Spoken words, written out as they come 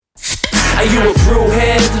Are you a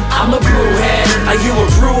brewhead? I'm a brewhead. Are you a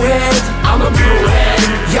brewhead? I'm a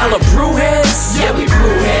brewhead. Y'all are brewheads? Yeah, we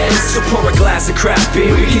brewheads. So pour a glass of craft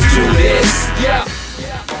beer, we can do this. Yeah.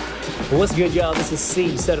 Well, what's good, y'all? This is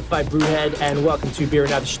C, Certified Brewhead, and welcome to Beer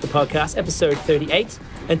and Other Shit, the podcast, episode 38.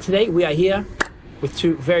 And today we are here with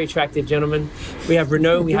two very attractive gentlemen. We have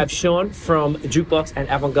Renaud, we have Sean from Jukebox and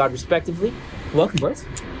Avant-Garde, respectively. Welcome, boys.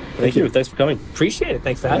 Thank you. Thanks for coming. Appreciate it.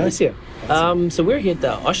 Thanks for having us here. So we're here at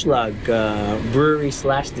the Hochelag Brewery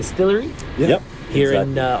 / Distillery. Yep. Here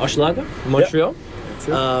in Hochelaga, Montreal.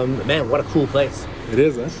 Yep. Man, what a cool place. It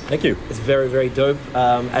is, huh? Thank you. It's very, very dope.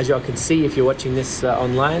 As y'all can see, if you're watching this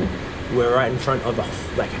online, we're right in front of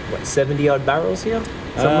 70-odd barrels here?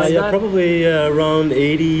 Something like that? Probably around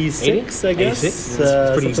 86, I guess. 86?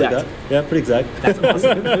 It's pretty exact. Like yeah, pretty exact. That's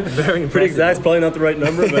awesome. Very impressive. Pretty exact. It's probably not the right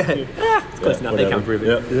number, but it's close enough. They can't prove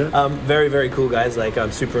it. Yeah. Very, very cool, guys. Like,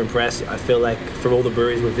 I'm super impressed. I feel like from all the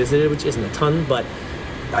breweries we've visited, which isn't a ton, but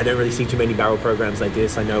I don't really see too many barrel programs like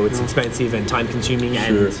this. I know it's expensive and time-consuming,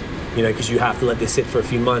 and you know, because you have to let this sit for a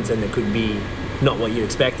few months, and it could be not what you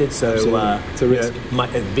expected. So it's a risk.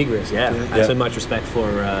 A big risk, And so much respect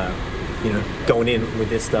for going in with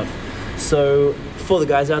this stuff. So for the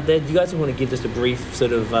guys out there, do you guys want to give just a brief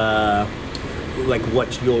sort of like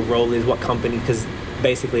what your role is, what company? Because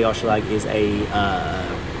basically, Hochelag is I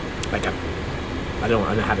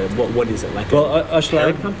don't know how to. What is it like?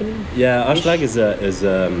 Hochelag company? Yeah, Hochelag is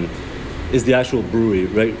the actual brewery,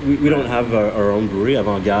 right? We don't have our own brewery.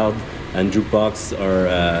 Avant-Garde and Jukebox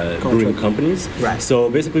are brewing companies. Right. So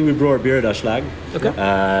basically, we brew our beer at Hochelag. Okay.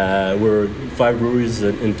 We're 5 breweries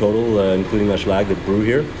in total, including Hochelag, that brew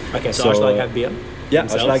here. Okay, so Hochelag have beer. Yeah,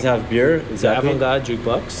 Hochelag have beer. Exactly. Avant-Garde,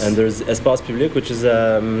 Jukebox. And there's Espace Public, which is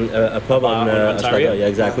a pub on Ontario. Yeah,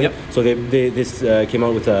 exactly. Yep. So they came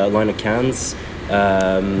out with a line of cans.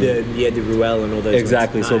 The Ruelle and all those.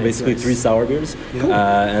 Exactly. Ones. So basically 3 sour beers. Cool.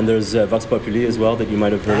 And there's Vox Populi as well that you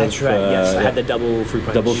might have heard That's of. right. Yes, I had the double fruit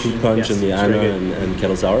punch. Double fruit punch and the Anna and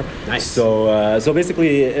Kettle Sour. Nice. So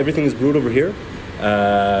basically everything is brewed over here.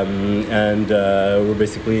 And we're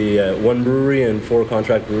basically 1 brewery and 4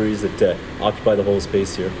 contract breweries that occupy the whole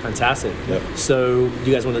space here. Fantastic. Yep. So, do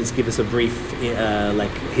you guys want to just give us a brief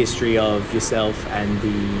history of yourself and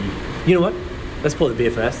the? You know what? Let's pour the beer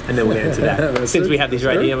first, and then we'll get into that. Since we have these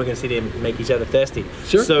right here, we're going to sit here and make each other thirsty.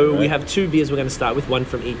 Sure. So we have 2 beers we're going to start with, one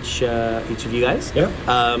from each of you guys. Yeah.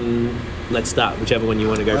 Let's start, whichever one you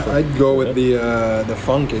want to go for. I'd go with the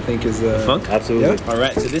Funk, I think is... Funk? Absolutely. Yeah. All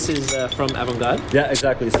right, so this is from Avant-Garde. Yeah,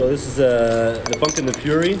 exactly. So this is the Funk and the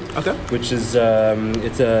Fury, Okay. which is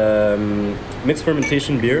it's a mixed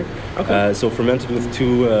fermentation beer. Okay. So fermented with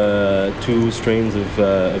 2 strains of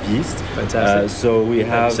yeast. Fantastic. So we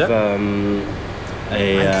have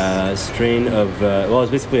a strain of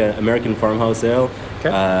it's basically an American farmhouse ale.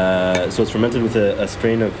 Okay. So it's fermented with a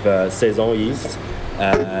strain of Saison yeast.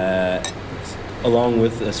 Along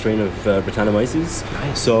with a strain of Brettanomyces.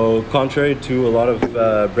 Nice. So contrary to a lot of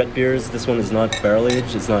Brett beers, this one is not barrel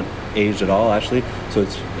aged. It's not aged at all, actually. So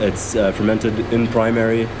it's fermented in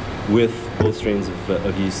primary with both strains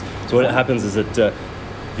of yeast. So what happens is that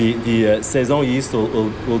the Saison yeast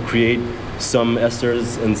will create some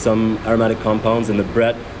esters and some aromatic compounds, and the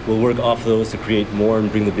Brett will work off those to create more and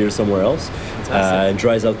bring the beer somewhere else. Fantastic. It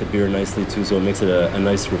dries out the beer nicely too, so it makes it a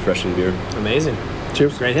nice, refreshing beer. Amazing.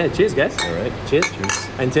 Cheers. Great head. Cheers, guys. All right. Cheers.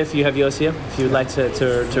 And Tiff, you have yours here. If you would like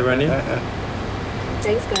to run in.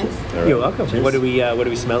 Thanks, guys. All right. You're welcome. Cheers. What are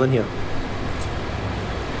we smelling here?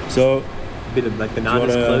 So, A bit of like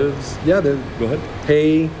bananas, wanna- cloves. Yeah, there's go ahead.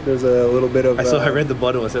 hay, there's a little bit of... I read the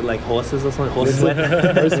bottle. Was it like horses or something? Horse sweat?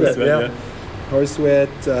 horse sweat, yeah. Horse sweat,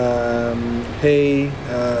 hay,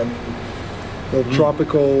 little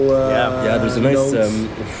tropical Yeah, there's a nice notes.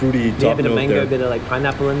 fruity Yeah, a top bit of note mango, there. a bit of like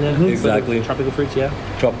pineapple in there. Exactly. Sort of tropical fruits, yeah.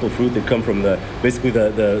 Tropical fruit that come from basically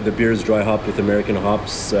the beer is dry hopped with American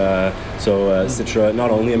hops. Citra,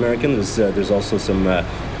 not only American, there's also some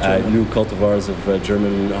new cultivars of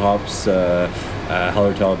German hops,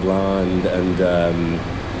 Hallertau Blanc and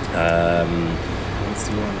What's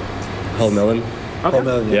the one? Hull Melon. Okay.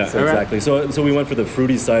 Yeah, All right. exactly. So we went for the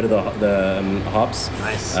fruity side of the hops.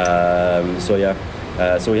 Nice. So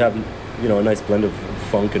we have a nice blend of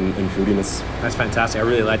funk and fruitiness. That's fantastic. I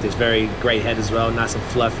really like this. Very great head as well. Nice and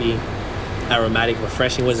fluffy, aromatic,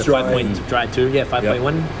 refreshing. Was it Dry. 5 point dry too? Yeah,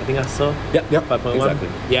 5.1. I think I saw. Yep. 5.1. Exactly.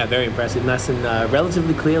 Yeah, very impressive. Nice and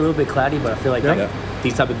relatively clear, a little bit cloudy, but I feel like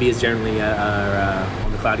these type of beers generally are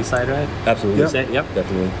on the cloudy side, right? Absolutely. Yeah. Yep.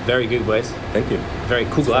 Definitely. Very good, boys. Thank you. Very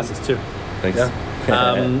cool glasses too. Thanks. Yeah.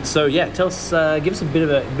 So yeah, tell us, give us a bit of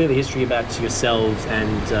a history about yourselves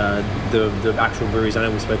and the actual breweries. I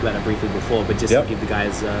know we spoke about it briefly before, but just to give the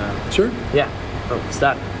guys, Sure.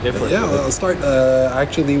 start. Go for it. Yeah, I'll start.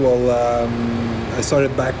 Actually, I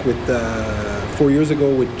started back with 4 years ago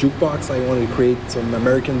with Jukebox. I wanted to create some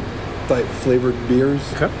American type flavored beers.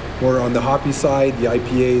 Okay. More on the hoppy side, the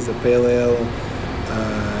IPAs, the pale ale,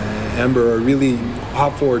 amber are really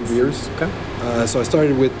hop forward beers. Okay. So I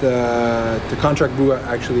started with the contract brew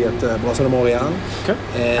actually at Brasserie de Montréal. Okay.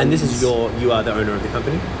 And this is you are the owner of the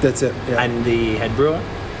company That's it. Yeah. and the head brewer.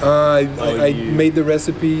 I you- made the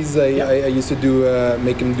recipes. I used to do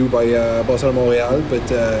make them do by Brasserie de Montréal,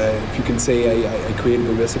 but if you can say I created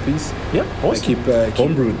the recipes. Yeah. I Awesome. keep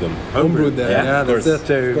Homebrewed them. homebrewed them. Yeah, Yeah, of that's course. it.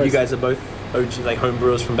 So of course. you guys are both OG like home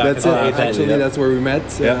brewers from back That's in it. the day. Actually, yeah. that's where we met.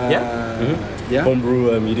 Yeah.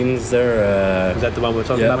 Homebrew meetings there. Is that the one we're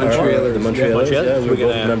talking Yeah, about? before? Montrealers. The Montrealers. Yeah, Yeah, we're we're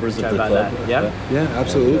both gonna members of chat the about club. that. Yeah. Yeah,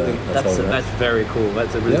 absolutely. That's how it that's very cool.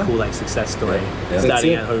 That's a really Yeah. cool like success story. Yeah. That's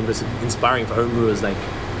Starting it. at home, it's inspiring for homebrewers like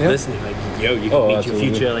Yeah. listening. Like, yo, you can Oh, meet absolutely.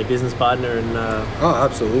 your future like business partner, and Oh,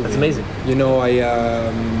 absolutely. That's amazing. You know, I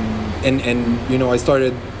and you know, I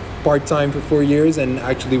started part time for 4 years, and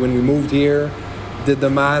actually, when we moved here, did the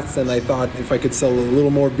maths, and I thought if I could sell a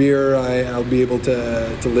little more beer, I'll be able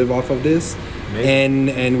to live off of this. Amazing.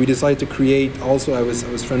 And we decided to create. Also, I was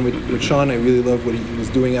friend with Sean. I really loved what he was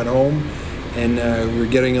doing at home, and we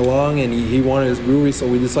were getting along. And he wanted his brewery, so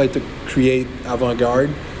we decided to create Avant Garde.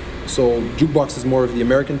 So Jukebox is more of the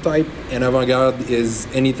American type, and Avant Garde is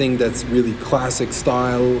anything that's really classic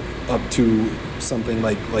style up to something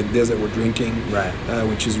like this that we're drinking, Right.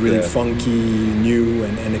 Which is really Yeah. funky, new,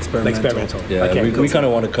 and experimental. experimental. Yeah, Okay, we cool. kind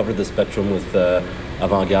of want to cover the spectrum with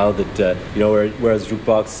Avant-Garde that, whereas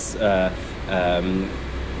Jukebox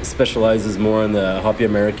specializes more in the hoppy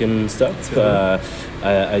American stuff.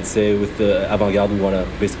 I'd say with the Avant-Garde, we want to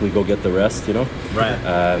basically go get the rest,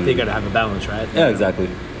 right. They got to have a balance, right? Yeah, exactly.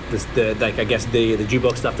 I guess the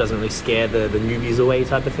jukebox stuff doesn't really scare the newbies away,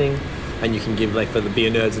 type of thing. And you can give like for the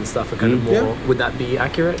beer nerds and stuff a kind of more. Yeah. Would that be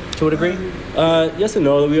accurate to a degree? Yes and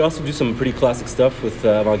no. We also do some pretty classic stuff with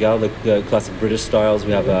Avant-Garde, like classic British styles.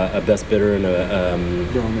 We have a best bitter and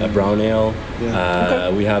a brown ale.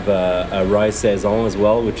 Yeah. We have a rye saison as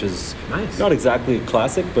well, which is Nice. not exactly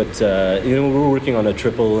classic, but we're working on a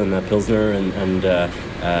triple and a pilsner, and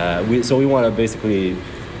we want to basically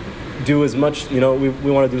do as much. We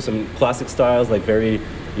want to do some classic styles, like very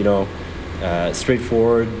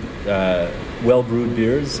straightforward, well brewed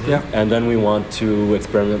beers. Yeah. And then we want to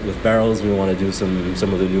experiment with barrels. We want to do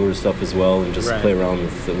some of the newer stuff as well, and just Right. play around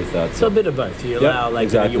with that. So a bit of both. You allow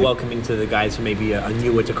exactly. you're welcoming to the guys who maybe are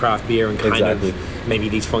newer to craft beer and kind Exactly. of maybe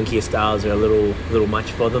these funkier styles are a little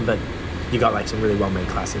much for them, but you got like some really well made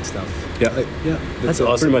classic stuff. Yeah, Yeah, That's it.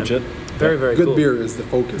 awesome. pretty much man. it. Very, very Good cool. beer is the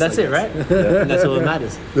focus. That's I it, guess. right? And that's all that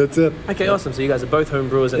matters. That's it. Okay, awesome. So you guys are both home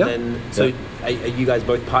brewers, and Yeah. then so Yeah. are you guys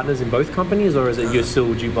both partners in both companies, or is it you're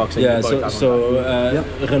still Jukebox and Yeah, you're both so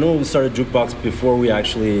Avant-Garde? Renault started Jukebox before we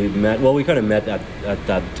actually met. Well, we kind of met at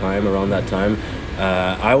that time, around that time.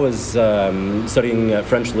 I was studying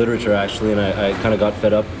French literature actually, and I kind of got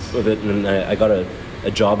fed up with it, and I got a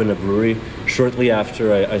job in a brewery. Shortly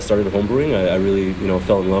after I started homebrewing, I really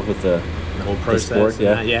fell in love with the whole the process. sport. and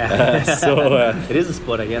that, yeah. So. It is a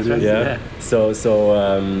sport, I guess, right? Yeah. So I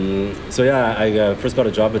first got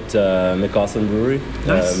a job at McCausland Brewery.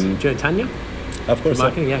 Nice. Do you know Tanya? Of course.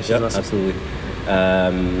 marketing? Yeah, she's awesome. Absolutely.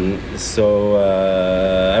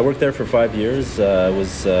 I worked there for 5 years. I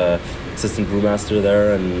was assistant brewmaster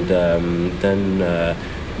there, and then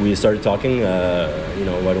we started talking.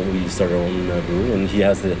 Why don't we start our own brewery? And he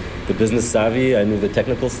has the business savvy. I knew the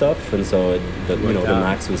technical stuff, and so the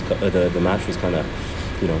match was kind of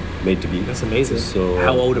made to be. That's amazing. So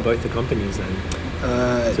how old are both the companies then?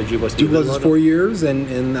 So Jukebox Jukebox is 4 years,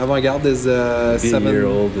 and Avant-Garde is be a 7 year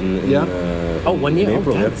old in Yeah. Oh, 1 year? in Oh,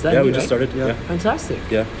 April. damn, Yeah, is that yeah, new, we just right? started. Yeah. Yeah. Fantastic.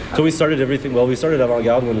 Yeah. So we started everything. Well, we started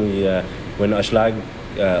Avant-Garde when Ashlag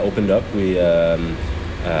opened up. We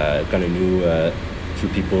kind of knew a few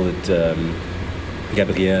people that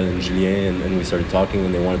Gabriel and Julien, and we started talking,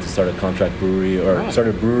 and they wanted to start a contract brewery or Right. start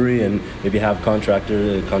a brewery and maybe have contract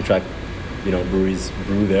breweries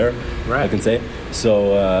brew there. Right. I can say.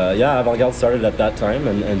 So Avant-Garde started at that time,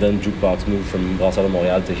 and then Jukebox moved from Brasserie de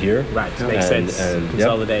Montréal to here. Right, makes sense. And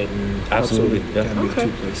Consolidate. And absolutely. Yeah. Can be Okay.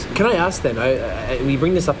 two places. Can I ask then? We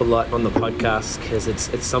bring this up a lot on the podcast because it's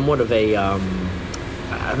somewhat of a I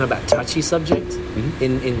don't know about touchy subject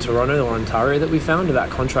in Toronto or Ontario that we found about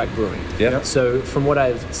contract brewing. Yeah. So from what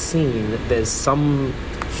I've seen, there's some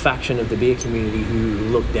faction of the beer community who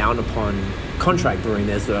look down upon contract brewing.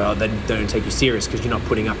 There's they don't take you serious because you're not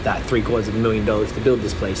putting up that $750,000 to build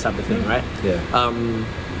this place type of thing, right? Yeah.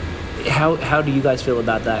 How do you guys feel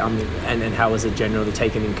about that? And how is it generally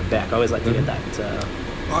taken in Quebec? I always like to get that.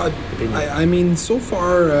 I mean, so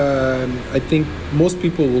far, I think most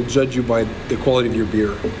people will judge you by the quality of your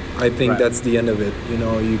beer. I think Right. that's the end of it. You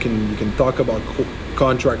know, you can talk about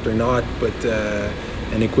contract or not, but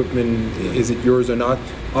and equipment, is it yours or not?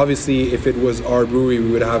 Obviously, if it was our brewery,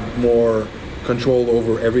 we would have more control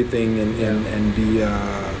over everything and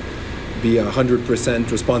be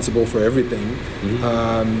 100% responsible for everything.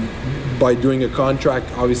 By doing a contract,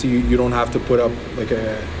 obviously you don't have to put up like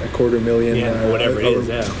a $250,000, Yeah, whatever it is,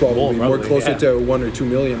 yeah. probably more Probably, closer yeah. to 1 or 2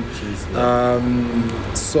 million.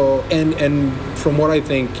 So and from what I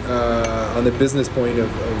think on the business point of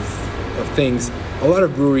things, a lot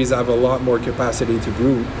of breweries have a lot more capacity to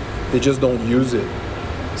brew. They just don't use it.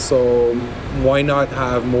 So why not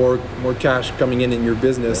have more cash coming in your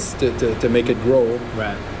business to make it grow?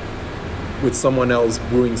 Right. With someone else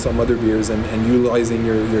brewing some other beers and utilizing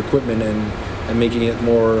your equipment and making it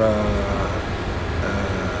more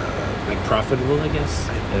Like profitable, I guess.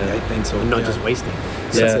 I think so. And not yeah. just wasting.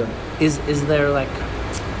 Yeah. Is there like,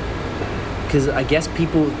 because I guess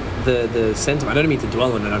people, the sentiment, I don't mean to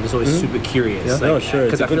dwell on it, I'm just always super curious. Yeah. Like, No, sure,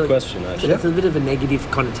 it's 'cause a I feel good like question, actually. It's a bit of a negative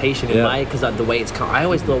connotation in Yeah. my, because the way it's come, I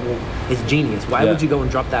always thought, well, it's genius. Why Yeah. would you go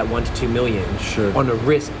and drop that 1 to 2 million Sure. on a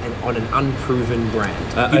risk and on an unproven brand?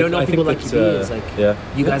 I- You don't know I people think like that, you be. It's like, yeah.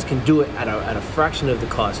 you guys can do it at a fraction of the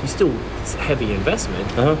cost. You still, it's heavy investment,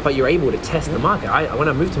 Uh-huh. but you're able to test the market. When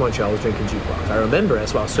I moved to Montreal, I was drinking jukebox. I remember it,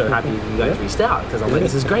 so I was so happy you guys reached out, because I'm like,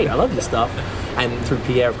 this is great, I love your stuff. And through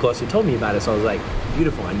Pierre, of course, you told me about it, so I was like,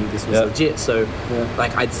 beautiful, I knew this was Yeah. legit. So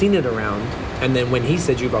like I'd seen it around, and then when he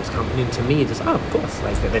said jukebox company, to me it just, oh, of course,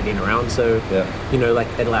 like they've been around, so Yeah. you know, like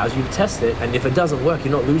it allows you to test it, and if it doesn't work,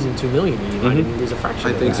 you're not losing 2 million, you might even lose a fraction.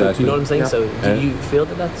 I of think that. so You know too. what I'm saying? Yeah. So do And- you feel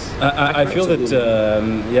that that's I feel that,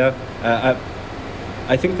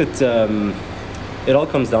 I think that it all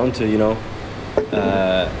comes down to,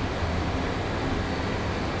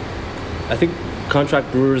 I think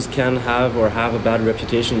contract brewers can have or have a bad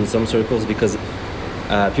reputation in some circles because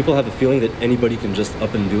people have the feeling that anybody can just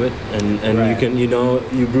up and do it, and you Right. can,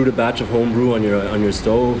 you brewed a batch of home brew on your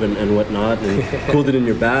stove and whatnot, and cooled it in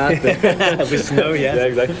your bath. with snow? Yes. Yeah,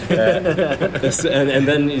 exactly. And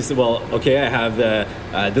then you say, well, okay, I have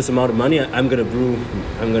this amount of money. I'm gonna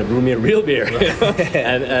brew me a real beer.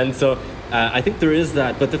 and so I think there is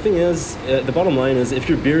that. But the thing is, the bottom line is, if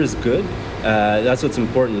your beer is good, that's what's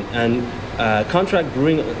important. And contract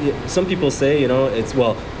brewing, some people say,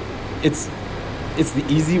 it's the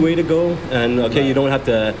easy way to go, and okay, you don't have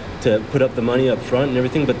to put up the money up front and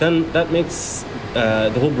everything, but then that makes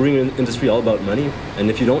the whole brewing industry all about money, and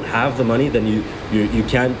if you don't have the money, then you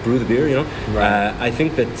can't brew the beer, Right. I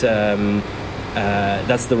think that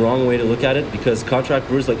that's the wrong way to look at it, because contract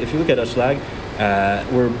brewers, like if you look at Ashlag,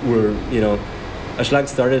 Ashlag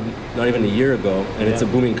started not even a year ago, and it's a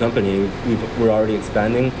booming company. We're already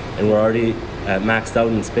expanding, and we're already maxed out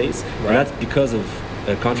in space, and that's because of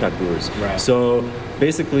contract brewers. Right. So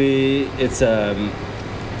basically, it's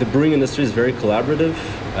the brewing industry is very collaborative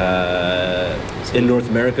in North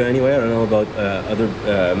America anyway. I don't know about other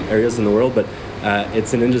areas in the world, but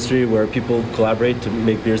it's an industry where people collaborate to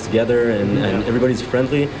make beers together, and everybody's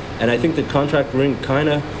friendly. And I think that contract brewing kind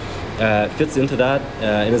of fits into that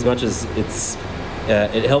in as much as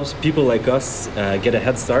it helps people like us get a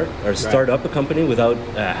head start or start up a company without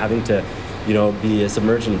having to, be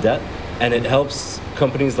submerged in debt. And it helps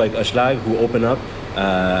companies like Ashlag who open up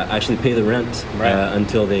actually pay the rent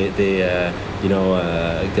until they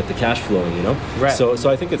get the cash flowing. Right. So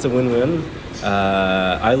I think it's a win-win.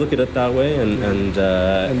 I look at it that way, and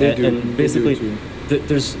they do. and basically They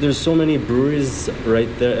do there's so many breweries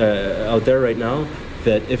out there right now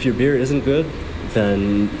that if your beer isn't good,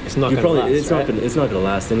 then It's not you gonna probably last, right? it's not going to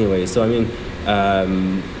last anyway. So I mean,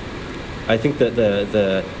 I think that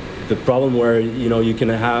the problem where you can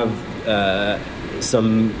have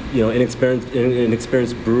some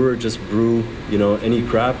inexperienced brewer just brew any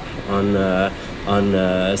crap on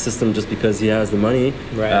a system just because he has the money.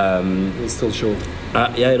 Right. It'll still show.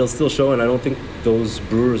 It'll still show, and I don't think those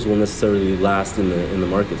brewers will necessarily last in the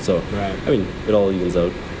market. So Right. I mean, it all evens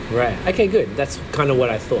out. Right. Okay, good. That's kind of what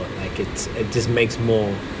I thought. Like it just makes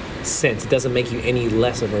more sense. It doesn't make you any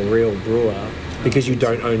less of a real brewer because you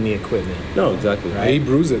don't own the equipment. No, exactly. Right. He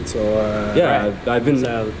brews it, so Yeah, Right. I've been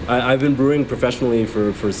So- I've been brewing professionally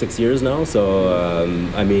for 6 years now. So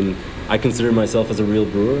I mean, I consider myself as a real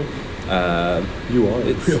brewer. You are.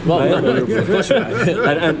 Well, of course you are.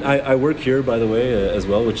 and I work here, by the way, as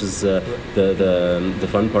well, which is the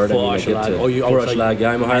fun part. For I get Archelag. to, Oh, you for also- Archelag,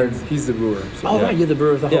 yeah, I'm hired. He's the brewer. So. Oh, Yeah. right, you're the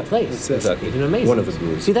brewer of the whole Yeah, place. that's it. Exactly. Even amazing. One of the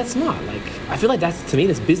brewers. See, that's smart. Like, I feel like that's, to me,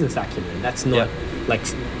 that's business acumen. That's not like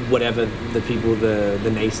whatever the people, the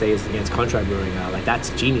naysayers against contract brewing are. Like, that's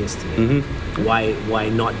genius to me. Mm-hmm. Why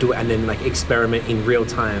not do it and then like experiment in real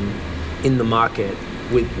time in the market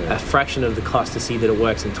with a fraction of the cost to see that it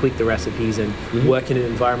works and tweak the recipes and work in an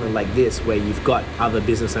environment like this where you've got other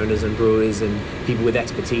business owners and brewers and people with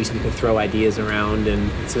expertise and you can throw ideas around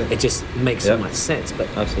and it just makes so Yeah. much sense. But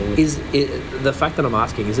Absolutely. is it, the fact that I'm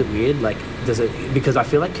asking, is it weird? Like, does it, because I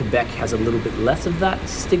feel like Quebec has a little bit less of that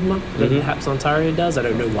stigma than perhaps Ontario does. I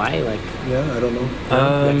don't know why. Like, Yeah, I don't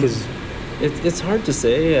know. because It's hard to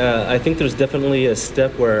say. I think there's definitely a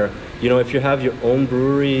step where, you know, if you have your own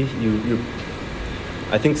brewery,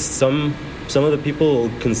 I think some of the people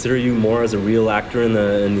will consider you more as a real actor in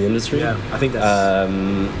the industry. yeah, I think that's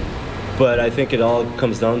But I think it all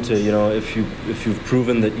comes down to, you know, if you've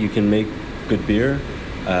proven that you can make good beer,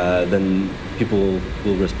 then people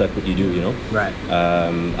will respect what you do. You know. right.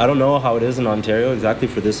 I don't know how it is in Ontario exactly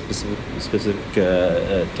for this specific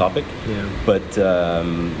topic. Yeah. But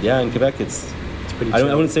yeah, in Quebec, it's pretty I chill.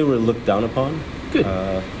 wouldn't say we're looked down upon. Good.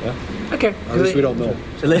 Yeah. Okay. At least we don't know.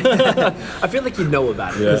 I feel like you know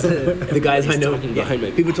about it. 'Cause the guys I know,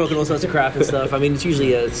 people talking all sorts of crap and stuff. I mean, it's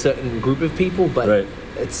usually a certain group of people, but Right.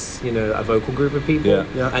 it's, you know, a vocal group of people. Yeah.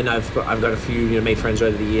 Yeah. And I've got a few, you know, made friends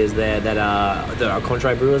over the years there that are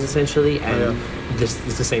contract brewers essentially, and this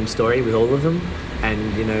is the same story with all of them. And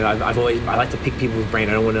you know, I like to pick people's brain.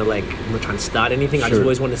 I don't want to I'm not trying to start anything. I just Sure.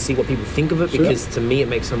 always want to see what people think of it Sure. because to me it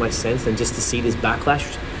makes so much sense. And just to see this backlash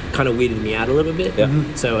kind of weirded me out a little bit. Yeah.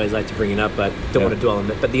 So I always like to bring it up, but don't want to dwell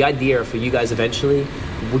on it. But the idea for you guys eventually,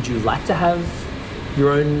 would you like to have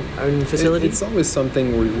your own facility? It's always something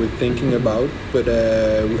we're thinking about, but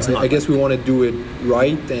I guess we want to do it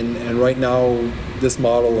right. And right now, this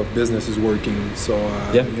model of business is working. So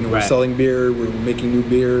Yeah. you know, Right. we're selling beer, we're making new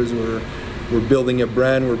beers, we're building a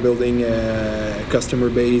brand, we're building a customer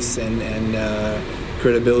base and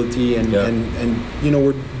credibility, and you know,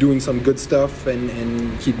 we're doing some good stuff and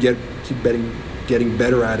keep getting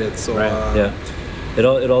better at it. So Right. Yeah,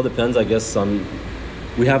 it all depends, I guess, on.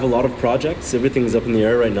 We have a lot of projects. Everything's up in the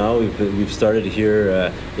air right now. We've started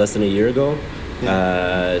here less than a year ago.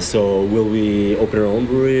 So will we open our own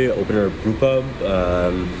brewery? Open our brew pub?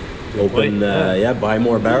 Buy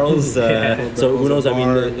more barrels. So who knows? I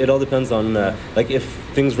mean, it all depends on. Like if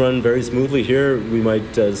things run very smoothly here, we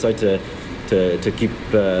might decide to keep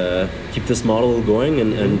this model going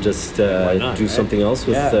and just Why not, do right? something else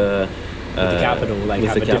with. Yeah. With the capital, like with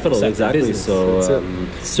have the a different capital, separate exactly. business.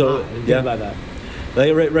 So, I didn't think about that.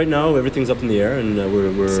 like right now, everything's up in the air, and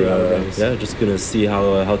we're See how it goes. just gonna see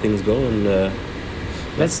how things go, and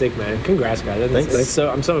That's sick, man. Congrats, guys. Thanks. So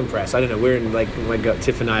I'm so impressed. I don't know. We're in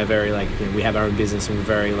Tiff and I are very we have our own business and we're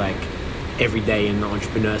very every day in the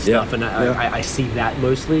entrepreneur stuff, and I see that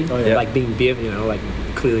mostly yeah. like being beer. You know,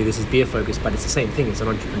 clearly this is beer focused, but it's the same thing. It's an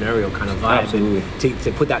entrepreneurial kind of vibe. Absolutely. And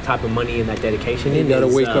to put that type of money and that dedication you in, gotta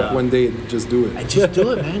is, wake up one day and just do it. and just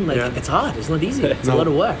do it, man. It's hard. It's not easy. It's a lot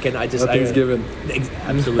of work, and I just Nothing's given.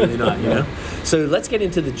 Absolutely not. You know. So let's get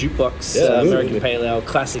into the Jukebox Yeah, American Pale Ale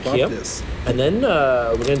Classic Fuck here, this. and then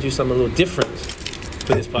we're going to do something a little different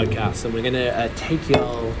for this podcast, and we're going to take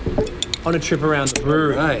y'all on a trip around the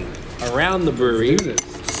brewery. Right. Around the brewery. Let's do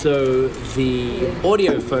this. So the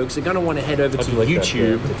audio folks are going to want to head over to like that,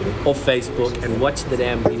 YouTube yeah. or Facebook and watch the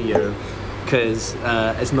damn video because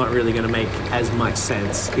it's not really going to make as much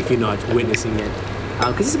sense if you're not witnessing it.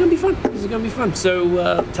 Because this is going to be fun. This is going to be fun.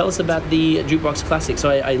 So tell us about the Jukebox Classic. So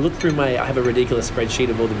I looked through I have a ridiculous spreadsheet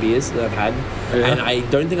of all the beers that I've had. And I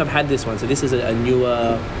don't think I've had this one. So this is a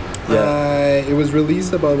newer... It was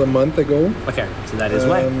released about a month ago. Okay, so that is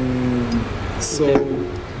why. So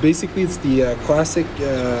basically, it's the classic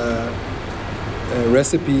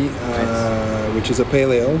recipe, which is a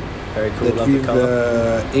pale ale Very cool. that Love the we've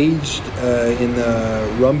color. aged in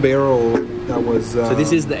a rum barrel that was. So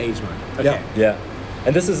this is the aged one. Okay. yeah.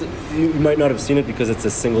 And this is, you might not have seen it because it's a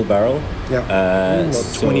single barrel. Yeah. About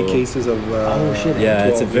So- 20 cases of. Oh, shit. Yeah,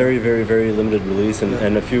 it's a 12. very, very, very limited release,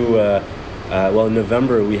 and a few. In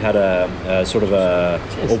November we had a sort of a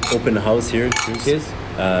Cheers. open house here. Cheers.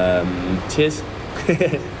 Cheers.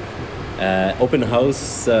 Open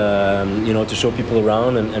house, to show people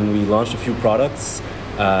around, and we launched a few products.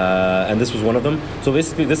 and this was one of them. So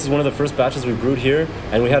basically, this is one of the first batches we brewed here,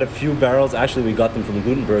 and we had a few barrels. Actually, we got them from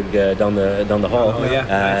Gutenberg down the hall. Oh, yeah.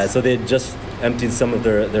 Nice. So they just emptied some of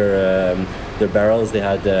their barrels. They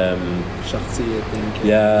had Chartier, I think.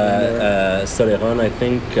 Soleron, I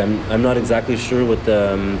think. I'm not exactly sure what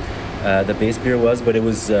the base beer was, but it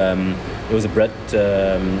was a Brett.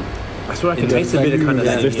 I swear I can taste a bit of kind of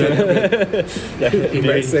that. You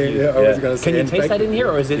might say, I was going to say. Can you taste that in here,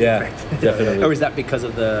 or is it? Yeah, definitely. Or is that because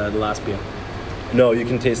of the last beer? No, you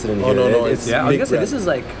can taste it in here. No, It's Yeah, I was gonna say this is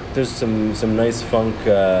like there's some nice funk,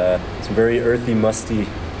 some very earthy, musty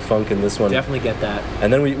funk in this one. definitely get that.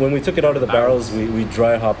 And then when we took it out of the barrels, we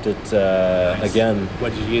dry hopped it again.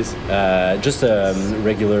 What did you use? Just a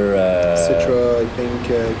regular. Citra, I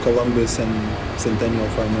think, Columbus and Centennial,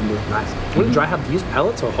 if I remember. Nice. What did dry hop? Do you use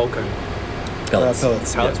pellets or whole cone? Pellets.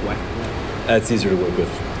 Pellets. Pellets, Yeah. why? It's easier to work with.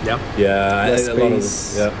 Yeah. Yeah, Less a lot of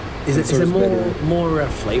space. yeah. Is It's there sort of more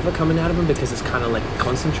flavor coming out of them because it's kind of like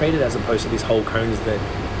concentrated as opposed to these whole cones that?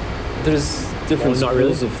 There's different Well, not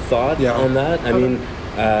really. schools of thought Yeah. on that. I Okay. mean,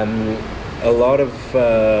 a lot of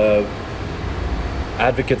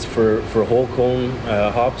advocates for whole cone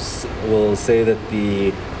hops will say that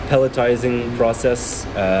the pelletizing process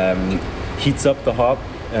heats up the hop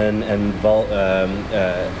and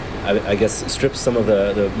I guess strips some of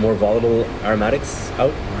the more volatile aromatics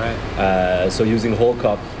out. Right. So using whole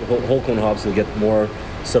cone hops, you'll get more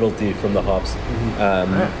subtlety from the hops.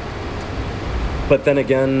 But then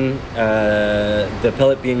again, the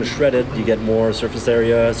pellet being shredded, you get more surface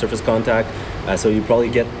area, surface contact. So you probably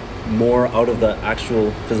get more out of the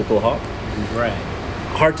actual physical hop. Right.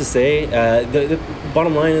 Hard to say. The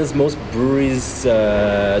bottom line is most breweries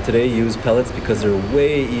today use pellets because they're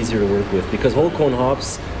way easier to work with. Because whole cone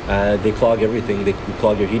hops, they clog everything. They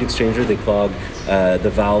clog your heat exchanger. They clog the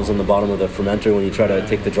valves on the bottom of the fermenter when you try to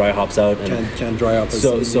take the dry hops out. And Can't dry up as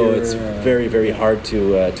so easier, it's very hard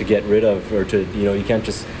to get rid of, or to you can't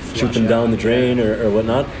just shoot them down the drain or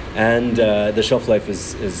whatnot. And the shelf life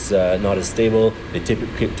is not as stable. They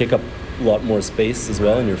take up a lot more space as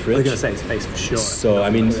well in your I was fridge. gonna say space for sure. So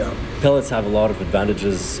I mean, Yeah. pellets have a lot of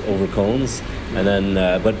advantages over cones, and then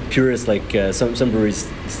but purists like some breweries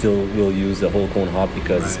still will use the whole cone hop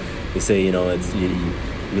because Right. they say it's you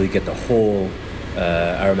really get the whole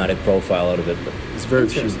aromatic profile out of it. But It's very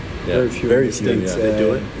few. Yeah. Very few. Very in the few, States, yeah. They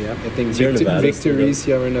do it, yeah. I think Sierra Nevada, Victory,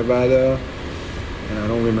 still Sierra Nevada, and I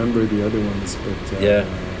don't remember the other ones, but Yeah.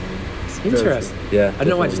 it's very Interesting. yeah, I don't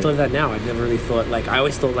know. I just definitely. thought of that now. I'd never really thought I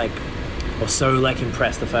always thought I was so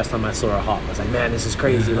impressed the first time I saw a hop. I was like, man, this is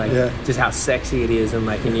crazy. Yeah. Just how sexy it is, and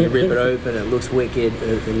when you rip it open, it looks wicked.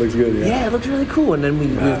 It looks good. Yeah, it looks really cool. And then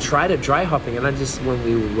we tried it dry hopping, and when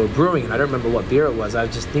we were brewing, and I don't remember what beer it was, I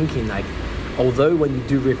was just thinking although when you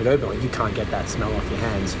do rip it open, you can't get that smell off your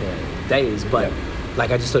hands for days, but I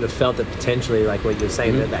just sort of felt that potentially, like what you're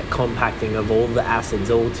saying, that compacting of all the acids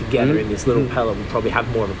all together in this little pellet would probably have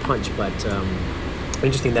more of a punch, but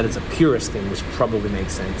interesting that it's a purist thing, which probably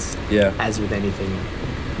makes sense. Yeah. As with anything,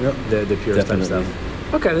 Yep. the purist type Definitely.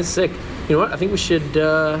 stuff. Okay, that's sick. You know what? I think we should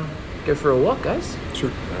go for a walk, guys. Sure.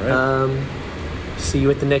 All right. See you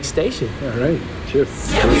at the next station. All right. Cheers.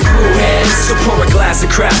 Yeah, we brewheads, so pour a glass of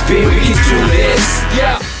craft beer, we can do this.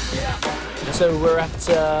 Yeah. So we're at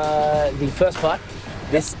the first part.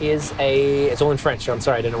 This is it's all in French, so I'm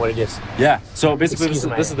sorry, I don't know what it is. Yeah. So basically, Excuse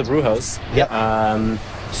me. this is the brew house. Yep.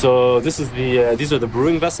 So this is these are the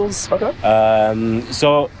brewing vessels. Okay.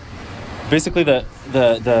 So basically,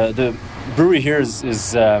 the brewery here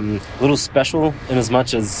is a little special in as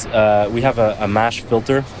much as we have a mash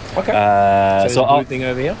filter. Okay. So the blue I'll- thing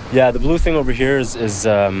over here. Yeah, the blue thing over here is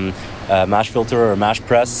a mash filter or a mash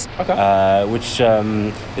press, Okay. which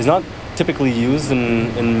is not typically used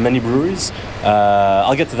in many breweries.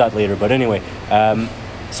 I'll get to that later, but anyway.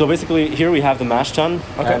 So basically, here we have the mash tun,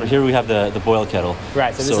 Okay. and here we have the boil kettle.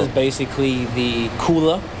 Right. So this is basically the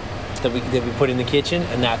cooler that we put in the kitchen,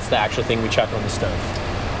 and that's the actual thing we chuck on the stove.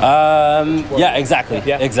 Yeah, exactly.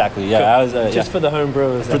 Yeah. Exactly. Yeah, Cool. I was Just yeah. for the home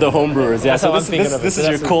brewers. For the home brewers. Yeah. That's So how I'm this thinking of it. this So is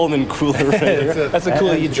your that's Coleman cooler right here. That's a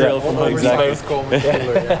cooler you drill from home Exactly. stove.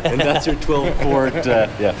 And that's your 12 quart.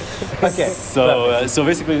 Yeah. Okay. So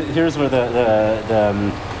basically, here's where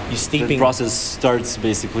the You steeping. process starts.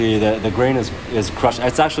 Basically, the grain is crushed.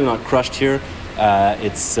 It's actually not crushed here.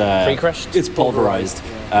 It's Pre-crushed? It's pulverized.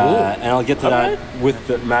 And I'll get to that with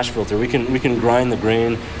the mash filter. We can grind the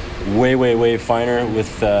grain way finer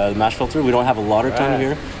with the mash filter. We don't have a lauter tun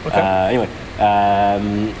here. Anyway,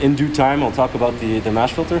 in due time, I'll talk about the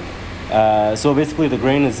mash filter. So basically, the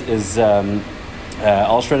grain is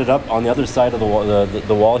all shredded up on the other side of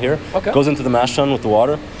the wall here. Okay. Goes into the mash tun with the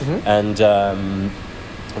water, and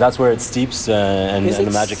that's where it steeps and Is the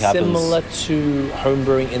it magic happens. similar to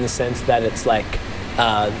homebrewing in the sense that it's like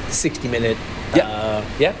 60-minute? Yeah.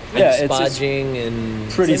 Yeah. Yeah, And it's spudging and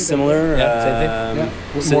Pretty same thing? similar. Yeah, same thing.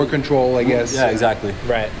 Yeah. With So- more control, I guess. Yeah, exactly.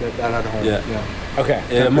 Right. That at home. Yeah. Okay. More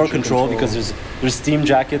Temperature control control. because there's steam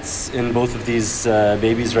jackets in both of these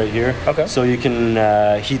babies right here. Okay. So you can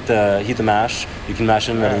heat the mash. You can mash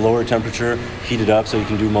them at a Right. lower temperature, heat it up, so you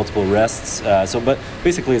can do multiple rests. But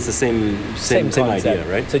basically it's the same concept. idea,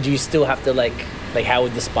 right? So do you still have to like how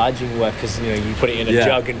would the spudging work? Because you put it in a Yeah.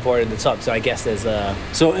 jug and pour it in the top. So I guess there's a.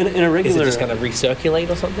 So in a Is regular it just going to recirculate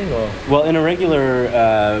or something? Or Well, in a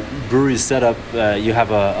regular brewery setup, you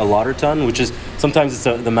have a lauter tun, which is sometimes it's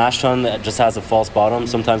the mash tun that just has a false bottom.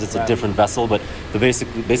 Sometimes it's a Right. different vessel, but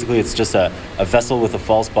basically it's just a vessel with a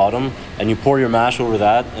false bottom, and you pour your mash over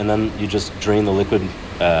that, and then you just drain the liquid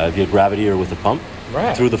via gravity or with a pump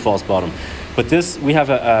Right. through the false bottom. But we have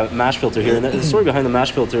a mash filter here, and the story behind the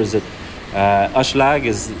mash filter is that Ashlag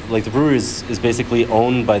is like the brewery is basically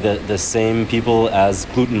owned by the same people as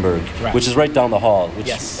Glutenberg, Right. which is right down the hall. Which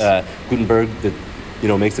Yes. Glutenberg that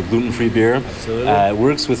makes a gluten-free beer. Absolutely.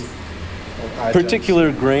 Works with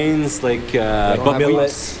particular grains like don't have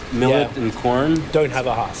buckwheat, millet, Yeah. and corn. don't have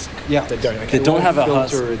a husk. Yeah. They don't. Okay. They don't have a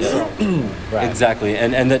husk. filter itself. Right. Exactly,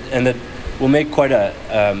 and that will make quite a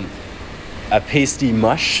pasty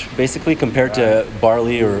mush basically compared to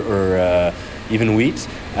barley or even wheat.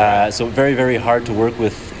 So very, very hard to work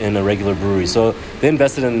with in a regular brewery. So they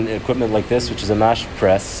invested in equipment like this, which is a mash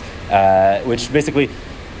press, which basically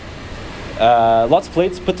lots of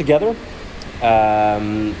plates put together.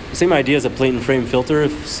 Same idea as a plate and frame filter.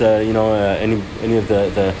 If any of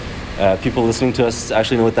the people listening to us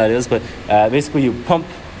actually know what that is, but basically you pump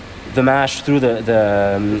the mash through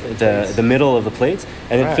the middle of the plate,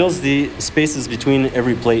 and Right. it fills the spaces between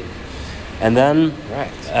every plate. And then,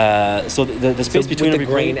 Right. so the space between with the every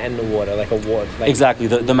grain plate, and the water, like a water. Like, exactly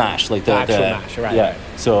the mash, like the actual mash, right, Yeah.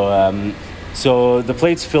 right. So the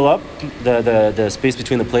plates fill up, the space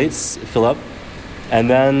between the plates fill up, and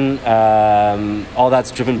then all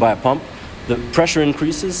that's driven by a pump. The pressure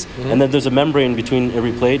increases, and then there's a membrane between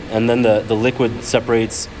every plate, and then the liquid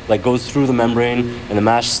separates, like goes through the membrane, and the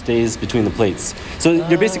mash stays between the plates. So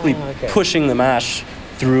you're basically okay. pushing the mash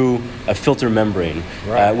through a filter membrane.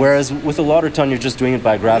 Right. Whereas with a lauter tun, you're just doing it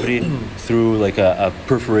by gravity through like a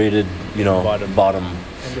perforated, bottom.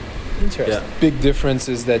 Interesting. Yeah. Big difference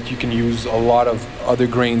is that you can use a lot of other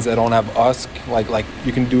grains that don't have husk. Like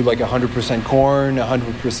you can do like 100% corn,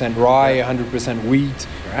 100% rye, 100% wheat,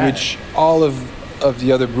 Right. which all of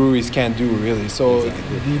the other breweries can't do really. So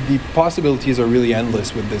the possibilities are really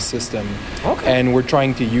endless with this system. Okay. And we're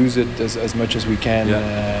trying to use it as much as we can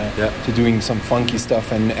to doing some funky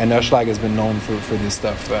stuff. And Ashlag has been known for this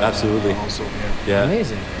stuff. Absolutely. Also, Yeah.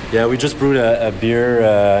 Amazing. Yeah, we just brewed a beer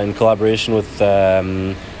in collaboration with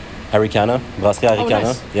Haricana, Brasserie Haricana.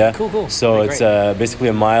 nice. Yeah. Cool. So Right, it's great. basically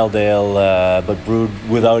a mild ale, but brewed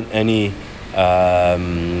without any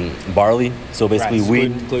barley. So basically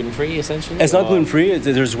wheat. Gluten free, essentially. It's not or- gluten free.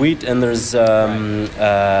 There's wheat and there's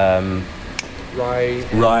Rye.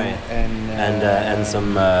 Rye. And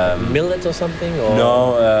some millet or something, or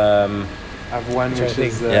no Avoine, which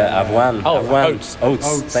think. is avoine. Oh, Avoine. oats.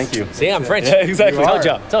 Oats. Thank you. See, I'm French. Yeah, exactly.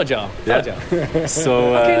 Told ya. Yeah.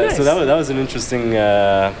 So Okay, nice. so that was an interesting.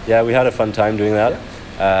 We had a fun time doing that.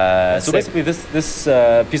 So sick. basically, this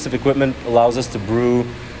piece of equipment allows us to brew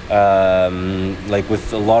like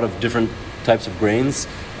with a lot of different types of grains.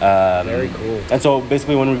 Very cool. And so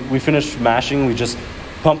basically, when we finish mashing, we just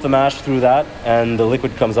pump the mash through that, and the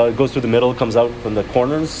liquid comes out. It goes through the middle, comes out from the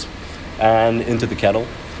corners, and into the kettle.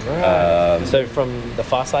 Right. So from the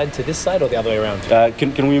far side to this side, or the other way around?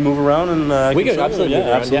 Can we move around and We can can show you? absolutely Yeah, move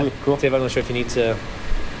around. absolutely. Yeah. Cool. Dave, I'm not sure if you need to.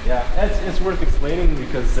 Yeah, it's worth explaining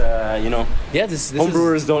because Yeah, this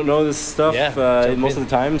homebrewers don't know this stuff Yeah, jump most in. of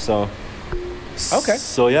the time. So Okay.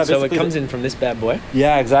 So yeah, So it basically comes in from this bad boy.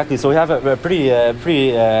 Yeah, exactly. So we have a pretty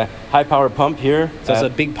high power pump here. So it's a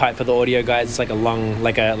big pipe for the audio guys. It's like a long,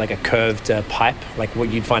 like a curved pipe, like what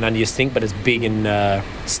you'd find under your sink, but it's big in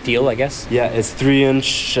steel, I guess. Yeah, it's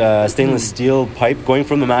 3-inch stainless steel pipe going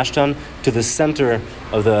from the mash tun to the center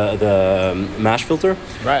of the mash filter.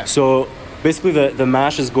 Right. So basically the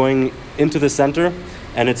mash is going into the center,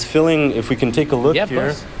 and it's filling. If we can take a look Yeah, of here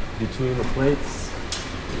course. between the plates.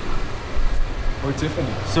 Or Tiffany.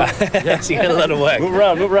 So So you got a lot of work. move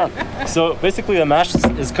around. So basically the mash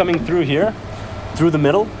is coming through here, through the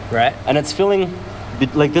middle, Right. and it's filling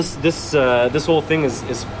like this whole thing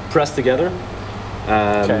is pressed together,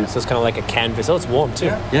 Okay, so it's kind of like a canvas. Oh, it's warm too.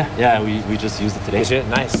 Yeah, we just used it today. Is it?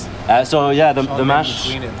 Nice. So yeah, the mash.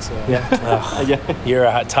 between it. So. Yeah. Yeah, You're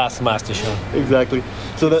a taskmaster, Sean. exactly.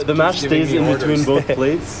 So the mash giving stays me in orders. between both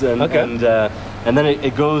plates, and Okay. and then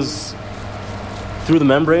it goes through the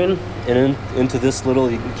membrane and into this little.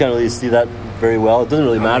 You can't really see that very well. It doesn't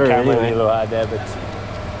really matter Camera anyway. a little out there, but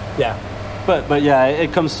yeah. But yeah,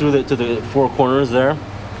 it comes through to the four corners there,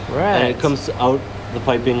 Right. and it comes out the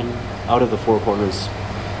piping out of the four corners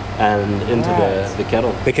and into Right. the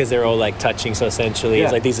kettle. because they're all like touching. So essentially, Yeah.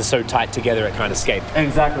 it's like these are so tight together it can't escape.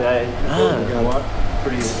 Exactly.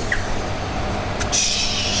 Pretty.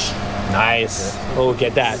 Nice. Oh,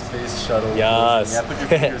 get that. Space shuttle. Yes. Yeah, put your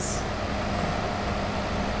fingers.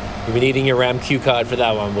 You've been eating your Ram Q card for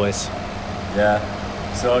that one, boys. Yeah.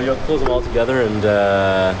 So you'll close them all together,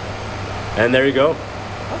 and there you go.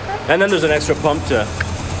 Okay. And then there's an extra pump to,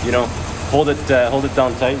 hold it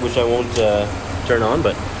down tight, which I won't turn on,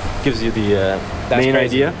 but gives you the main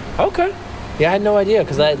crazy. idea. Okay. Yeah, I had no idea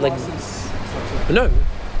because I like. No.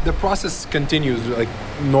 The process continues like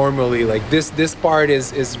normally. Like this part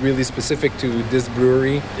is really specific to this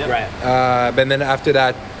brewery. Right. But then after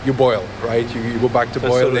that, you boil, right? You go back to So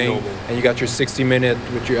it's sort of boiling, normal. and you got your 60-minute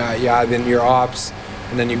with your then your hops,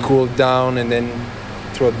 and then you cool it down, and then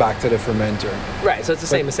throw it back to the fermenter. Right. So it's the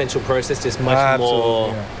same essential process, just much Absolutely, more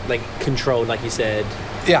yeah. like controlled, like you said.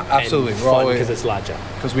 Yeah, absolutely. And We're fun always- because it's larger.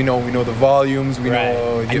 because we know the volumes, we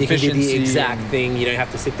know the and you can efficiency. do the exact and- thing. You don't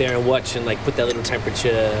have to sit there and watch and like put that little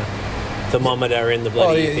temperature thermometer in the Well,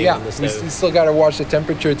 bloody thing yeah, on the you stove. still gotta watch the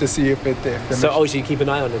temperature to see if the So, oh, so you keep an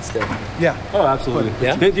eye on it still. yeah. Oh, absolutely.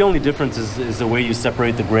 Yeah? The only difference is the way you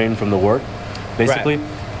separate the grain from the wort, basically.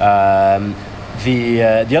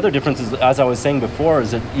 The other difference is, as I was saying before,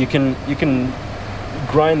 is that you can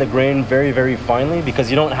grind the grain very, very finely because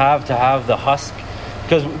you don't have to have the husk.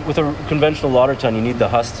 Because with a conventional lauter tun, you need the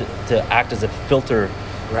husk to act as a filter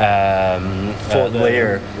For the-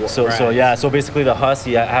 layer. So right. yeah. So basically, the husk,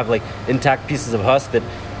 you have like intact pieces of husk that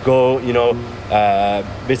go,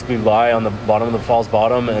 basically lie on the bottom of the false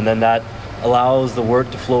bottom, and then that allows the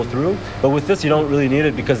wort to flow through. But with this, you don't really need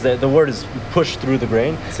it because the wort is pushed through the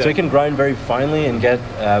grain, so you can grind very finely and get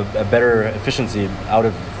a better efficiency out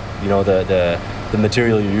of the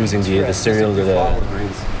material you're using, the cereal, the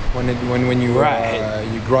grains. When you Right.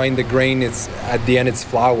 you grind the grain, it's at the end it's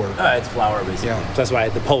flour. It's flour, basically. Yeah. So that's why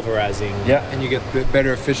the pulverizing. Yeah. And you get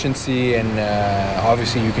better efficiency, and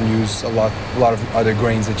obviously you can use a lot of other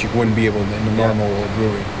grains that you wouldn't be able to in a normal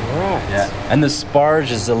brewery. Right. Yeah, and the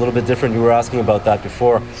sparge is a little bit different. You were asking about that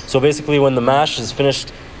before. So basically, when the mash is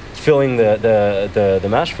finished filling the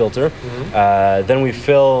mash filter, then we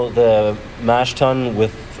fill the mash tun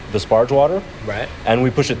with the sparge water, Right. and we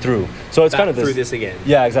push it through. So it's Back kind of through this again.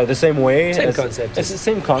 Yeah, exactly the same way. Same It's- concept. It's the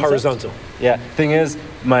same concept. Horizontal. Yeah. Thing is,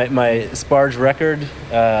 my sparge record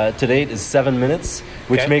to date is 7 minutes,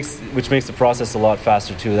 which Okay. makes the process a lot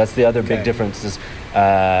faster too. That's the other big Okay. difference. Is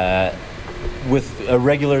with a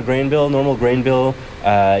regular grain bill, normal grain bill,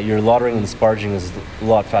 your lautering and sparging is a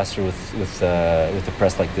lot faster with a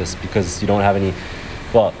press like this because you don't have any.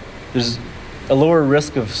 Well, there's a lower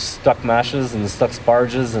risk of stuck mashes and stuck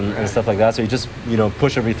sparges and stuff like that. So you just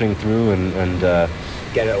push everything through and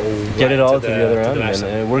Get it all. get right it all to to the other end, mash and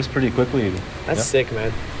it works pretty quickly. That's Yeah. sick,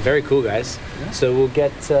 man. Very cool, guys. So we'll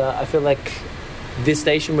get. I feel like this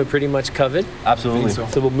station we're pretty much covered. Absolutely. so.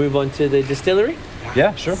 So we'll move on to the distillery.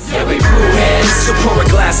 Yeah, sure. Yeah, we brew heads, so pour a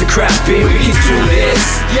glass of craft beer, we can do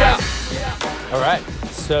this. Yeah. All right.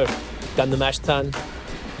 So done the mash tun.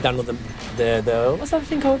 Done with the what's that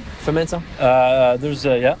thing called? Fermenter. There's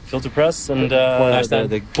filter press and Mash the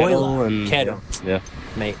tun. kettle Boiler. and Kettle. Yeah.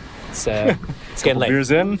 Mate. It's getting late.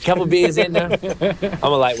 Beers in. Couple beers in now.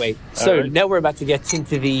 I'm a lightweight. So Alright. now we're about to get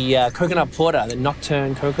into the coconut porter, the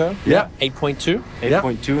Nocturne Cocoa. Yeah. 8.2.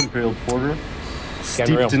 8.2 Imperial Porter,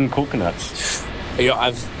 Getting real. steeped in coconut.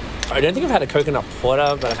 I don't think I've had a coconut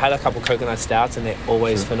porter, but I've had a couple coconut stouts, and they're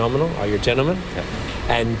always phenomenal. Oh, you're a gentleman. Yeah.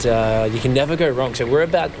 And you can never go wrong. So we're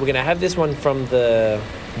going to have this one from the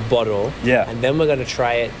bottle. Yeah. And then we're going to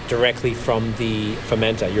try it directly from the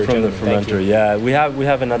fermenter. You're a From the gentleman. Thank you. fermenter. Yeah, we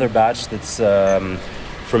have another batch that's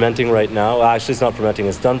fermenting right now. Well, actually, it's not fermenting.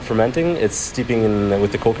 It's done fermenting. It's steeping in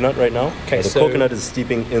with the coconut right now. Okay, the so- coconut is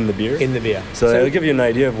steeping in the beer. In the beer. So it'll give you an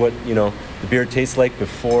idea of what the beer tastes like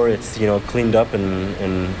before it's cleaned up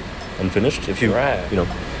and finished. If you Right.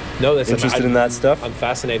 No, that's interested in that stuff. I'm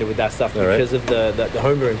fascinated with that stuff All right. because of the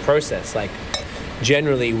homebrewing process. Like,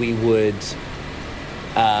 generally we would,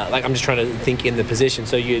 I'm just trying to think in the position.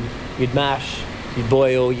 So you'd mash You'd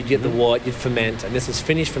boil, you'd get the wort, you'd ferment, and this is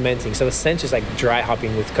finished fermenting. So essentially it's like dry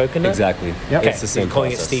hopping with coconut. Exactly. Okay. It's the same You're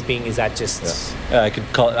calling process. it steeping, is that just... I could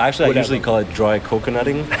call it, actually, Whatever. I usually call it dry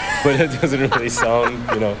coconutting, but it doesn't really sound,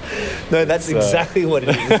 No, that's It's, exactly what it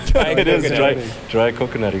is. It's dry it is coconut. dry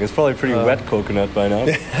coconutting. It's probably pretty wet coconut by now.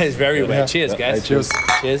 It's very wet. Cheers, Yeah, guys. cheers.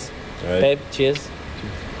 Cheers. All right. Babe, cheers.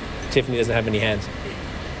 Tiffany doesn't have any hands.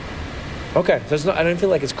 Okay, so it's not, I don't feel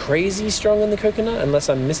like it's crazy strong on the coconut unless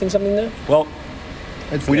I'm missing something there. Well,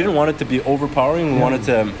 It's we there. didn't want it to be overpowering. We wanted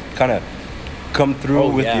to kind of come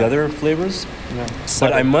through with yeah. the other flavors. But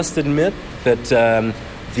Subtle. I must admit that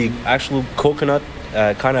the actual coconut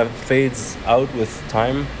kind of fades out with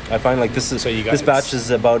time. I find like this is So you this guys- batch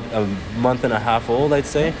is about a month and a half old, I'd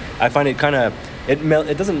say. I find it kind of it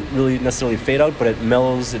doesn't really necessarily fade out, but it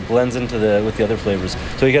mellows, it blends into with the other flavors.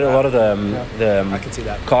 So you get a lot of the I can see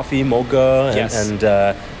that. coffee, mocha, and, Yes. and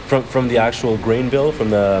from the actual grain bill, from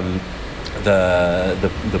the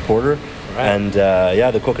porter, Right. and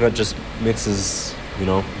the coconut just mixes,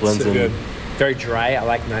 blends So in. good. Very dry. I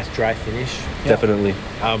like nice dry finish. Definitely.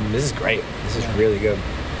 This is great. This is really good.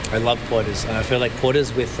 I love porters. And I feel like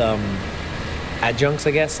porters with adjuncts,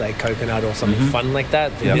 I guess, like coconut or something fun like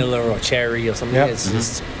that, vanilla or cherry or something. Yeah. It's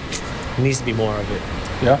just it needs to be more of it.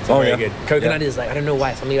 Yeah. So very yeah. good. Coconut Yeah. is like, I don't know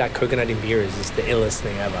why, something like coconut in beer is just the illest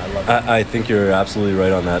thing ever. I love it. I think you're absolutely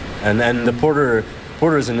right on that. And the porter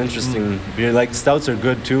is an interesting beer. Like stouts are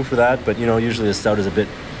good too for that, but usually a stout is a bit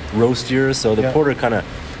roastier, so the Yeah. porter kind of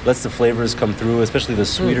lets the flavors come through, especially the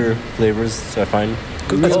sweeter flavors. So I find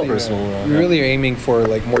that's Really, personal. We're really aiming for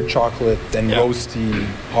like more chocolate and Yeah. roasty,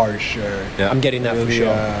 harsh. Yeah. I'm getting that really, for sure.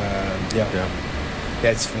 yeah. Yeah.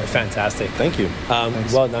 That's fantastic. Thank you.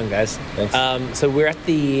 Well done, guys. Thanks. So we're at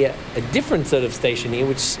a different sort of station here,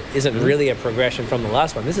 which isn't really a progression from the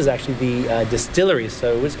last one. This is actually the distillery.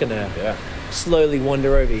 So we're just gonna slowly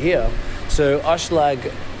wander over here. So Ashlag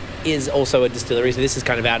is also a distillery. So this is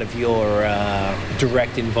kind of out of your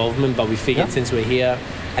direct involvement, but we figured since we're here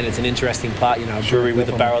and it's an interesting part, a brewery with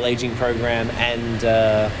a definitely. barrel aging program and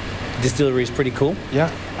distillery is pretty cool. Yeah.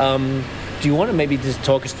 Do you want to maybe just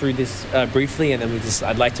talk us through this briefly, and then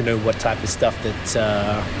I'd like to know what type of stuff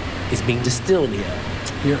that is being distilled here.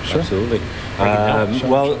 Yeah, sure. Absolutely. Sean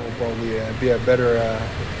Well, will probably be a better.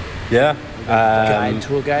 yeah.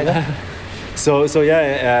 Tour guide. So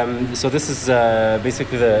this is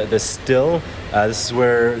basically the still. This is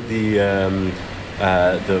where the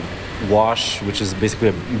wash, which is basically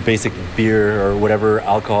a basic beer or whatever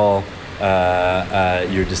alcohol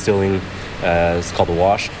you're distilling, is called a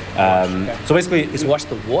wash. Okay. So basically, Is wash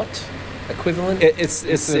the what equivalent? it's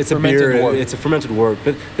a a fermented beer. wort. It's a fermented wort.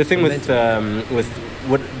 But the thing with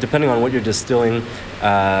what, depending on what you're distilling,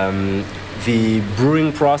 the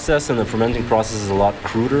brewing process and the fermenting process is a lot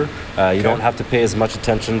cruder. You don't have to pay as much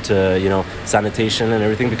attention to sanitation and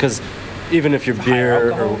everything, because even if your higher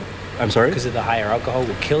beer alcohol? I'm sorry. Because of the higher alcohol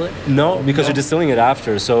will kill it. No, because you're distilling it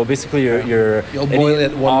after. So basically, you're You'll any boil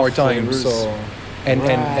it one more off time, flavors- so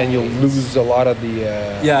and you'll lose a lot of the.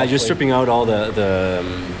 Yeah, off you're flavor. stripping out all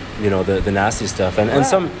the nasty stuff, and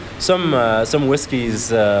some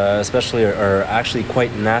whiskeys especially are actually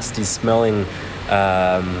quite nasty smelling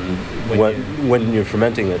when you're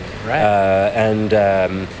fermenting it. Right.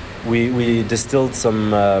 And we distilled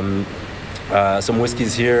some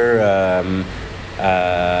whiskeys here,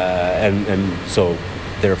 and so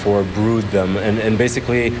therefore brewed them, and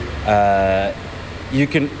basically you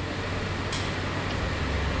can.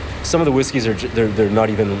 Some of the whiskeys they're not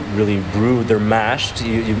even really brewed; they're mashed.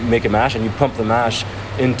 You make a mash and you pump the mash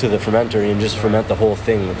into the fermenter and just ferment the whole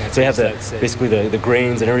thing. So you have that's it. basically the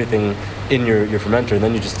grains and everything in your fermenter, and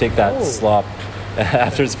then you just take that slop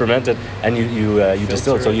after it's fermented and you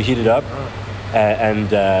distill it. So you heat it up,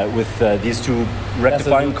 and with these two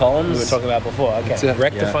rectifying columns. we were talking about before. Okay, That's it.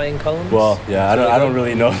 rectifying columns. Well, yeah, I don't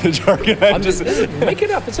really know the jargon. I'm just make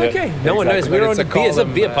it up. It's okay. No one knows. exactly. We're on But the beer. It's a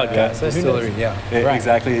column, beer podcast. So who knows? distillery. Yeah. Right.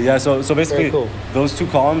 Exactly. Yeah. So basically, cool. those two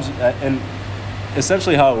columns, and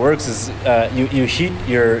essentially how it works is you heat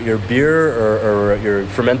your beer or your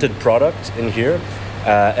fermented product in here,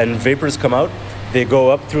 and vapors come out. They go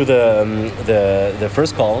up through the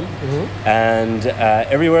first column, and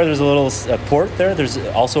everywhere there's a little port there. There's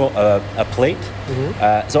also a plate.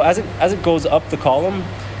 So as it goes up the column,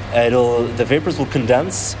 the vapors will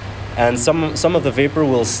condense, and some of the vapor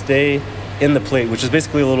will stay in the plate, which is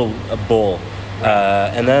basically a bowl.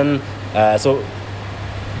 And then so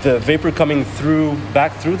the vapor coming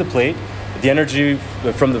back through the plate, the energy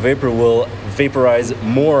from the vapor will vaporize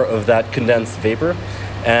more of that condensed vapor,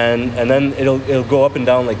 and then it'll go up and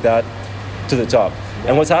down like that to the top.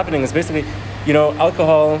 And what's happening is basically,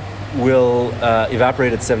 alcohol will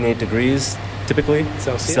evaporate at 78 degrees typically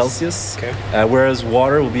Celsius? Okay. whereas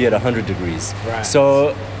water will be at 100 degrees. Right.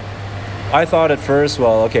 So I thought at first,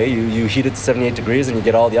 well, okay, you heat it to 78 degrees and you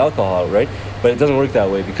get all the alcohol out, right? But it doesn't work that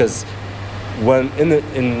way, because when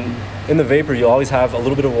in the vapor you always have a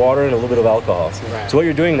little bit of water and a little bit of alcohol. Right. So what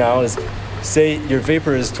you're doing now is, say your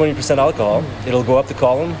vapor is 20% alcohol, it'll go up the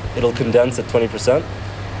column, it'll condense at 20%,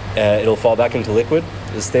 it'll fall back into liquid,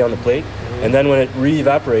 it'll stay on the plate, and then when it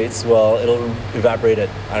re-evaporates, well, it'll evaporate at,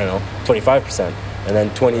 I don't know, 25%, and then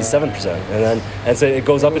 27%, and so it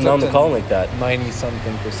goes up and down the column like that.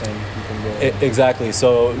 90-something% you can go. Exactly.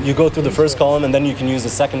 So you go through the first column, and then you can use the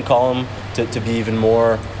second column to be even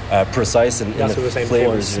more precise in That's the what we're saying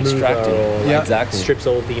flavors you're before, extracting. smoother, or like Yeah. Exactly. strips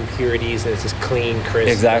all the impurities and it's just clean,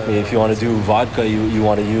 crisp. Exactly. If you want to do vodka, you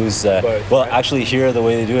want to use. Both, well, right? actually, here the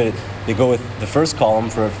way they do it, they go with the first column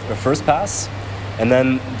for a first pass, and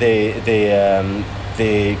then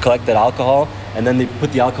they collect that alcohol, and then they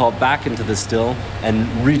put the alcohol back into the still and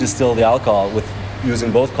redistill the alcohol with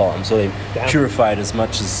using both columns. So they Damn. purify it as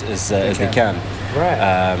much as they can. Right.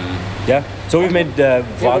 Yeah. So we've made Yeah,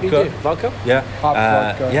 what do you vodka. do? Vodka? Yeah, Hop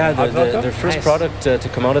vodka. yeah. Hot vodka? Their first Nice. product to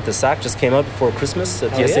come out at the SAC just came out before Christmas at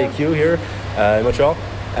the Oh, yeah? SAQ here in Montreal,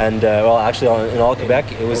 and well, actually in all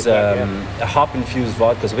Quebec, it was Quebec, a hop infused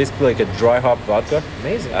vodka. So basically, like a dry hop vodka.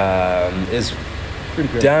 Amazing. Is Pretty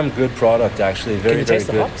good. damn good product actually. Very Can you very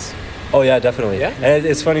taste good. the hops? Oh yeah, definitely. Yeah? And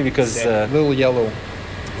it's funny because Sick. Little yellow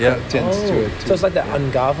yeah. tints to it. So it's like the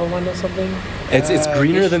Ungava one or something? It's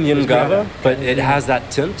greener than the it's Ungava, greener. but it has that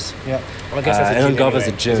tint. Yeah. Well, I guess that's a and gin Ungava's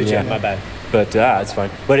anyway. a gin, It's yeah. My bad. But it's fine.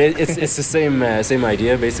 But it's the same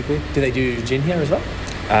idea basically. Do they do gin here as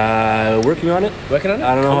well? Working on it. Working on it?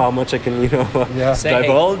 I don't know Cool. how much I can, Yeah. Say, hey,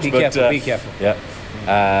 divulge. be but, careful, be careful.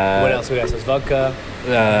 Yeah. What else? There's vodka.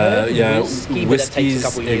 Yeah, Whiskey, but that takes a whiskeys,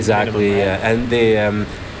 couple years exactly. minimum, Yeah, and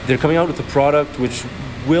they're coming out with a product which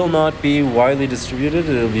will not be widely distributed.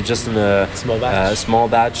 It'll be just in a Small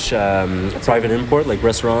batch. private import, like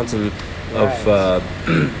restaurants and of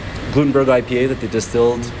Glutenberg IPA that they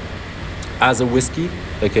distilled as a whiskey,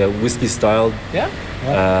 like a whiskey styled, Yeah?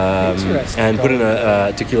 Interesting. and put in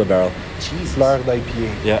a tequila barrel. Jesus. Fleur d'IPA.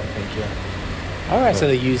 Yeah. Thank you. All right, so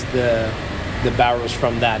they use the barrels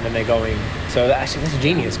from that, and then they're going. So actually, that's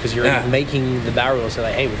genius because you're Yeah. making the barrels. So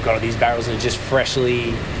like, hey, we've got all these barrels and just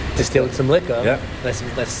freshly distilled some liquor. Yeah.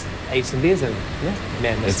 Let's age some beers in. Yeah.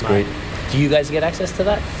 Man, that's It's smart. great. Do you guys get access to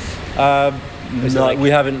that? Is it No, like- we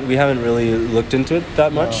haven't really looked into it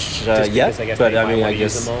that much Just yet. because I guess But they I might mean, wanna I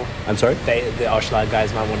use guess them all. I'm sorry. The Oshlag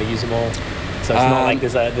guys might want to use them all. So it's not like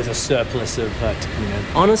there's a surplus of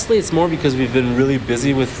Honestly, it's more because we've been really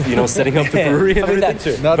busy with setting up the brewery and I mean, everything. that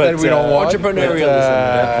too. Not But, that we don't want entrepreneurialism,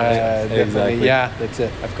 definitely. Exactly. Yeah, that's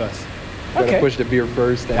it. Of course. Gotta Okay. push the beer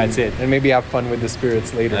first. And, That's it. And maybe have fun with the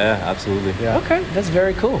spirits later. Yeah, absolutely. Yeah. Okay, that's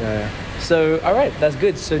very cool. Yeah. So all right, that's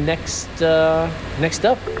good. So next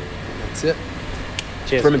up, That's it.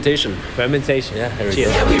 cheers. Fermentation. Fermentation. Yeah, there we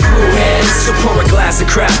Cheers. go. Yeah, we brew heads, so pour a glass of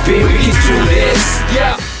craft beer, we can do this.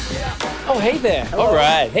 Yeah. Oh, hey there. All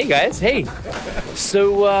right. Hey, guys. Hey.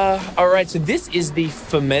 So, all right. So this is the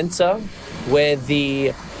fermenter where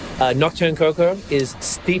the Nocturne Cocoa is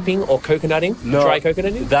steeping or coconutting, dry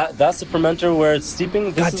coconutting. That's the fermenter where it's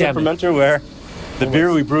steeping. This God is the damn it. fermenter where the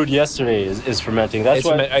beer we brewed yesterday is fermenting. That's It's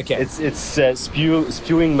why okay. it's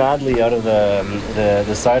spewing madly out of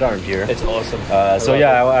the sidearm here. It's awesome. So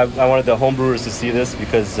yeah, I wanted the homebrewers to see this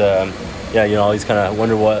because always kind of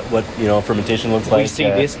wonder what fermentation looks like. we see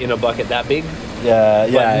this in a bucket that big,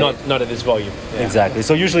 Yeah, but not at this volume. Yeah. exactly.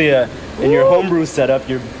 So usually in your homebrew setup,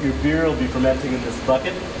 your beer will be fermenting in this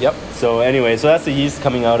bucket. Yep. So anyway, so that's the yeast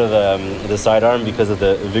coming out of the sidearm because of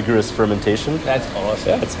the vigorous fermentation. That's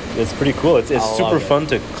awesome. It's pretty cool. It's love super it. fun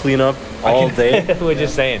to clean up all day. We're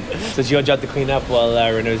just saying. So it's your job to clean up while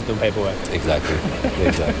Renault's doing paperwork. Exactly.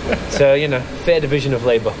 Exactly. So fair division of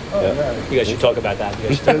labor. Yeah. You guys should talk about that. You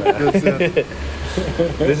guys should talk about that.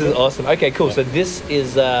 This is awesome. Okay, cool. So this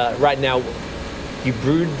is right now. You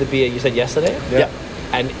brewed the beer. You said yesterday. Yeah.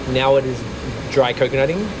 And now it is dry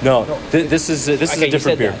coconutting. No, this is a Okay, you different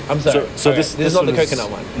said beer. that. I'm sorry. So Okay, this is not the one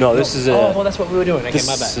coconut one. No, this is a. Oh, well, that's what we were doing. Okay, this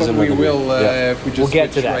my bad. is But another we will beer. Yeah. if we just We'll get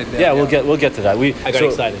to switch that. right there. Yeah, we'll get to that. I got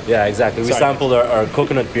excited. Yeah, exactly. We Sorry. sampled our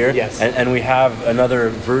coconut beer. Yes. And we have another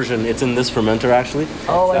version. It's in this fermenter actually.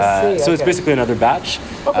 Oh, I see. So it's Okay. basically another batch.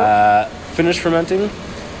 Finished fermenting,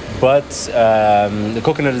 but the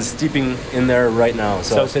coconut is steeping in there right now.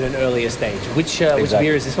 So it's in an earlier stage. Which Exactly.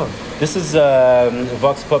 beer is this one? This is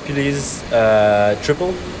Vox Populi's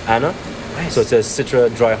triple Anna. Nice. So it's a Citra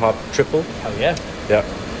dry hop triple. Oh yeah. Yeah.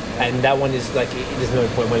 And that one is like, there's no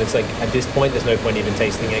point when it's like, at this point, there's no point even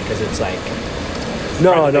tasting it because it's like,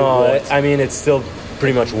 No, Incredibly no. wort. I mean, it's still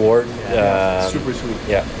pretty much wort. Super sweet.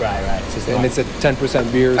 Yeah. Right. And it's a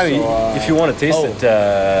 10% beer. I mean, so, if you want to taste it,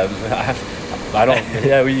 I don't.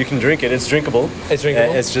 Yeah, you can drink it. It's drinkable. It's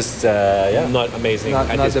drinkable? It's just yeah. Not amazing not,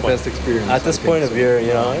 at not this the point. best experience. At this I think, point of so. beer,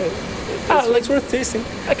 you know, it's like- worth tasting.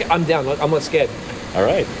 Okay, I'm down. Like, I'm not scared. All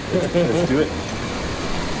right, let's do it.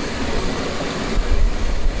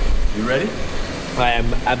 You ready? I am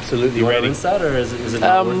absolutely You want to ready. rinse that, or is it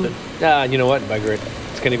not worth it? You know what, bugger it.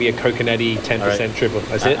 It's going to be a coconutty 10% All right. triple.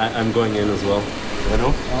 That's it. I'm going in as well. I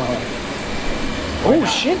know. Oh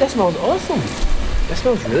shit, that smells awesome. That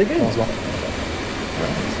smells really good.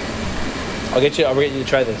 I'll get you to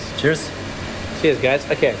try this. Cheers. Cheers, guys.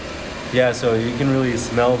 Okay. Yeah, so you can really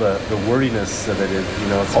smell the wordiness of it. You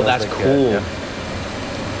know. It smells that's like, cool. yeah.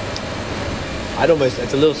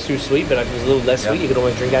 It's a little too sweet, but if it was a little less sweet, you could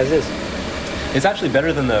almost drink as is. It's actually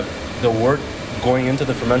better than the wort going into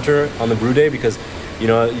the fermenter on the brew day because, you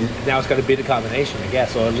know, Now it's got a bit of carbonation, I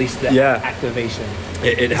guess, or at least the Yeah. activation.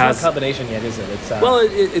 it It's has. not carbonation yet, is it? It's Well,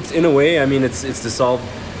 it's in a way. I mean, it's dissolved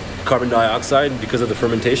carbon dioxide because of the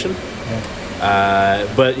fermentation.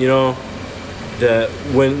 But you know,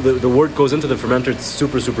 when the wort goes into the fermenter, it's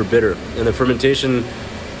super bitter, and the fermentation,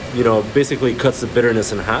 you know, basically cuts the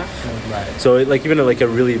bitterness in half. Right. So like even like a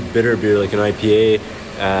really bitter beer, like an IPA,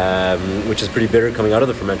 which is pretty bitter coming out of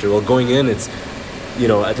the fermenter. Well, going in, it's, you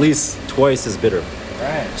know, at least twice as bitter.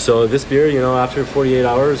 Right. So this beer, you know, after 48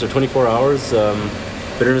 hours or 24 hours,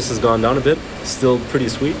 bitterness has gone down a bit. Still pretty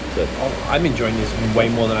sweet, but Oh, I'm enjoying this way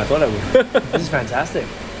more than I thought I would. This is fantastic.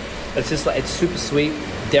 It's just like, it's super sweet.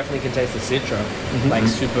 Definitely can taste the citra. Like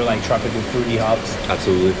super like tropical fruity hops.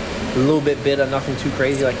 absolutely. A little bit bitter, nothing too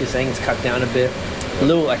crazy like you're saying. It's cut down a bit. A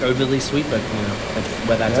little like overly sweet, but you know, that's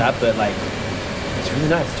where that's at. But like, it's really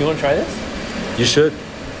nice. Do you want to try this? You should.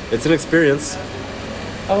 It's an experience.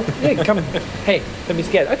 Oh, yeah, come. Hey, don't be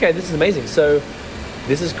scared. Okay, this is amazing. So,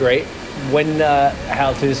 this is great. When,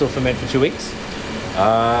 how this will ferment for 2 weeks?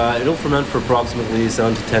 It'll ferment for approximately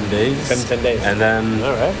 7 to 10 days. 7 to 10 days. And then,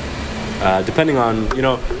 All right. depending on, you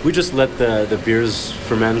know, we just let the beers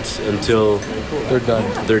ferment until They're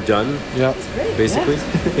done. they're done, Yeah. basically.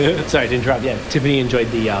 Sorry to interrupt. Yeah, Tiffany enjoyed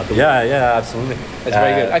the Yeah, absolutely. That's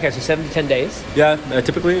very good. Okay, so 7 to 10 days. Yeah,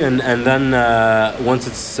 typically, and then once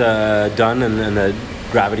it's done and the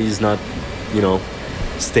gravity is not, you know,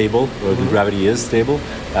 stable, or the gravity is stable,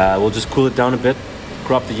 we'll just cool it down a bit,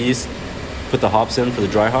 crop the yeast, put the hops in for the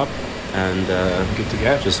dry hop, and Good to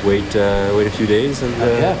go. just wait a few days, and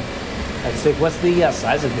Yeah. That's sick. What's the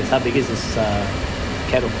size of this? How big is this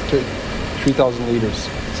kettle? 3,000 liters.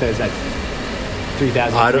 So is that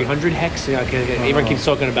 3,300 hex? Yeah, okay. Everyone keeps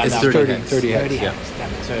talking about It's that. 30 hex. 30 hex. 30 yeah. hex.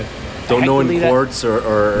 Damn it. So don't know in hectoliter- quarts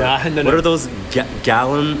or No. what are those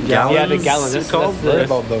gallons? Yeah, the gallons. That's called? the- Heard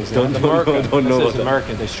about those. Don't yeah. know. Don't know That's about those that.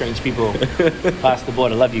 Americans, those strange people past the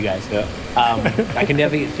border. Love you guys. Yeah. I can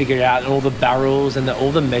never figure it out. And all the barrels and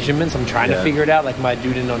all the measurements, I'm trying to Yeah. figure it out. Like my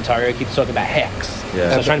dude in Ontario keeps talking about hex. Yeah.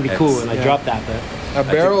 So I'm trying to be Hex. cool, and I Yeah. dropped that. But A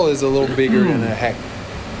barrel is a little bigger than a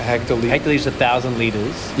hectoliter. hectoliters 1,000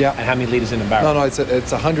 liters. Yeah. And how many liters in a barrel? No, it's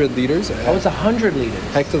 100 liters. Oh, it's 100 liters.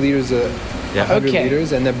 Hectoliter is a Yeah. 100 Okay.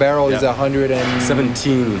 liters, and the barrel is Yeah.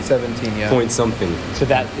 117. 17 Yeah. point something. So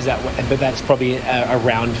but that's probably a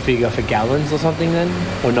round figure for gallons or something then,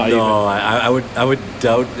 or not even. No, I would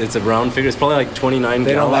doubt it's a round figure. It's probably like 29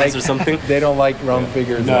 They don't gallons like or something. They don't like round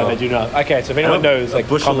figures. No, they do not. Okay, so if anyone knows, like a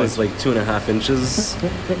bushel comment. is like 2.5 inches.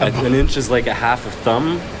 An inch is like a half a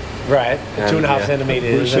thumb. Right, And, 2.5 yeah.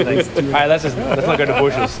 centimeters. And like, all right, let's not go to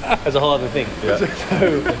bushels. That's a whole other thing. So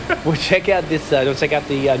we'll check out this. We'll check out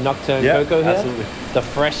the Nocturne Yeah, Cocoa here. absolutely. The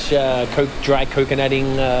fresh dry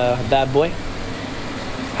coconutting bad boy.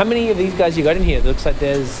 How many of these guys you got in here? It looks like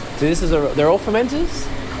they're all fermenters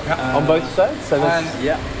on both sides. So that's,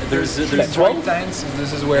 Yeah, there's The 12? bright tanks.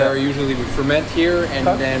 This is where usually we ferment here, and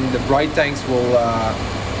then the bright tanks will.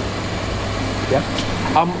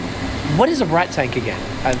 what is a bright tank again?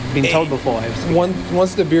 I've been told before.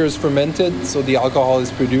 Once the beer is fermented, so the alcohol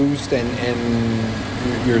is produced,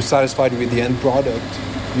 and you're satisfied with the end product,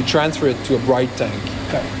 you transfer it to a bright tank.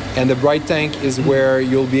 Okay. And the bright tank is where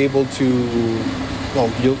you'll be able to,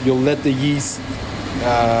 you'll let the yeast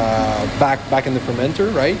back in the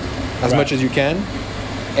fermenter, right? As much as you can.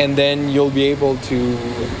 And then you'll be able to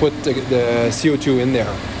put the CO2 in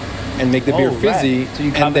there and make the beer Oh, right. fizzy, So you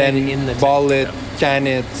and then carbonate it in the bottle it, can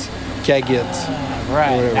it, keg it.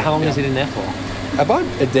 Right. Whatever, How long is yeah. it in there for? About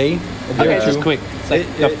a day. Okay, or it's two. just quick. It's like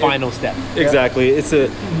the final step. Exactly. It's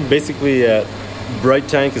basically a bright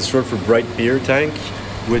tank is short for bright beer tank,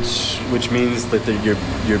 which means that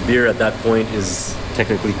your beer at that point is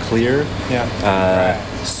technically clear. Yeah.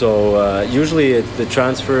 So usually the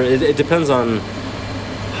transfer it depends on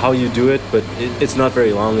how you do it, but it's not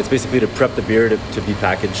very long. It's basically to prep the beer to be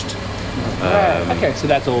packaged. Okay, so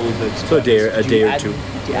that's all of the. So a day or two.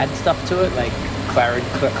 Do you add stuff to it, like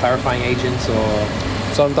clarifying agents or?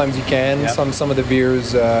 Sometimes you can. Yeah. Some of the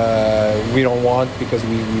beers we don't want because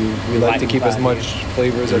we like to keep as value. much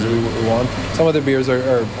flavors as we want. Some of the beers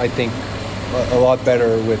are I think a lot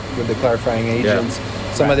better with the clarifying agents.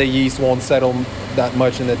 Some of the yeast won't settle that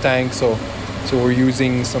much in the tank, so we're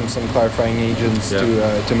using some clarifying agents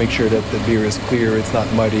to make sure that the beer is clear, it's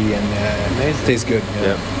not muddy, and tastes good.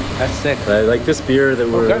 Yeah. That's sick. Like this beer that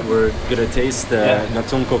we're gonna taste,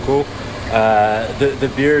 Natsum Coco.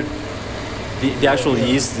 The beer, the actual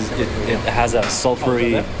yeast it has a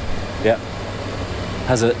sulfury,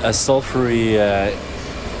 has a sulfury,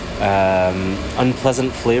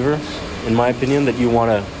 unpleasant flavor, in my opinion, that you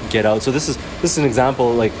want to get out. So this is an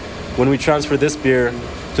example. Like when we transfer this beer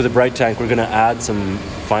to the bright tank, we're gonna add some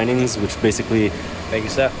findings, which basically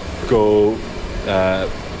go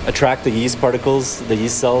attract the yeast particles, the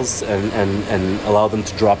yeast cells, and allow them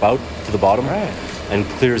to drop out to the bottom, and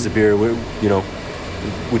clears the beer.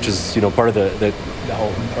 Which is part of the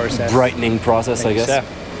whole process, brightening process, I guess.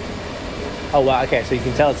 Oh wow! Okay, so you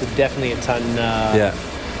can tell it's definitely a ton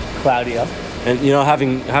cloudier. And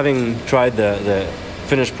having tried the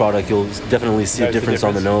finished product, you'll definitely see a difference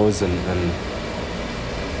on the nose and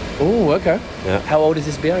Oh, okay. Yeah. How old is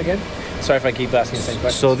this beer again? Sorry if I keep asking the same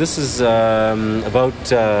question. So this is about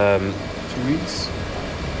 2 weeks.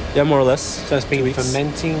 Yeah, more or less. So it's been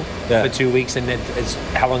fermenting for 2 weeks, and then it's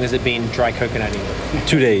how long has it been dry coconutting?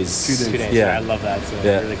 2 days. 2 days. Yeah, I love that. It's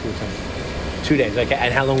a really cool term. 2 days. Okay.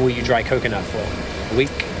 And how long will you dry coconut for? A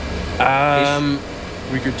week?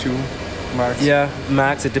 Week or two, max. Yeah,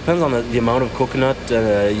 max. It depends on the amount of coconut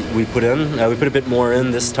we put in. We put a bit more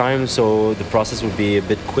in this time, so the process would be a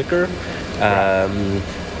bit quicker.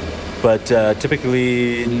 But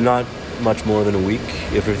typically not much more than a week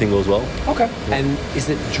if everything goes well. Okay. And is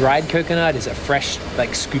it dried coconut? Is it fresh,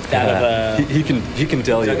 like scooped out of a? He can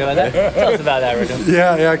tell you. Talk about that. Tell us about that, Rico.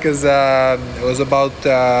 Yeah, because it was about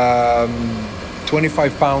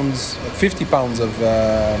 25 pounds, 50 pounds of.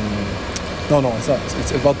 No, it's not.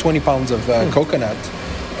 It's about 20 pounds of coconut,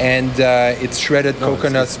 and it's shredded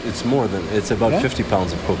coconut. It's more than. It's about 50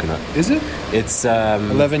 pounds of coconut. Is it? It's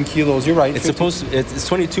 11 kilos. You're right. It's 50. It's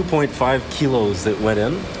 22.5 kilos that went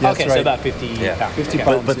in. That's okay, right. so about 50 pounds. 50 Okay.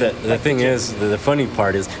 pounds. But the thing is, the funny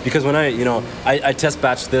part is, because when I test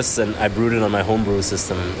batched this and I brewed it on my homebrew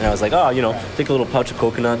system, and I was like, take a little pouch of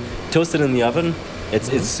coconut, toast it in the oven.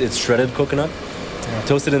 It's shredded coconut.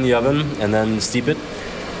 Toast it in the oven and then steep it.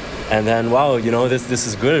 And then, this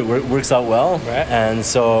is good. It works out well. Right. And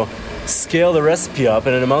so scale the recipe up,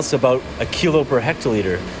 and it amounts to about a kilo per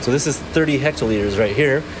hectoliter. So this is 30 hectoliters right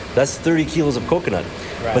here. That's 30 kilos of coconut.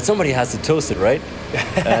 Right. But somebody has to toast it, right?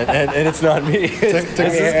 and it's not me. It's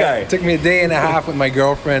this guy. It took me a day and a half with my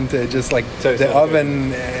girlfriend to just like Toast the it.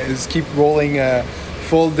 oven is keep rolling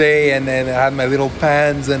full day, and then I had my little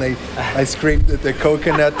pans, and I scraped the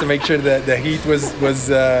coconut to make sure that the heat was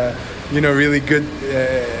really good.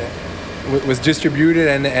 Was distributed,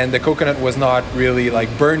 and the coconut was not really like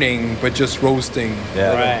burning, but just roasting.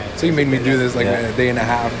 Yeah. Right. So you made me do this like a day and a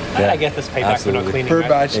half Yeah. I guess that's payback for not Absolutely. cleaning. per right?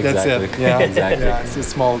 batch. That's it. Exactly. Yeah, Exactly. Yeah, it's a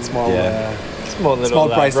small, Yeah. Small little small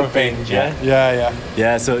price to pay. revenge, yeah. Yeah.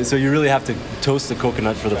 Yeah, so you really have to toast the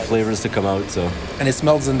coconut for the flavors to come out. So And it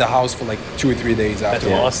smells in the house for like 2 or 3 days after.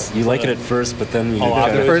 That's awesome. you like it at first, but then you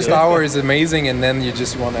after The Yeah. first hour is amazing, and then you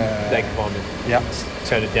just want to. Like vomit. Yeah,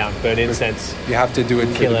 Turn it down. Burn incense. you have to do it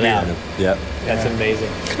for Kill the it beer. out. Yeah. That's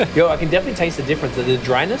amazing. Yo, I can definitely taste the difference. The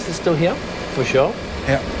dryness is still here, for sure.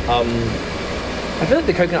 Yeah. I feel like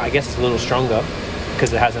the coconut, I guess, is a little stronger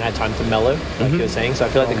because it hasn't had time to mellow, like you were saying. So I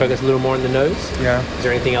feel like the coconut's a little more in the nose. Yeah. Is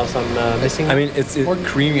there anything else I'm missing? I mean, it's More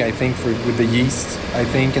creamy, I think, with the yeast. I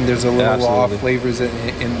think, and there's a little raw Absolutely. flavors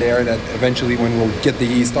in there that eventually, when we'll get the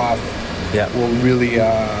yeast off, will really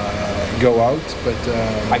go out. But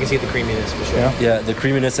I can see the creaminess for sure. yeah. yeah, the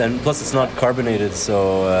creaminess, and plus it's not carbonated, so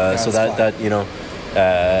it's that flat.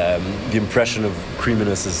 the impression of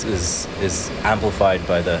creaminess is amplified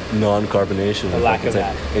by the non-carbonation. The if I lack can of say.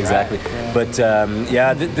 that. Exactly. Right. But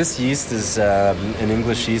this yeast is an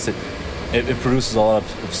English yeast. It produces a lot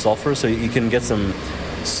of sulfur, so you can get some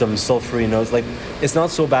sulfury notes. Like, it's not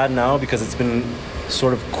so bad now because it's been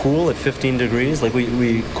sort of cool at 15 degrees. Like,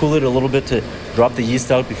 we cool it a little bit to drop the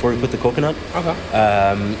yeast out before we put the coconut. Okay.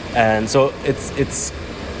 And so it's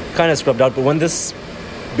kind of scrubbed out. But when this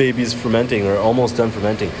baby's fermenting or almost done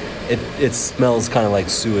fermenting, it smells kind of like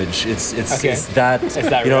sewage. It's that, Is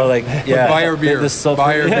that you know, real? like, yeah. Buy our beer. The sulfur,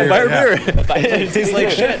 Buy our beer, buy our yeah. beer. It tastes like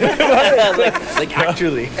shit. like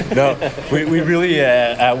actually. No, we really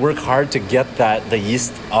work hard to get the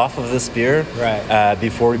yeast off of this beer Right.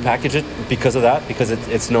 before we package it because of that, because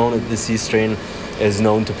it's known that this yeast strain is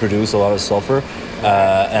known to produce a lot of sulfur,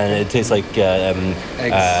 and it tastes like rotten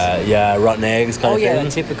eggs kind Oh of yeah, thing.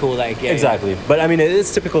 the typical like Exactly, but I mean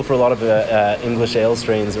it's typical for a lot of English ale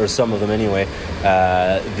strains, or some of them anyway.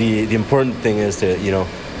 The important thing is to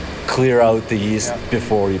clear out the yeast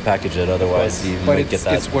before you package it, otherwise you But might get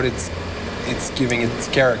that. it's what it's giving its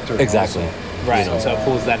character. Exactly. also. Right, So, so it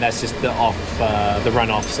pulls that's just the the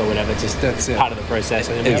runoffs or whatever, just That's it. part of the process.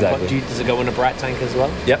 And then Exactly. does it go in a bright tank as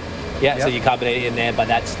well? Yep. Yeah, so Yep. you carbonate it in there. By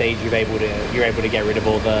that stage, you're able to get rid of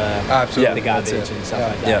all the Absolutely, the garbage that's it. and stuff Yeah.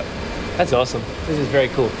 like that. Yeah. That's awesome. This is very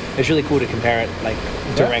cool. It's really cool to compare it like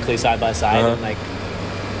directly side by side and like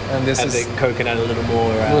And this have is the coconut a little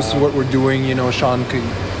more. this is what we're doing. Sean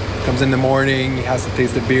comes in the morning. He has to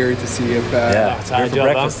taste the beer to see if. Yeah, it's our beer for job,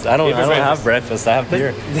 huh? breakfast. I don't Beer for have breakfast. I have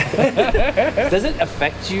beer. Does it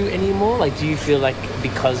affect you anymore? Like, do you feel like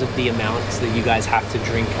because of the amounts that you guys have to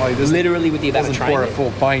drink, Oh, he doesn't- literally with the amount of Doesn't pour a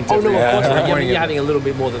training? full pint. Oh no, every- of course every not. morning. You're having a little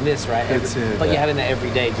bit more than this, right? That's it, But yeah. you're having that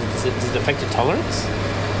every day. Does it affect your tolerance?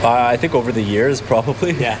 I think over the years,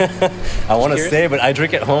 probably. Yeah. I want to Curious? say, but I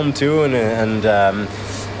drink at home too, and I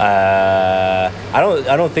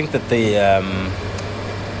don't think that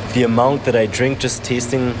the amount that I drink just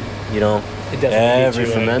tasting, It doesn't every hit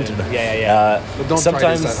you, fermented. Yeah. But don't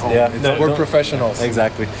sometimes, try this at home. yeah, It's- no, we're don't- professionals.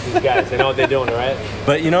 Exactly. These guys, they know what they're doing, right?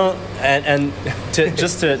 But and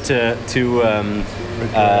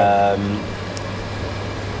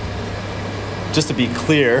just to be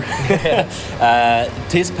clear,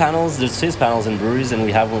 taste panels. There's taste panels in breweries, and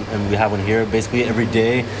we have one here. Basically, every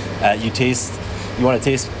day, you want to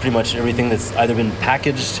taste pretty much everything that's either been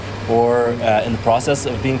packaged or in the process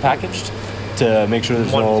of being packaged, to make sure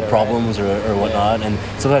there's no Monitor, problems or whatnot. And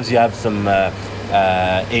sometimes you have some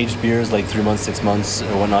aged beers, like 3 months, 6 months,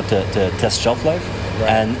 or whatnot, to test shelf life. Right.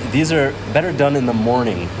 And these are better done in the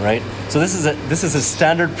morning, right? So this is a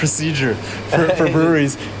standard procedure for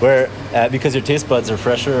breweries, where because your taste buds are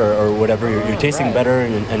fresher or whatever, you're tasting right. better,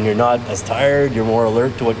 and you're not as tired. You're more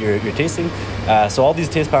alert to what you're tasting. So all these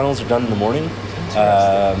taste panels are done in the morning.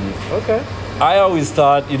 Okay. I always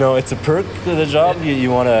thought, it's a perk to the job.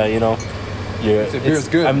 You want to, If the beer is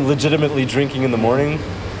good. I'm legitimately drinking in the morning.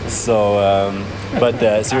 So,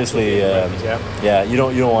 but seriously, yeah, you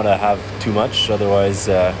don't want to have too much. Otherwise,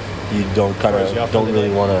 you don't Throws you off don't for the really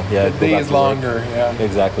day. want to. Yeah, The go day back is to work. longer. Yeah.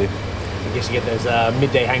 Exactly. I guess you get those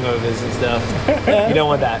midday hangovers and stuff. You don't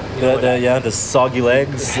want that. You don't want that. The soggy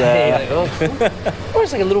legs. Hey, like, oh. Or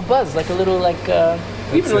it's like a little buzz, like a little we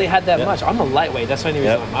haven't really had that Yeah. much. I'm a lightweight. That's the only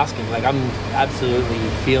reason Yep. I'm asking. Like, I'm absolutely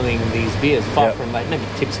feeling these beers, far Yep. from like maybe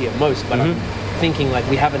tipsy at most, but I'm thinking like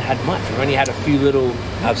we haven't had much. We've only had a few little,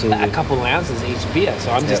 Absolutely. a couple ounces each beer.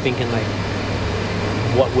 So I'm just Yep. thinking like,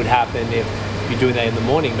 what would happen if you're doing that in the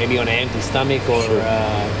morning, maybe on an empty stomach, or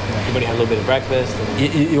you've only had a little bit of breakfast.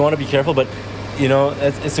 And, You want to be careful, but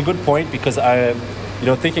it's a good point, because I,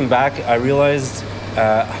 thinking back, I realized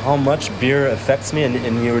how much beer affects me,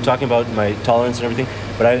 and you were talking about my tolerance and everything,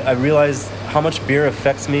 but I realized how much beer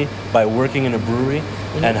affects me by working in a brewery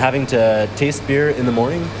and having to taste beer in the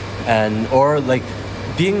morning, or like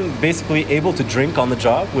being basically able to drink on the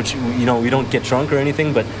job, which we don't get drunk or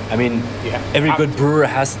anything, but I mean, Yeah. every Have good to. brewer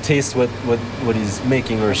has to taste what he's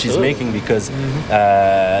making or she's Absolutely. making, because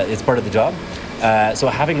it's part of the job. So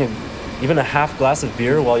having even a half glass of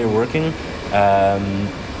beer while you're working,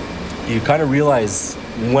 you kind of realize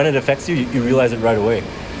when it affects you. You realize it right away.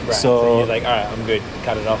 right. So you're like, all right, I'm good.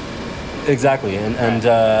 Cut it off. exactly, and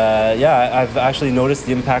I've actually noticed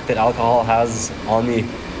the impact that alcohol has on me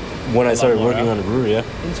when I started more, working huh? on a brewery. Yeah,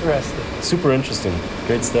 Interesting. super interesting,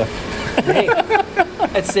 great stuff. Hey,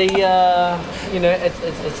 it's a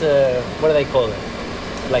it's a, what do they call it?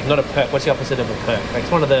 Like, not a perk. What's the opposite of a perk? Like,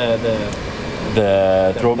 it's one of the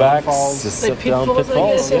The throwbacks, downfalls. the like sit down pitfalls, I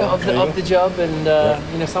guess, pitfalls, of the job,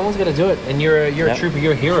 and someone's got to do it, and you're Yeah. a trooper,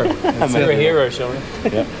 you're a hero. You're a hero, Sean.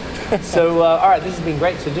 Yeah. So, all right, this has been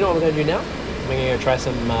great. So, do you know what we're going to do now? We're going to try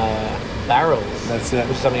some barrels. That's it.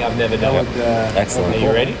 Which is something I've never done. Excellent. Are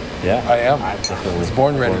you ready? Yeah, I am. definitely. I was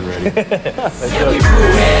born ready. Yeah, we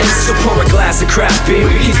brewheads, so pour a glass of craft beer,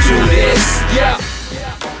 we can do this. Yeah.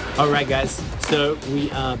 All right, guys. So we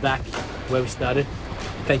are back where we started.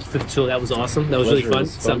 Thank you for the tour. That was awesome. That was really Pleasure. fun. It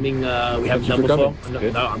was fun. Something we haven't you done for before. coming. No,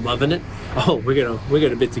 Good. no, I'm loving it. Oh, we're gonna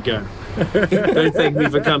a bit to go. Don't thank me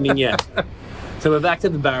for coming yet. So we're back to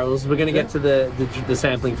the barrels. We're going to get to the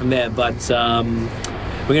sampling from there, but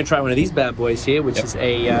we're going to try one of these bad boys here, which is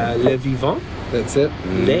a Le Vivant. That's it.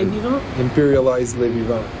 Le Vivant? Imperialized Le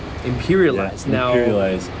Vivant. Imperialized. Yeah, Now,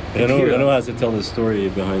 imperialized. I don't know how to tell the story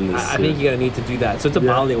behind this. I think you're going to need to do that. So it's a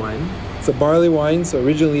barley wine. It's a barley wine. So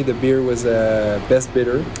originally the beer was best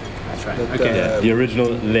bitter. That's right. That, Okay. the original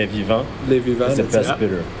Le Vivant. Le Vivant. It's the That's best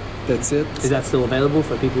bitter. That's it. Is that still available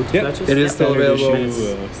for people to purchase? it is still Standard available.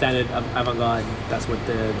 issue, Standard avant-garde. That's what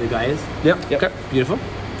the guy is. Yep. Okay. Beautiful.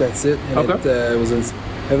 That's it. And Okay. it was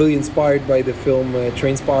heavily inspired by the film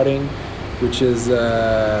Trainspotting, which is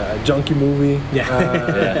a junkie movie.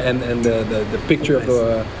 Yeah. And the picture of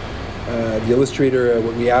the illustrator,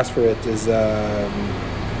 what we asked for it is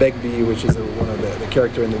Begbie, which is one of the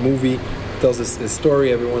character in the movie, tells us his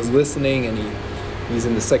story. Everyone's listening, and he's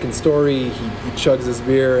in the second story. He chugs his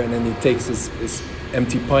beer, and then he takes his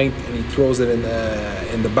empty pint and he throws it in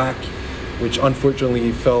the back, which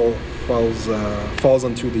unfortunately falls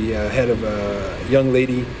onto the head of a young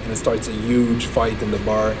lady, and it starts a huge fight in the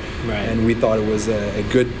bar. Right. And we thought it was a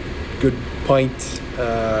good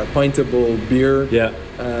pintable beer,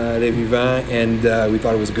 Le Vivant, and we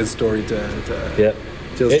thought it was a good story to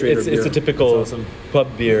illustrate our beer. It's a typical That's awesome. pub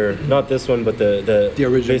beer, not this one, but the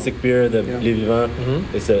original. basic beer, the Le Vivant.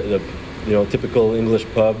 It's the typical English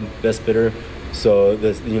pub, best bitter. So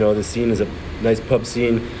the scene is a nice pub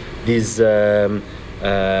scene. These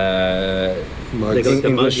Mugs.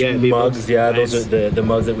 English mugs, Nice. those are the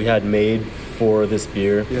mugs that we had made for this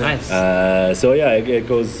beer. Nice.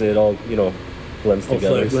 It all blends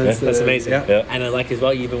together. flows. That's amazing. Yeah. And I like as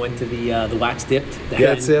well, you even went to the wax dipped.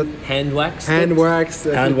 That's it. Hand wax. Hand dipped. wax.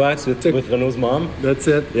 Hand wax with Renault's mom. That's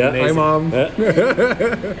it. Yeah. Hi, Amazing. Mom. Yeah.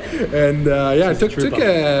 And it took trooper.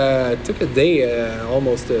 a day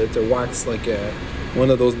almost to wax like one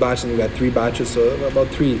of those batches. We got 3 batches, so about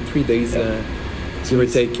three days. Give or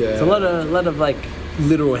take. It's a lot of like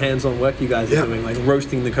literal hands-on work you guys are doing, like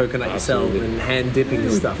roasting the coconut Absolutely. yourself and hand dipping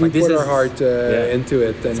and stuff. We Like this put is our heart into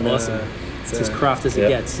it. And, It's awesome. It's as craft as it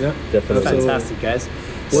gets. Yeah, Definitely. Fantastic, guys.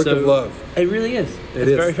 Work of love. It really is. It's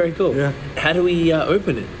is. very, very cool. Yeah. How do we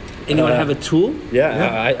open it? Anyone have a tool?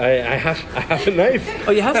 I have a knife.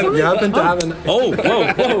 Oh, you have something? You happen to have an. Oh,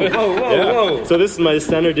 whoa. So this is my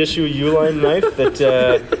standard issue Uline knife that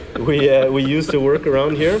we use to work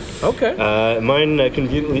around here. Okay. Mine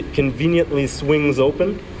conveniently swings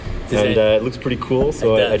open. Does And it looks pretty cool,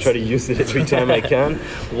 so It I does. try to use it every time I can.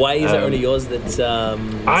 Why is it only yours that's I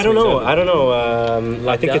don't know.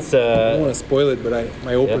 I think down? it's I don't want to spoil it, but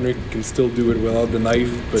my opener can still do it without the knife.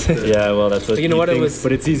 But yeah, well, that's what You know he what, it thinks, was-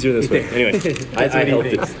 but it's easier this way. Anyway, That's I what he helped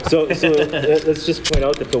thinks. it. So let's just point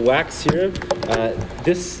out that the wax here,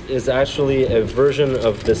 this is actually a version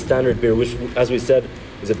of the standard beer, which, as we said,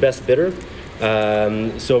 is a best bitter.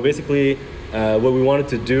 So basically, what we wanted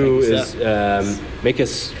to do is make a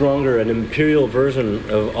stronger, an imperial version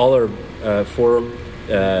of all our 4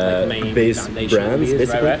 main base foundational brands, beers,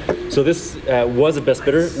 basically. right? So this was a best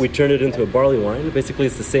bitter. We turned it into a barley wine. Basically,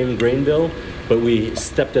 it's the same grain bill, but we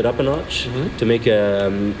stepped it up a notch to make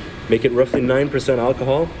it roughly 9%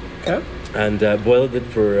 alcohol. Okay. And boiled it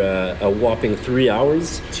for a whopping 3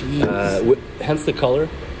 hours. Jeez. Hence the color.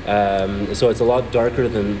 So it's a lot darker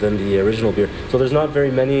than the original beer. So there's not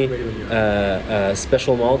very many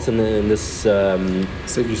special malts in this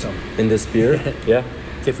save you some. in this beer. Yeah,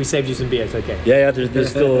 So if we saved you some beer, it's okay. yeah. There's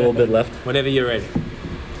still a little bit left. Whenever you're ready.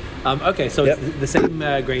 Okay, so Yep. it's the same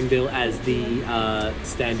grain bill as the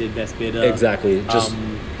standard best bitter. Exactly. Just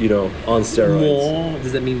on steroids. More?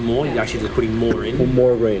 Does that mean more? You're actually just putting more in?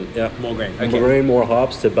 More grain. Yeah. More grain. Okay. More grain, more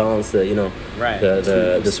hops to balance the Right.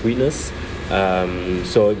 the sweetness.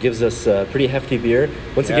 So it gives us a pretty hefty beer.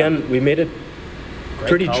 Once again, we made it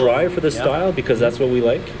pretty color. dry for the style because that's what we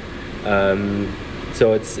like.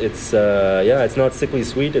 So it's not sickly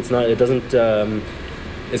sweet. It's not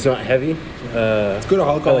heavy. It's good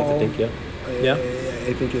alcohol. I like to think, yeah. Yeah.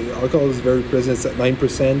 I think alcohol is very present. It's at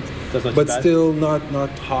 9%, That's not too but bad. still not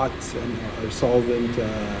hot or solvent.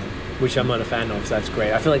 Which I'm not a fan of, so that's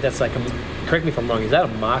great. I feel like that's like, correct me if I'm wrong, is that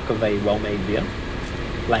a mark of a well-made beer?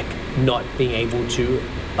 Like not being able to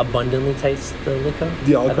abundantly taste the liquor?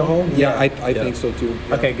 The at all? alcohol? Yeah, I think so too.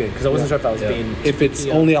 Yeah. Okay, good, because I wasn't sure if I was being... If it's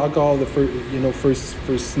only alcohol, the first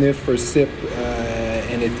sniff, first sip,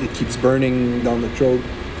 and it keeps burning down the throat.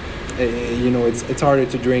 It's harder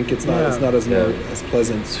to drink. It's not as as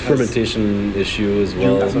pleasant. It's fermentation issue as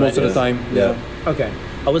well. Most of the time. Yeah. Okay.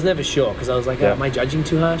 I was never sure, because I was like, Yeah. am I judging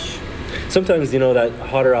too harsh? Sometimes that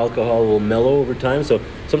hotter alcohol will mellow over time. So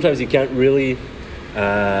sometimes you can't really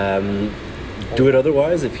do it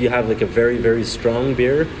otherwise if you have like a very, very strong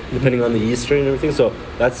beer, depending on the yeast strain and everything. So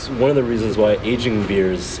that's one of the reasons why aging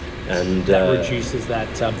beers and That reduces that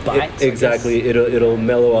bite. exactly, it'll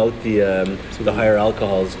mellow out the higher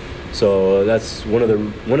alcohols. So that's one of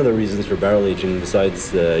the reasons for barrel aging,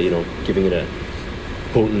 besides giving it a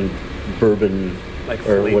potent bourbon Like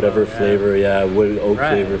or flavor, whatever yeah. flavor, wood oak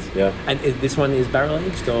Right. flavor, yeah. And this one is barrel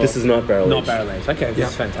aged, or This is not barrel not aged. barrel aged? Okay, this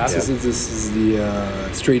is fantastic. This is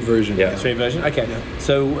the straight version. Yeah. Straight version. Okay, Yeah.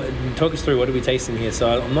 so talk us through what are we tasting here.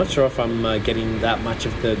 So I'm not sure if I'm getting that much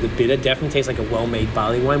of the bitter. Definitely tastes like a well-made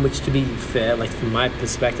barley wine, which, to be fair, like from my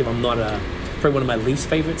perspective, I'm not probably one of my least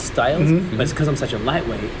favorite styles, but it's because I'm such a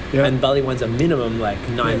lightweight, Yeah. and barley wine's a minimum like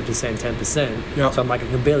 9%, 10%. Yeah. So I'm like, I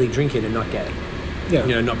can barely drink it and not get,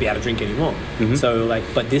 Yeah. not be able to drink anymore. So like,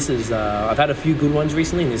 but this is, I've had a few good ones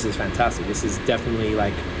recently, and this is fantastic. This is definitely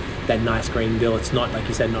like that nice grain bill. It's not, like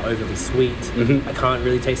you said, not overly sweet. I can't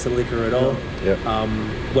really taste the liquor at all. Yeah.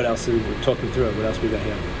 What else? Talk me through it. What else we got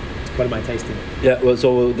here? What am I tasting? Yeah, well,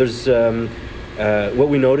 so there's what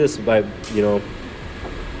we notice by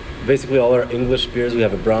basically all our English beers. We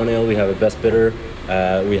have a brown ale, we have a best bitter,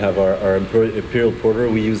 we have our imperial porter.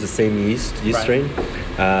 We use the same yeast Right. strain.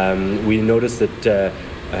 We noticed that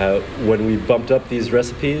when we bumped up these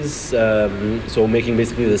recipes, so making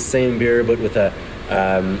basically the same beer but with a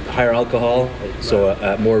higher alcohol, so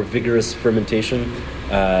a more vigorous fermentation.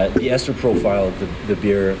 The ester profile of the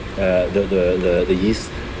beer, the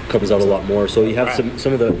yeast comes out a lot more. So you have Right.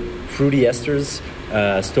 some of the fruity esters,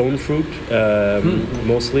 stone fruit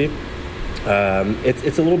mostly.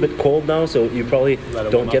 It's a little bit cold now, so you probably Let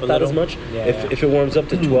it don't warm get up a that as little. much. Yeah, if yeah. if it warms up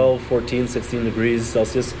to 12, 14, 16 degrees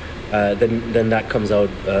Celsius, then that comes out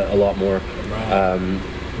a lot more. Right.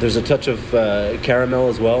 There's a touch of caramel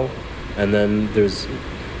as well, and then there's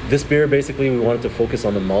this beer. Basically, we wanted to focus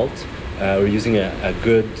on the malt. We're using a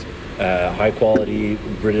good, high quality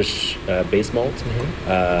British base malt,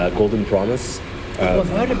 Golden Promise. I've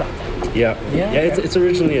heard about that. Yeah, Yeah, It's, okay. it's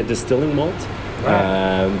originally a distilling malt,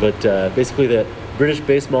 Right. but basically the British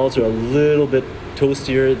base malts are a little bit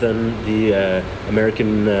toastier than the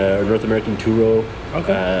American or North American two-row.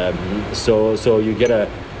 Okay. So you get a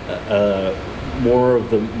more of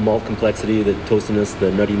the malt complexity, the toastiness,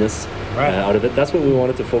 the nuttiness Right. out of it. That's what we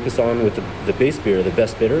wanted to focus on with the base beer, the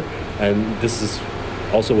best bitter, and this is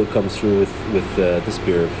also what comes through with this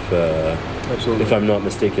beer. Absolutely. If I'm not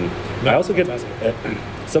mistaken. No, I also get fantastic.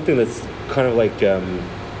 something that's kind of like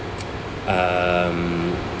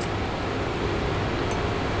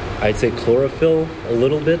I'd say chlorophyll a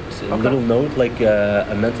little bit, a little note like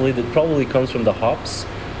a mentally that probably comes from the hops.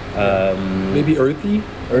 Maybe earthy.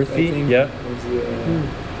 Earthy, I think yeah. was,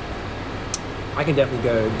 I can definitely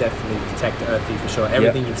detect the earthy for sure.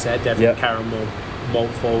 Everything you've said, definitely Yeah. caramel,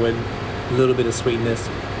 malt forward, a little bit of sweetness.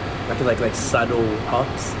 I feel like subtle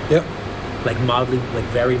hops, yeah. like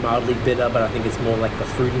very mildly bitter, but I think it's more like the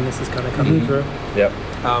fruitiness is kind of coming through. Yeah.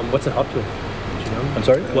 What's it hopped with? Do you know? I'm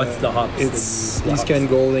sorry. What's the hops? It's the East Can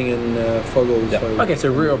hops? Golding and Fuggles. Yeah. Okay,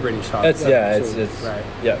 so real British hops. It's Right.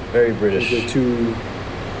 yeah, very British. The two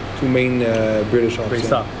main British hops. British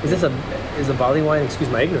yeah. style. Is a barley wine? Excuse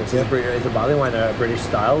my ignorance. Yeah. Is a barley wine a British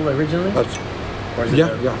style originally? That's- Or is it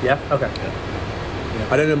yeah. Yeah. Okay.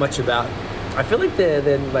 I don't know much about. I feel like they're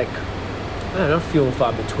like, I don't know, few and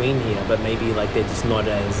far between here, but maybe like they're just not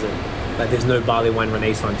as like there's no barley wine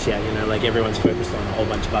renaissance yet. Like everyone's focused on a whole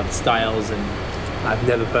bunch of other styles, and I've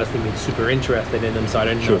never personally been super interested in them, so I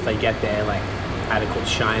don't know if they get their like adequate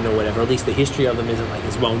shine or whatever. At least the history of them isn't like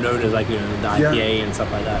as well known as like the IPA and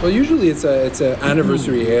stuff like that. Well, usually it's a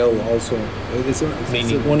anniversary ale also. It's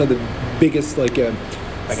Meaning? one of the biggest like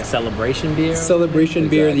Like a celebration beer. celebration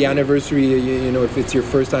beer. The Exactly. anniversary, if it's your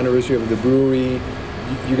first anniversary of the brewery,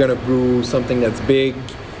 you're gonna brew something that's big.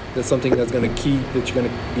 That's something that's gonna that you're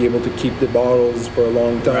gonna be able to keep the bottles for a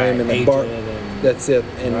long time, Right, and the age bar. it and- That's it,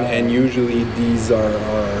 and Right. and usually these are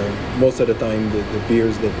most of the time the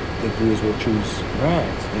beers that the brewers will choose. Right.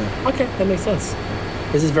 Yeah. Okay, that makes sense.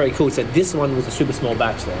 This is very cool. So this one was a super small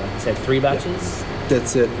batch, though. Like I said, 3 batches.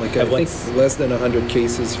 That's it. Like I And think what's- less than 100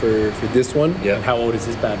 cases for this one. Yeah. How old is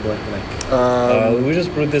this bad boy? Like, We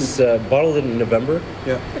just brewed this, bottled it in November.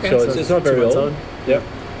 Yeah. okay, So it's not 2 very months old. Yeah.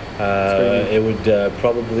 It would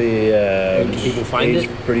probably Can people find age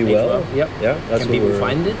it? pretty Age well. Yep. Yeah, that's Can what people we're.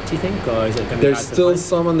 find it? Do you think, or is it going to be There's hard to still find?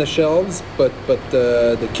 some on the shelves, but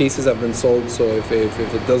the cases have been sold. So if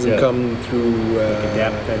it doesn't Yeah. come through,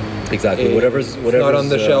 Depth and Exactly. Whatever's it's not on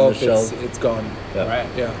the shelf, shelf. it's gone. Yeah. right.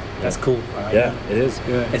 Yeah. That's cool. I like Yeah, that. it is.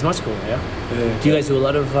 Yeah. It's much cooler, yeah. Do you guys do a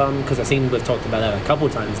lot of, because I've seen we've talked about that a couple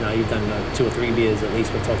of times now, you've done 2 or 3 beers at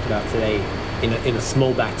least we've talked about today in a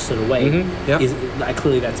small batch sort of way. Mhm. Yeah. Is,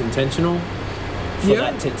 clearly that's intentional. for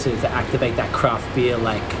Yeah. that to activate that craft beer,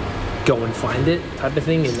 like go and find it type of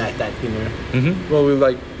thing, and that you know. Well, we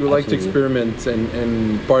like to Absolutely. experiment,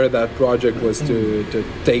 and part of that project was to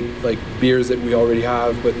take like beers that we already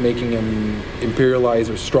have, but making them imperialize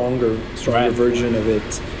or stronger Right. version of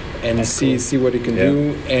it, and That's see cool. what it can Yeah.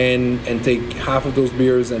 do, and take half of those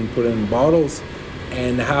beers and put it in bottles,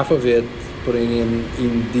 and half of it putting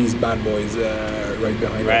in these bad boys right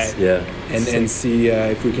behind us. Right. Yeah. And see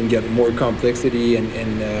if we can get more complexity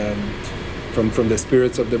and from the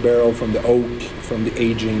spirits of the barrel, from the oak, from the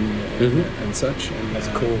aging and such. And, That's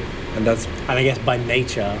cool. And that's And I guess by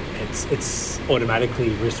nature, it's automatically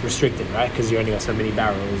restricted, right? Because you only got so many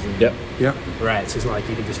barrels. And, Yep. yeah. Right. So it's not like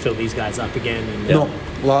you can just fill these guys up again. And No,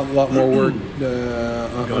 lot more work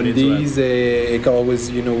Going on into these. It can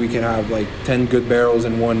always, we can have like 10 good barrels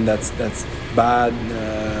and one that's bad,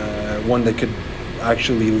 one that could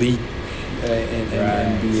actually leak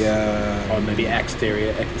and be. Or maybe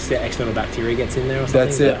external bacteria gets in there or something.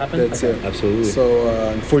 That's Does it. that happen? That's Okay. it. Absolutely. So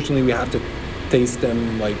unfortunately, we have to taste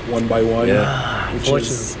them like one by one. Yeah. Which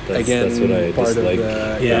is That's again what I part of dislike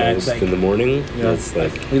the Yeah, most it's like- in the morning. Yeah. That's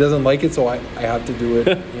like He doesn't like it, so I have to do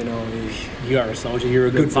it. You are a soldier. You're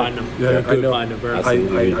a good That's it. partner. Yeah, You're a I good know. partner, bro.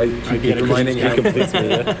 Absolutely. I keep get a reminding Christmas him. completes me.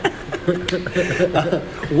 Yeah.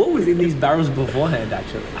 What was in these barrels beforehand,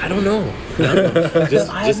 actually? I don't know. I Just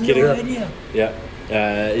have kidding. no idea. Yeah.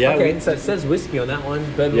 Yeah. Okay, so it says whiskey on that one.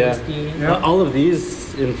 Bourbon Yeah. whiskey. All of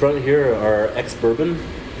these in front here are ex-bourbon.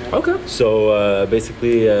 Okay. So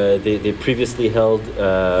basically, they previously held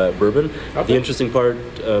bourbon. Okay. The interesting part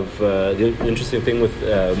of the interesting thing with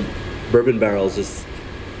bourbon barrels is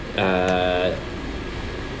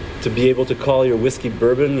to be able to call your whiskey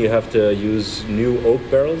bourbon, you have to use new oak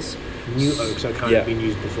barrels. New oak, so it can't Yeah. have been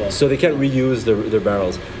used before. So they can't reuse their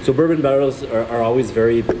barrels. So bourbon barrels are always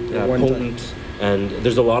very One potent, and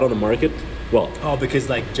there's a lot on the market. Well, Oh, because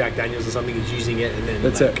like Jack Daniels or something is using it, and then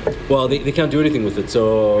That's like, it. Well, they can't do anything with it.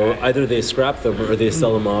 So either they scrap them or they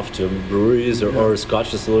sell them off to breweries or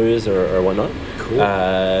Scotch distilleries or whatnot. Cool.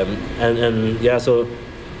 And yeah, so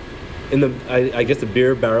in the I guess the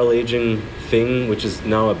beer barrel aging thing, which is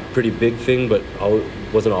now a pretty big thing, but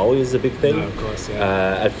wasn't always a big thing. No, of course,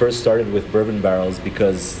 yeah. At first started with bourbon barrels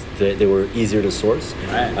because they were easier to source.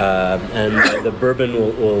 Right. And the bourbon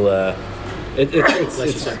will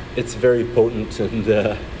it's very potent and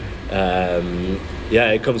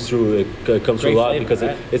yeah, it comes through Great a lot flavor, because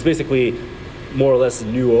right? it's basically more or less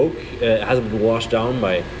new oak. It hasn't been washed down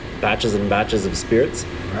by batches and batches of spirits.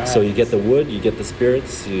 Right. So you get the wood, you get the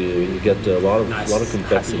spirits, you get a lot of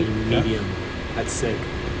complexity. happy medium. That's sick.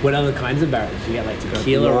 What other kinds of barrels? You got like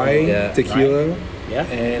tequila, Rye, Yeah. tequila, yeah.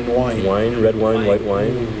 and wine. Wine, red wine, white wine.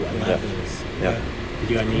 Ooh, I love Yeah. those. Yeah. Did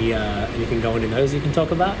you got anything going in those you can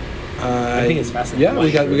talk about? I think it's fascinating.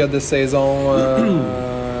 Yeah, we got the saison.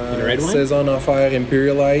 The red wine? Saison Enfer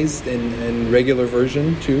imperialized and regular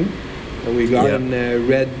version too. We got Yeah. in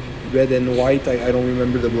red and white. I don't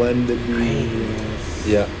remember the blend that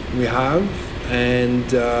Yeah. we have, and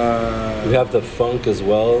We have the Funk as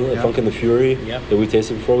well, the Yeah. Funk and the Fury Yep. that we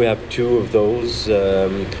tasted before. We have two of those.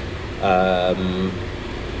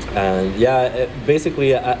 And yeah,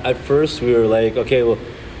 basically at first we were like, okay, well,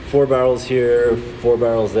 4 barrels here, 4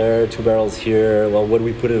 barrels there, 2 barrels here. Well, what do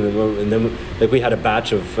we put in? And then like we had a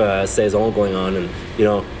batch of saison going on, and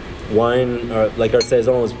wine, like our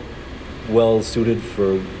saison was well suited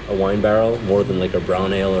for a wine barrel more than like a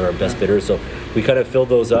brown ale or a best bitter. So we kind of filled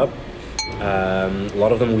those up. A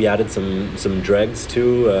lot of them we added some dregs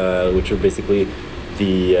too, which are basically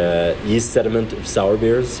the yeast sediment of sour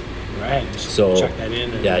beers. Right. So chuck that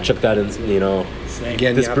in. And yeah, chuck that in. Sick.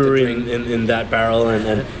 Again, This you have to brewery drink. in that barrel,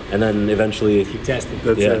 and then eventually. keep testing.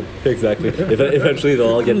 Yeah, exactly. Eventually they'll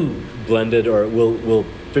all get blended, or we'll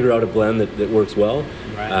figure out a blend that works well.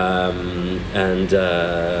 Right.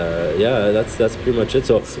 Yeah, that's pretty much it.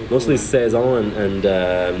 So So mostly cool. saison and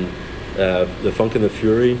the Funk and the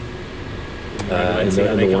Fury in So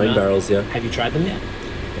the they come wine out. barrels. Yeah, Have you tried them yet?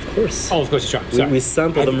 of course. Oh, of course you tried. We, Sorry. we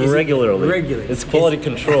sample them Is it regularly. Regularly. It's quality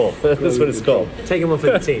control. That's what it's called. Take them off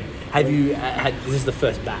for the team. Have you had? This is the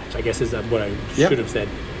first batch. I guess is what I Yeah. should have said.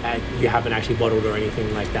 You haven't actually bottled or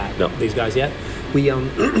anything like that. No. These guys yet. We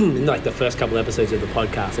in like the first couple episodes of the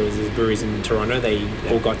podcast, there was these breweries in Toronto. They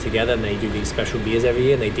all got together and they do these special beers every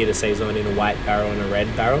year. And they did a saison in a white barrel and a red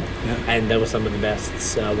barrel, and they were some of the best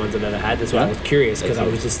ones I've ever had. That's why I was curious because I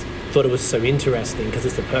was just thought it was so interesting because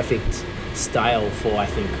it's the perfect style for I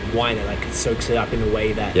think wine. It like soaks it up in a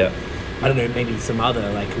way that Yeah. I don't know, maybe some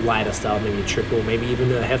other like lighter style, maybe a triple, maybe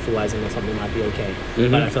even a Hefeweizen or something might be okay.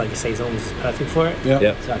 But I feel like a Saison is perfect for it. Yeah.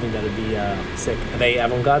 Yeah. So I think that would be sick. Are they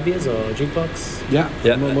avant-garde beers or jukebox? Yeah,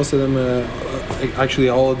 Yeah. Most of them, actually,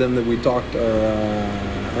 all of them that we talked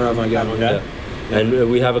are avant-garde. Avant-garde. Yeah.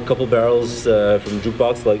 And we have a couple barrels from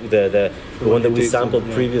Jukebox, like the one that we sampled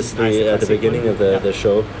yeah. previously Nice, at the classic beginning one. of the, Yeah. the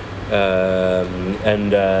show.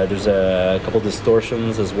 And there's a couple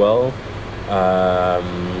distortions as well.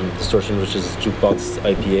 Distortion, which is Jukebox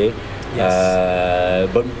IPA. Yes.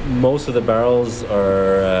 But most of the barrels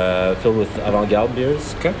are filled with avant-garde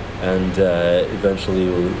beers. Okay. And eventually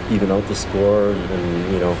we'll even out the score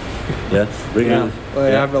and yeah. Yeah, well, I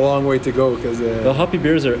have a long way to go because The hoppy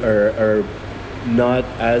beers are not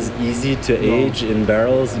as easy to age in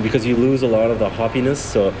barrels because you lose a lot of the hoppiness,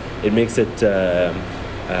 so it makes it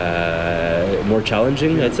more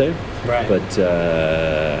challenging, I'd say. Right. But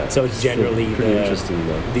So it's generally still pretty the- interesting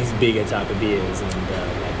though. these bigger type of beers and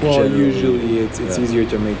well, generally, usually it's yeah. easier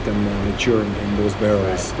to make them mature in those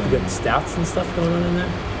barrels. you got stouts and stuff going on in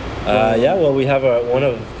there. Yeah, well, we have one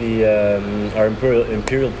of the our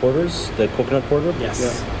imperial porters, the coconut porter. Yes.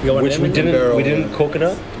 Yeah. You got one Which of we them in didn't there? Barrel, we didn't yeah.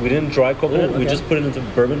 coconut, we didn't dry coconut. Oh, We okay. just put it into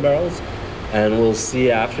bourbon barrels, and we'll see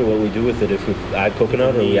after what we do with it. If we add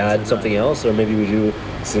coconut, or we Yes, add right. something else, or maybe we do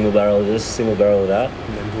single barrel of this, single barrel of that.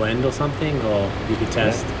 And then blend or something, or you could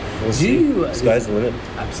test. We'll Do see. you? Sky's the limit.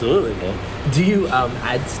 Absolutely. Yeah. Do you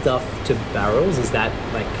add stuff to barrels? Is that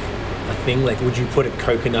like a thing? Like, would you put a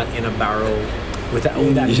coconut in a barrel without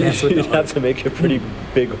all that mess with You'd the have to make a pretty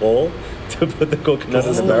big hole to put the coconut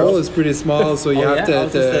in the The barrel. barrel is pretty small, so you Oh, have yeah? to. Oh,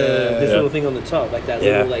 it's just this Yeah. little thing on the top, like that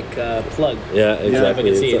Yeah. little like plug. Yeah, I exactly.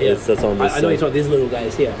 can see it. Yeah. That's on this. I know you're talking. These little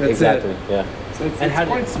guys here. That's exactly. it. Yeah. So it's, And it's how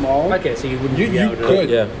do- quite small. Okay, so you wouldn't You, be you able to. could,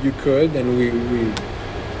 Yeah. you could, and we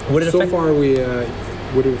Would it so affect? far we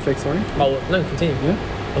would it affect? Sorry. Oh no, continue. Yeah.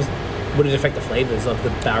 Would it affect the flavors of the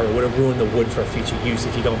barrel? Would it ruin the wood for future use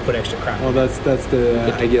if you go and put extra crap? Well, that's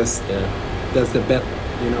the I guess Yeah. that's the bet.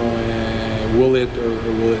 Will it or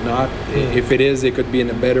will it not? If it is, it could be in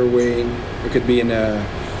a better way. It could be in a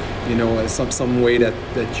some way that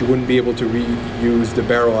you wouldn't be able to reuse the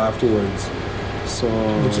barrel afterwards. So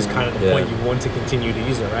Which is kind of the Yeah. point you want to continue to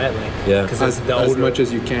use it, right? Like, Yeah. because as, the as older, much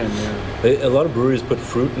as you can. Yeah. A lot of breweries put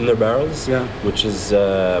fruit in their barrels, Yeah. which is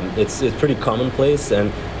it's pretty commonplace,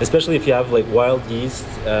 and especially if you have like wild yeast,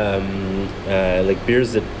 like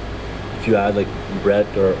beers that if you add like Brett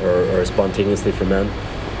or spontaneously ferment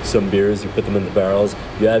some beers, you put them in the barrels,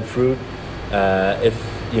 you add fruit. If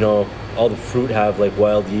all the fruit have like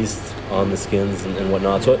wild yeast on the skins and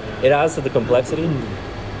whatnot, so it adds to the complexity.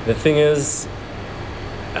 The thing is,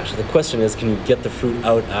 actually, the question is, can you get the fruit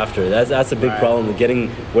out after? That's a big Right. problem. Getting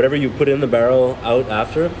whatever you put in the barrel out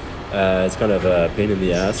after, it's kind of a pain in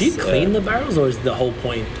the ass. do you clean the barrels, or is the whole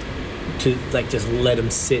point to like just let them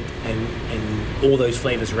sit and all those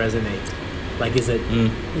flavors resonate? Like, is that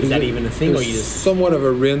even a thing, or There's you just somewhat of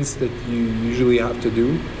a rinse that you usually have to do.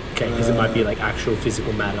 okay? Because it might be like actual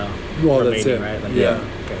physical matter. Well, that's remaining, it. right? Like, Yeah.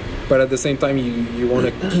 Okay. But at the same time, you want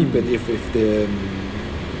to keep it if the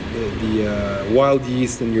wild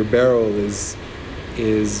yeast in your barrel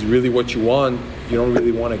is really what you want. You don't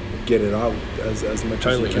really want to get it out as much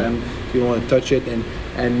Totally, as you can. You don't want to touch it,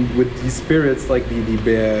 and with these spirits like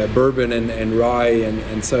the bourbon and rye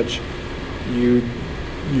and such, you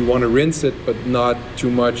want to rinse it, but not too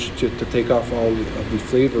much to take off all of the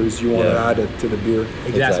flavors. You want to Yeah. add it to the beer.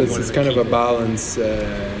 Exactly. So You it's wanna kind of a keep it. balance.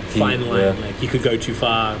 Fine line. Yeah. Like, you could go too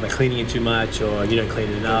far by cleaning it too much, or you don't clean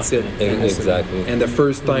it enough. That's it. and Exactly. And the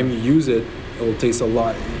first time you use it, it will taste a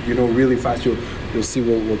lot. Really fast. You'll see.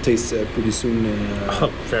 Will taste pretty soon. Oh,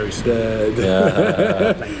 very soon.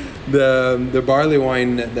 The barley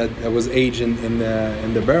wine that was aged in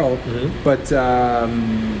the barrel, but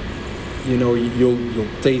you'll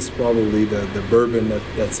taste probably the bourbon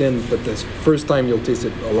that's in. But the first time you'll taste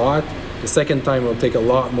it a lot. The second time it'll take a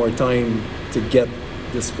lot more time to get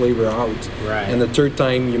this flavor out. Right. And the third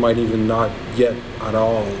time you might even not get at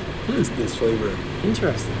all this flavor.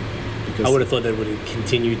 Interesting. Because I would have thought that it would have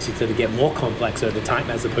continued to sort of get more complex over time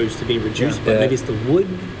as opposed to be reduced, Yeah. but Yeah. maybe it's the wood.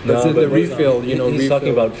 That's it, but the refill, He's talking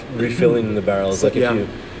about refilling the barrels. So, Like if yeah. you,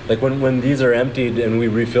 like when these are emptied and we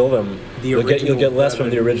refill them, The you'll get original less from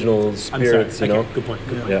the bourbon. original I'm spirits. sorry. You know. Okay, good point.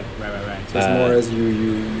 Good point. Yeah. Right. As more as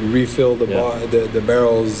you refill the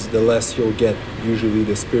barrels, the less you'll get usually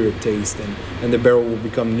the spirit taste, and the barrel will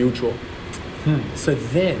become neutral. So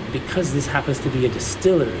then, because this happens to be a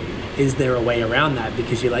distillery, is there a way around that?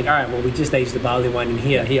 Because you're like, all right, well, we just aged the barley wine in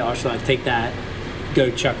here. Here, Ashla, take that. go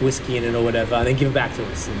chuck whiskey in it or whatever, and then give it back to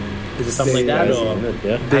us. And is it something like that, Yes. or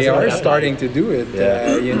Yeah. They Has it are happened? starting to do it.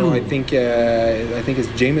 Yeah. I think it's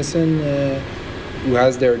Jameson who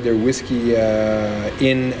has their whiskey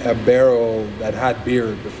in a barrel that had beer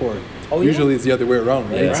before. Oh, yeah? Usually it's the other way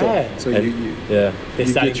around, right? Yeah. So, Right. so And- you Yeah. They're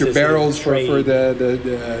you starting get your to sort of barrels for trade.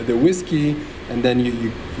 the whiskey, and then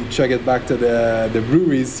you chug it back to the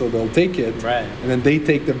breweries, so they'll take it, Right. and then they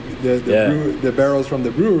take Yeah. the barrels from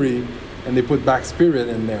the brewery, and they put back spirit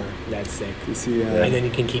in there. That's sick. You see, And then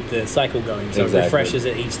you can keep the cycle going, so Exactly. it refreshes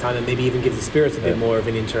it each time, and maybe even gives the spirits a bit Yeah. more of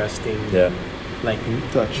an interesting, Yeah. like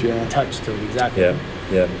touch, yeah. touch to it. Exactly. Yeah.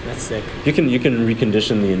 Yeah. That's sick. You can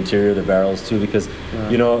recondition the interior of the barrels too, because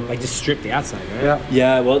you know. Like just strip the outside, right?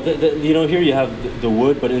 Yeah. Yeah. Well, here you have the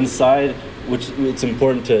wood, but inside, which it's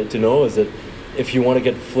important to know is that if you want to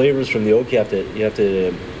get flavors from the oak, you have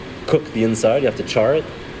to cook the inside. You have to char it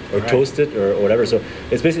or Right. toast it or whatever. So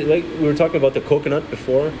it's basically like we were talking about the coconut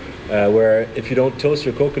before, where if you don't toast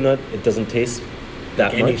your coconut, it doesn't taste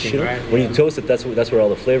that Like much. anything, You know? right? When Yeah. you toast it, that's where all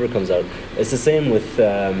the flavor comes out. It's the same with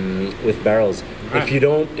barrels. Right.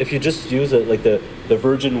 If you just use it like the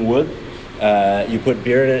virgin wood, you put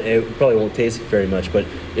beer in it, it probably won't taste very much. But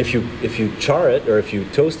if you char it or if you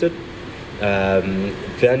toast it,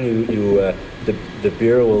 then the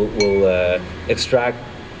beer will extract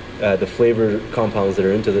the flavor compounds that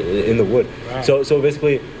are in the wood. Right. So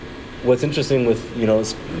basically, what's interesting with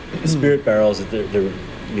spirit barrels is they're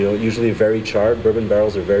usually very charred. Bourbon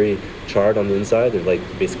barrels are very charred on the inside. They're like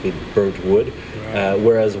basically burnt wood. Right.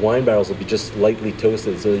 Whereas wine barrels will be just lightly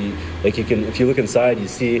toasted. So if you look inside, you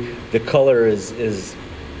see the color is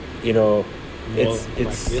More it's like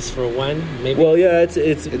this for one, maybe. well, yeah, it's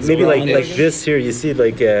maybe like roundish. this here. You see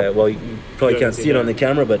like well, you probably You can't don't see it see on the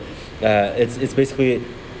camera, but it's basically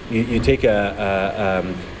you take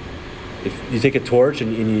if you take a torch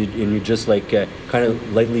and you just like kind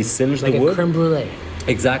of lightly singe like the a wood. creme brulee.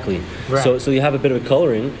 Exactly. Right. So you have a bit of a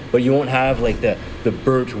coloring, but you won't have like the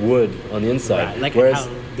burnt wood on the inside. Right. Like Whereas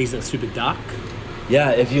how these are super dark.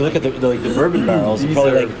 yeah, if you look at the bourbon barrels, These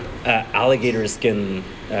probably are- like alligator skin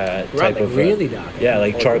type Right, like of really dark. Yeah,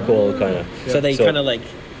 like charcoal kind of. So they kind of like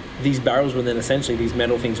these barrels would then essentially these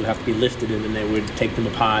metal things would have to be lifted and then they would take them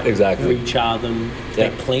apart, Exactly. rechar them. Yeah.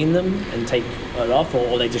 They clean them and take it off,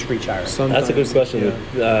 or they just rechar it. That's a good question.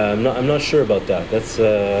 Yeah. I'm not sure about that. That's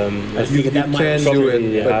I You figured that might can do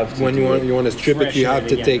probably it, but have to when do it. you want to strip it, you Freshen have it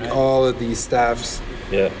to again, take right? all of these staffs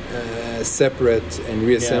yeah. separate and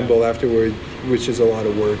reassemble afterward, which is a lot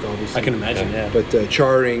of work, obviously. I can imagine, yeah. But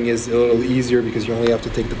charring is a little easier because you only have to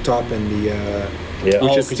take the top and the, Yeah.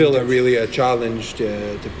 which Oh, is 'cause still you a do- really a challenge to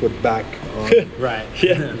put back on Right.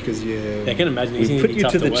 Yeah. because I can imagine these We things put be you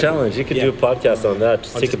tough to the work challenge. with. You could Yeah. do a podcast on that.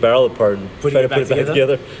 Just I'll take just a barrel apart and putting try it to put it back back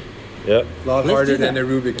together. Yeah. a lot Let's harder do than that. a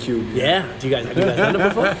Rubik cube. Yeah. Have you guys done it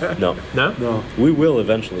before? No. No? No. We will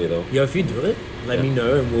eventually though. Yo, if you do it, let me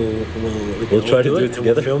know and we can We'll all try to do it and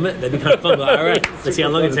together. We'll film it. That'd be kind of fun. Like, all right, let's see how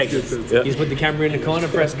long it takes us. Yeah. You just put the camera in the corner,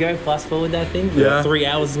 press go, fast forward that thing. Yeah. 3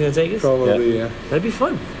 hours is gonna take us. Probably, yeah. That'd be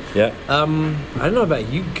fun. Yeah. I don't know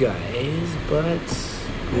about you guys, but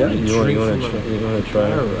Yeah, You want to try?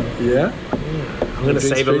 Yeah? I'm gonna Drink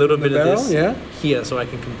save a straight little from the bit of barrel, this yeah? here so I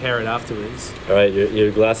can compare it afterwards. All right,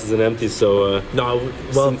 your glass isn't empty, so No,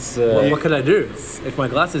 well, Since, what could I do if my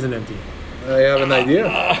glass isn't empty? I have an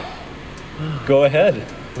idea. go ahead.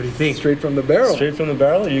 What do you think? Straight from the barrel. Straight from the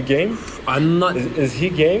barrel. Are you game? I'm not. Is he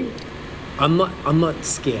game? I'm not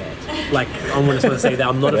scared. Like I'm just gonna say that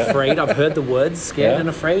I'm not afraid. I've heard the words scared Yeah. and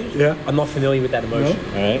afraid. Yeah. I'm not familiar with that emotion.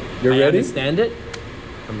 All right. You're I ready? understand it.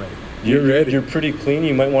 I'm ready. You're ready. You're pretty clean.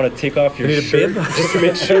 You might want to take off your Need a shirt bib? just to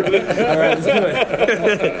make sure. All right, let's do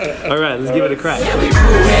it. All right, let's give it a crack. Yeah, we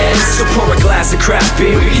brewheads, so pour a glass of craft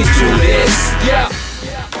beer, we can do this. Yeah.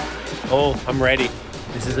 Oh, I'm ready.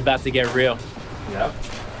 This is about to get real. Yeah.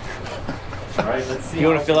 All right. Let's see. You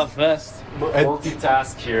want to fill up first?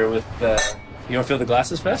 multitask here with. You want to fill the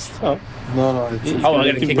glasses first? No, it's Oh, I'm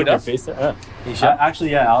gonna kick it up. You sure?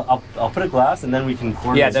 Actually, yeah. I'll put a glass and then we can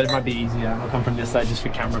pour. Yeah, this. that might be easier. I'll come from this side just for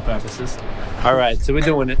camera purposes. All right, so we're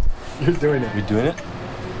doing it. You're doing it. We doing it?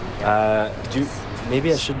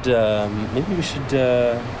 Maybe I should. Maybe we should.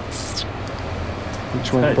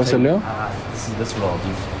 Which one? Pas celui-là? This is what I'll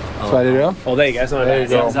do. Celui-là? Oh, there you go. So There you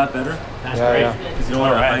go. Is that better? That's Yeah, great. yeah. Because you don't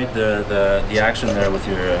want to Alright. hide the action there with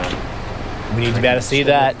your. We need to be able to see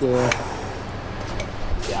that. So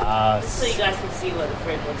Yes. you guys can see what the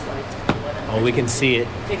fridge looks like. Whatever. Oh, we can see it.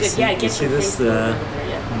 Because, yeah, get see your this, face over there,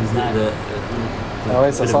 yeah. Ah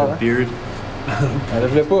ouais, ça bit sort, of a hein? beard.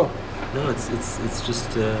 Enlève-le pas. No, it's just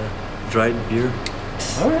dried beer.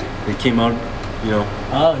 Alright. It came out you know,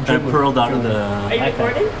 Oh, kind of pearled out of the. Are you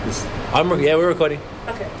recording? This, Yeah, we're recording.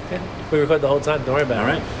 Okay. We record the whole time. Don't worry about all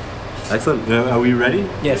it. right. Excellent. Are we ready?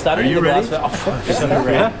 Yeah, starting Are in you the ready? glass. Oh, fuck. So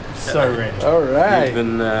ready. Yeah. So ready. All You've right.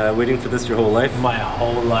 been waiting for this your whole life. My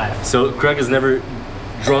whole life. So Craig has never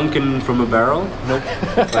drunken from a barrel, Nope.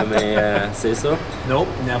 if I may say so. Nope.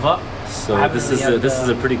 Never. So I haven't this really is had this the- is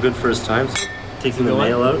a pretty good first time. So taking the Good one.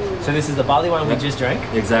 nail out. So this is the barley wine we just drank.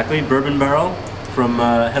 Exactly, bourbon barrel from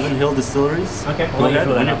Heaven Hill Distilleries. Okay. Go Well, you ahead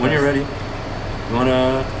fill that when, up when you're first. ready. You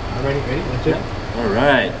wanna? I'm ready. Ready? One, two. All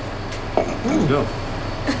right. Let's go.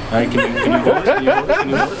 All right, can you hold it? Can you hold it? Can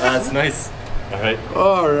you hold it? That's nice. All right.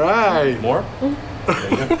 All right. More?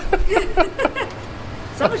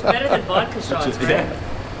 So much better than vodka shots, right? Yeah.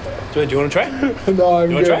 Do you want to try? No, I'm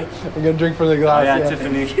You wanna good. try? I'm gonna drink from the Oh glass. yeah,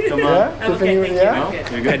 Tiffany, come on. Yeah, I'm Tiffany. okay, thank yeah. you. No? I'm good.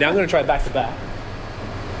 You're Okay, good. now I'm going to try back to back.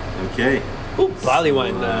 Okay. Ooh, barley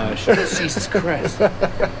wine shot. Jesus Christ.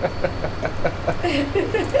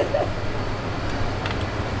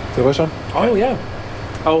 Ça va, Sean? Oh, yeah.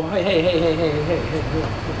 Oh, hey.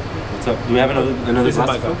 What's up? Do we have another This is glass?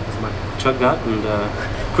 my full? go. This is mine. Chug that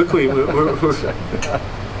and quickly. We're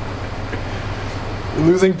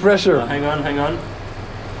Losing pressure. hang on.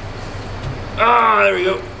 Ah, there we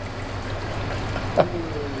go.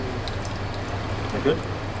 We're good.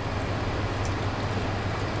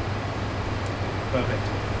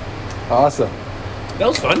 Perfect. Awesome. That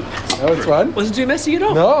was fun. That was fun. Wasn't too messy at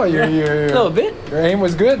all. No, A little bit. your aim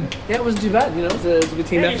was good. Yeah, it wasn't too bad. You know, it was a good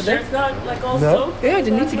team Hey, your effort there. shirt's not like all No. soaked? Yeah, I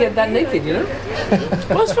didn't need to get that naked, you know?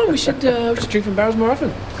 Well, it's fun. We should drink from barrels more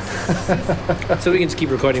often. So we can just keep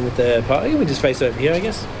recording with the party. We just face over here, I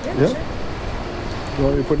guess. Yeah. You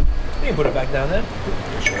want me to put it? We can put it back down there.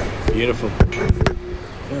 Beautiful.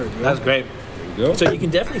 There we go. That's great. There we go. So you can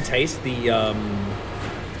definitely taste the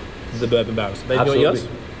bourbon barrels. Baby, you want Absolutely. yours?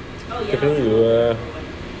 Oh, yeah. Tiffany,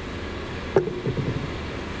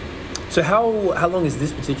 So how long has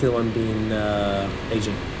this particular one been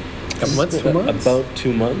aging? A couple months? 2 months? About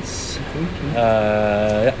 2 months.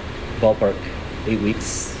 Yeah. Ballpark. 8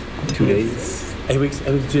 weeks. 2 days. 8 weeks,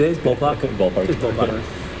 2 days, ballpark. Ballpark. Just ballpark.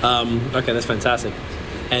 Okay, that's fantastic.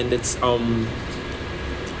 And it's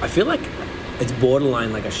I feel like it's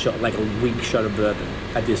borderline like a shot, like a weak shot of bourbon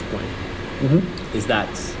at this point. Mm-hmm. Is that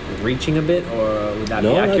reaching a bit, or would that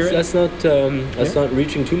No, be accurate? that's not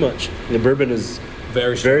reaching too much. The bourbon is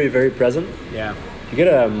very strong. very, very present. Yeah. You get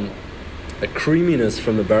a creaminess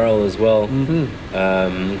from the barrel as well.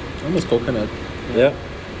 Mm-hmm. Almost coconut. Yeah,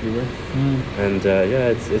 You were. and yeah,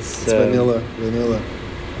 it's It's vanilla.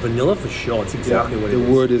 Vanilla for sure. It's exactly what it the is.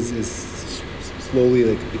 wood is slowly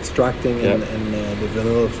like extracting, Yeah. and the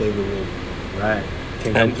vanilla flavor will. Right.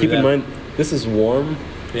 Can come And through keep in that. mind, this is warm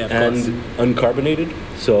Yeah, of and course. uncarbonated,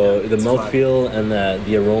 so the it's mouthfeel and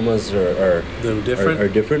the aromas are A little different. Are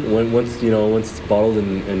different. Once it's bottled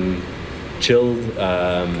and chilled.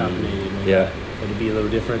 Carbonated, maybe. Yeah, It'd be a little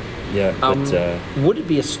different. yeah. But Would it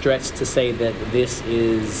be a stretch to say that this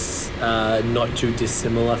is not too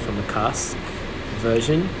dissimilar from a cask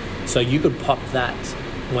version? So you could pop that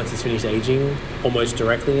once it's finished aging almost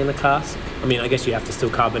directly in a cask? I mean, I guess you have to still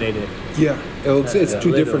carbonate it. Yeah, it's Yeah. two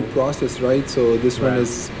Little. different process, right? So this one Right.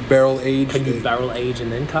 is barrel aged. Can you barrel age and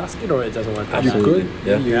then cask it, or it doesn't work like You that? Absolutely.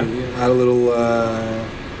 could. Yeah. You add a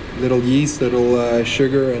little yeast, little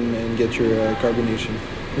sugar, and get your carbonation.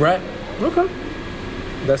 Right. Okay.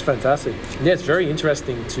 That's fantastic. Yeah, it's very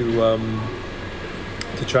interesting to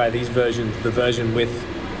try these versions, the version with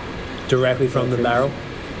directly from the barrel.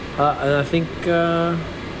 And I think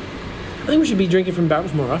we should be drinking from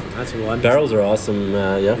barrels more often. That's all I'm barrels are awesome.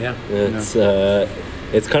 Yeah. Yeah.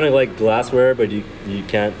 It's kind of like glassware, but you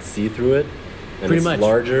can't see through it. And Pretty it's much.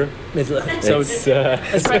 larger. So It's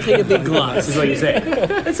it's practically a big glass, is what you say.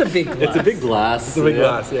 It's a big glass. it's a big glass. It's a big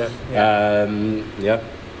glass, yeah. Yeah,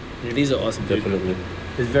 These are awesome, dude. definitely.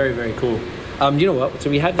 It's very, very cool. You know what? So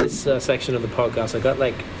we have this section of the podcast. I got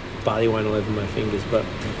like barley wine all over my fingers, but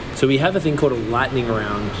so we have a thing called a lightning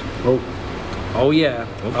round. Oh yeah.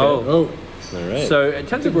 Okay. Oh. All right. So in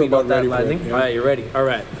terms of we're we got about that ready for it, lightning. yeah. All right, you're ready. All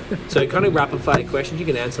right. So kind of rapid fire questions. You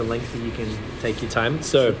can answer lengthy. You can take your time.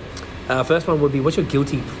 So. First one would be, what's your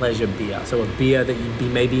guilty pleasure beer? So a beer that you'd be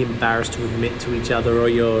maybe embarrassed to admit to each other or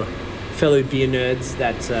your fellow beer nerds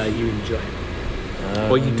that you enjoy.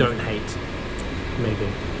 Or you don't hate, maybe.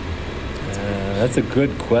 That's a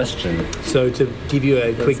good question. So to give you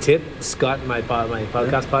a quick tip, Scott, my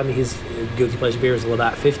podcast partner, his guilty pleasure beer is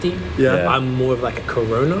about 50. Yeah. I'm more of like a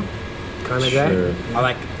Corona kind of Sure. guy. I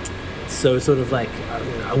like, so sort of like,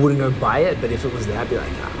 I wouldn't go buy it, but if it was there, I'd be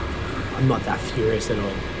like, I'm not that furious at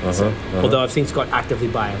all. So, although I've seen Scott actively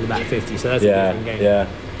buy about 50, so that's a different game. Yeah.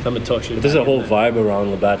 I'm gonna talk shit. But there's a about whole him, vibe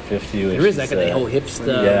around Labatt 50. Which There is like is, a whole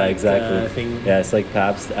hipster. yeah, like, exactly. thing. Yeah, it's like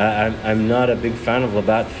Pabst. I'm not a big fan of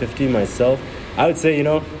Labatt 50 myself. I would say,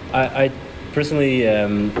 I personally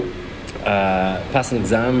passed an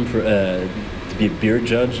exam to be a beer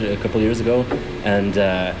judge a couple of years ago, and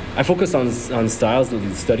I focused on styles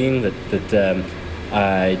studying that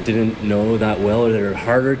I didn't know that well, or that are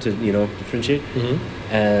harder to differentiate.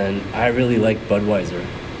 And I really like Budweiser.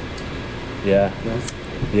 Yeah.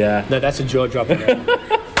 Yeah. No, that's a jaw dropper.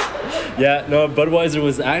 Yeah, no, Budweiser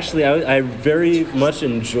was actually, I very much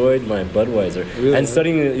enjoyed my Budweiser. Really? And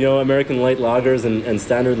studying, American light lagers and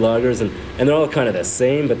standard lagers, and they're all kind of the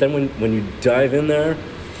same, but then when you dive in there,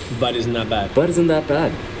 Bud isn't that bad. Bud isn't that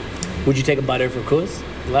bad. Would you take a Bud over a Coors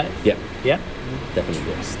Light? Yeah, Yeah.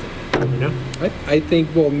 definitely. I think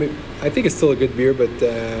I think it's still a good beer, but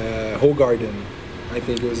Hoegaarden, I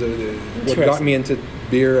think it was what got Interesting. me into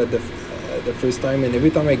beer at the first time, and every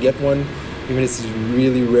time I get one, even if it's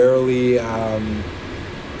really rarely,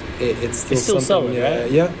 it's still still something. solid,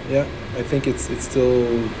 right? Yeah. I think it's still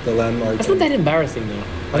the landmark. That's not that embarrassing though.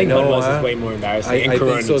 I think know, Budweiser's huh? way more embarrassing. I and think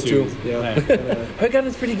Corona so too. Yeah. Yeah.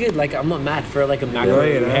 Hoegaarden's pretty good. Like I'm not mad for like a macro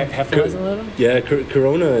Yeah, yeah. Hefeweizen a little. Yeah,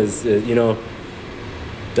 Corona is,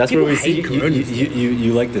 that's People where we see hate Coronas,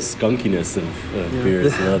 you like the skunkiness of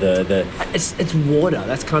beers, the It's water.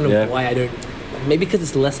 That's kind of Yeah. why I don't. Maybe because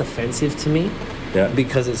it's less offensive to me. yeah.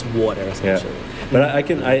 Because it's water Yeah, essentially. but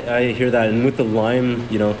I hear that, and with the lime,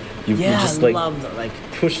 you Yeah, just I like love that. Like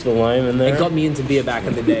push the lime in there. it got me into beer back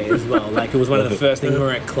in the day as well. Like it was one of the first things we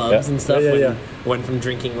were at clubs Yeah. and stuff. Yeah, when yeah. went from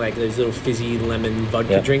drinking like those little fizzy lemon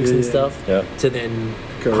vodka Yeah. drinks and stuff Yeah. to then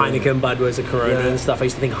Corona. Heineken, Budweiser, Corona Yeah. and stuff. I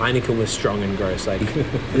used to think Heineken was strong and gross. Like in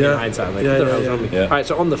Yeah. hindsight, like Yeah, what the yeah, hell's yeah. wrong with me? Yeah. All right.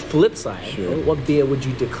 So on the flip side, Sure. what beer would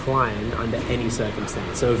you decline under any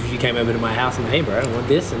circumstance? So if you came over to my house and hey bro, I want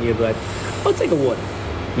this, and you'd be like, I'll take a water.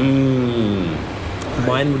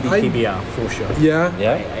 Mine would be I- PBR for sure. Yeah.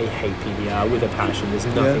 Yeah. I hate PBR with a passion. There's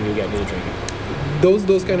nothing you get me to drink it.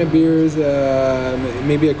 Those kind of beers,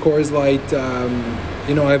 maybe a Coors Light.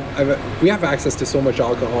 We have access to so much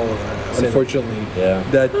alcohol, unfortunately. Yeah.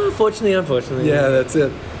 That Unfortunately. yeah, that's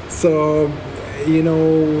it. So,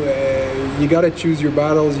 you gotta choose your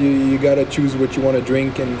battles. You gotta choose what you want to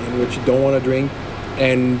drink and what you don't want to drink.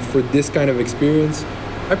 And for this kind of experience,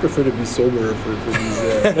 I prefer to be sober for these.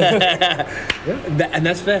 And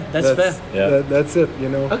that's fair. That's fair. Yeah. That's it.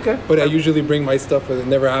 Okay. But I usually bring my stuff, but it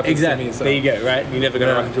never happens Exactly. to me. So. There you go, right? You're never going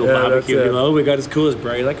to Yeah, rock into a yeah, barbecue that's and be it. like, oh, we got as cool as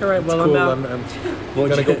bro. You're like, all right, well, Cool. I'm out. I'm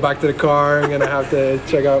What'd gonna you go get? back to the car. I'm gonna have to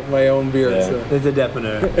check out my own beer. Yeah. So. There's a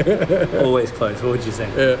definite. Always close. What would you say?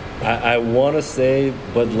 Yeah. I want to say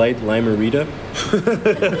Bud Light Limerita.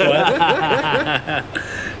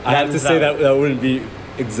 I have to say that wouldn't be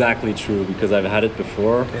exactly true because I've had it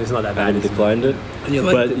before. It's not that I bad. haven't declined it. You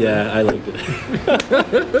liked But it, yeah, I liked it.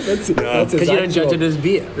 That's Because you don't judge it as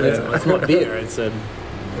beer. It's not beer. It's a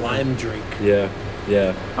lime drink. Yeah.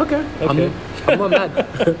 Okay. Okay. I'm not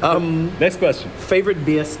mad. Next question. Favorite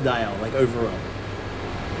beer style, like overall?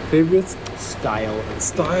 favorites. Style.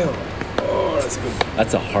 Style. Oh, that's good.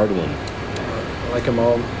 That's a hard one. I like them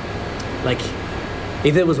all. Like,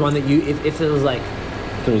 if there was one that you, if there was like,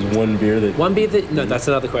 If there was one beer that one beer that, no, that's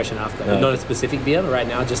another question after. Oh. Not a specific beer, right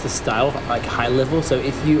now, just the style, like high level. So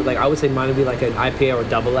if you, like, I would say mine would be like an IPA or a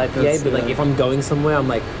double IPA, That's, but like yeah. if I'm going somewhere, I'm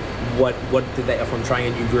like, what did they, if I'm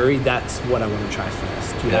trying a new brewery, that's what I want to try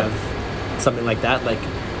first. Do you Yeah. have something like that? Like,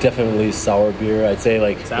 definitely sour beer. I'd say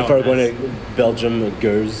like Sour, if I were going nice. to Belgium,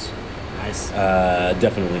 Gers. nice.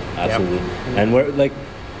 Definitely, absolutely. And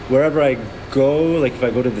wherever I go, like if I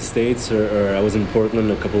go to the States or I was in Portland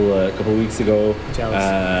a couple weeks ago. Jealous.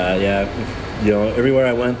 Everywhere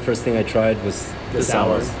I went, first thing I tried was the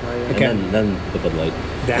sours. Okay. And then the Bud Light.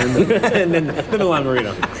 and then the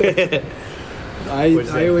Limerita.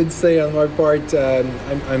 I would say on my part,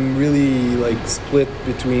 I'm really like split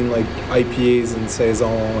between like IPAs and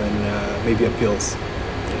saison and maybe a Pils.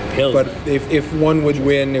 Pills. But if one would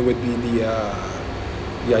win, it would be the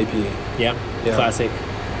IPA. yeah. Yeah. Classic.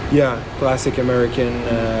 Yeah, classic American.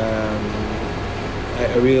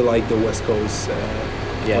 I really like the West Coast.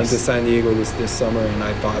 Went to San Diego this summer, and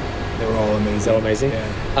I thought they were all amazing. So amazing.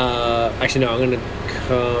 Yeah. Actually, no. I'm gonna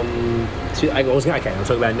come to. Okay, I'll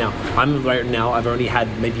talk about it now. I've only had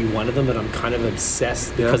maybe one of them, but I'm kind of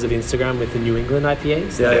obsessed because of Instagram with the New England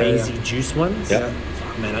IPAs, Yeah, the yeah, hazy juice ones. Yeah.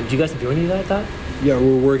 Fuck, man, do you guys do any like that? Yeah,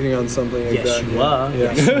 we're working on something like Yes, that. you are.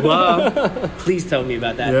 Yeah. Yes, you are. Please tell me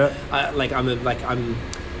about that. Yeah. I'm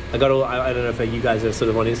I got all. I don't know if you guys are sort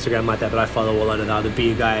of on Instagram like that, but I follow a lot of the other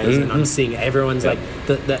beer guys, and I'm seeing everyone's like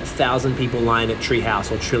that 1,000 people line at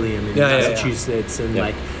Treehouse or Trillium in Massachusetts, and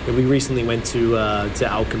like we recently went to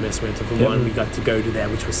Alchemist, went to Vermont, we got to go to there,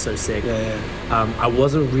 which was so sick. I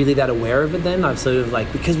wasn't really that aware of it then. I've sort of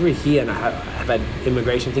like, because we're here and I have had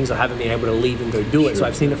immigration things, I haven't been able to leave and go do it, so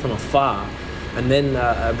I've seen it from afar. And then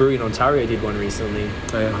a brewery in Ontario did one recently.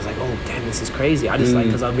 And I was like, oh, damn, this is crazy. I just like,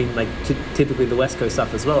 because I've been like typically the West Coast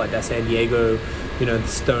stuff as well, like that San Diego, you know, the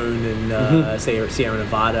Stone and Sierra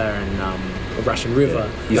Nevada and Russian River.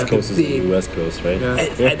 East like Coast is the West Coast, right?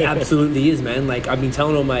 It absolutely is, man. Like I've been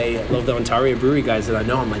telling all the Ontario brewery guys that I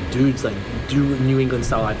know, I'm like, dudes, like do New England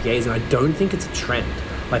style IPAs, and I don't think it's a trend.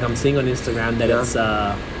 Like I'm seeing on Instagram that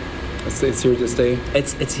it's here to stay.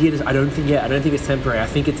 It's here to. I don't think it's temporary. I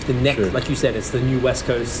think it's the next, like you said, it's the new West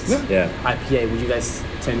Coast IPA. Would you guys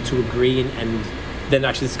tend to agree? And then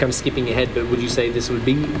actually, this is kind of skipping ahead, but would you say this would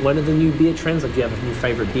be one of the new beer trends? Like, do you have a new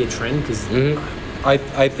favorite beer trend? Because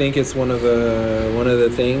I think it's one of the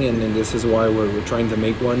thing, and this is why we're trying to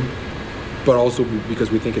make one, but also because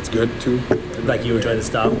we think it's good too. Like you enjoy the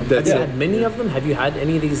style. Have you had many of them? Have you had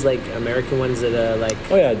any of these like American ones that are like?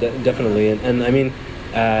 Oh yeah, definitely. And I mean.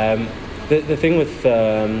 The thing with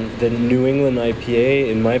the New England IPA,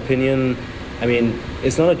 in my opinion, I mean,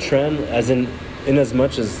 it's not a trend in as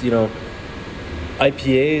much as, you know,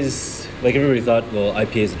 IPAs, like everybody thought, well,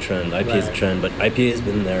 IPA is a trend, but IPA has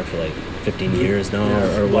been there for like 15 years now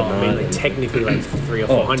or whatnot. I mean, like, technically like 300 or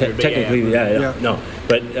 400. Technically, no.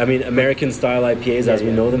 But I mean, American style IPAs as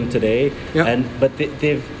we know them today, but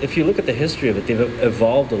they've, if you look at the history of it, they've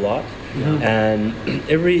evolved a lot, and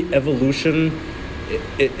every evolution,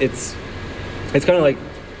 it's kind of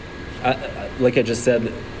like I just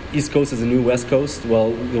said, East Coast is the new West Coast.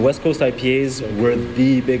 Well, the West Coast IPAs were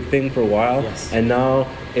the big thing for a while, and now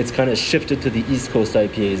it's kind of shifted to the East Coast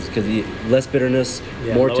IPAs because less bitterness,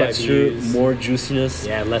 more texture, IBUs, more juiciness.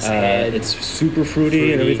 Yeah, less head. It's super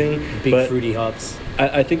fruity and everything. Big fruity hops.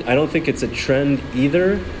 I don't think it's a trend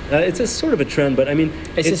either. It's a sort of a trend, but I mean,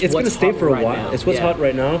 it's going to stay for a while. Now. It's what's hot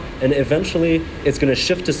right now, and eventually it's going to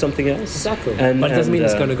shift to something else. Exactly. But it doesn't mean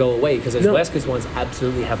it's going to go away, because those West Coast ones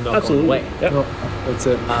absolutely have not gone away. Yep. No, that's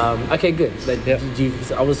it. Okay, good.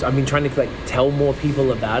 I've been trying to like tell more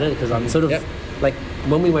people about it, because I'm sort of like,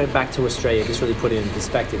 when we went back to Australia, just really put it in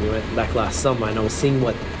perspective. We went back last summer, and I was seeing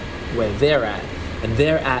where they're at, and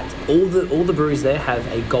they're at all the breweries there have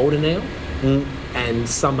a golden ale. And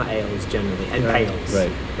summer ales generally, and pales,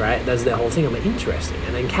 right? That's their whole thing. I'm like, interesting.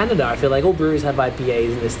 And in Canada, I feel like all breweries have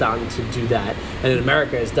IPAs, and they're starting to do that. And in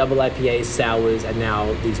America, it's double IPAs, sours, and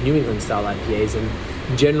now these New England style IPAs. And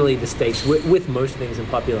generally, the states, with most things in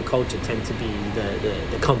popular culture, tend to be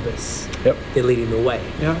the compass. Yep. They're leading the way.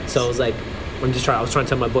 Yeah. So I was like, I was trying to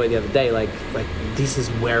tell my boy the other day, like this is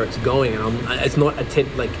where it's going, and it's not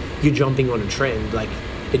like you're jumping on a trend, like.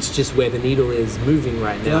 It's just where the needle is moving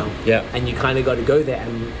right now. Yeah. And you kind of got to go there.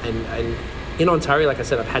 And in Ontario, like I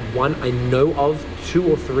said, I've had one. I know of 2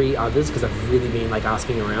 or 3 others because I've really been like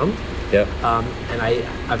asking around. Yeah. And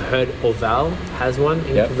I've heard Orval has one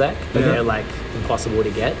in Quebec, but they're like impossible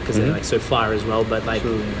to get because they're like so far as well. But like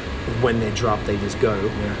when they're dropped, they just go.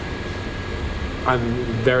 Yeah. I'm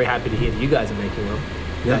very happy to hear that you guys are making one.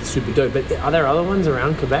 Yeah. That's super dope. But are there other ones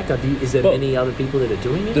around Quebec? Is there many other people that are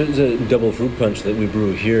doing it? There's a double fruit punch that we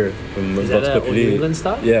brew here from Is that a New England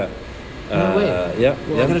stuff? Yeah. No way. Yeah.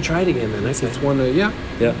 Well, I'm gonna try it again then. It's one. Yeah.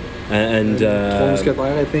 And Trois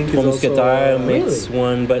Mousquetaires, I think. Trois Mousquetaires makes really?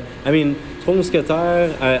 one, but I mean, Trois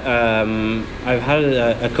Mousquetaires, I've had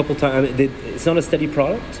it a couple times. I mean, it's not a steady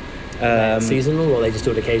product. Seasonal, or they just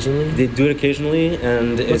do it occasionally? They do it occasionally,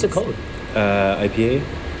 and what's it called? IPA.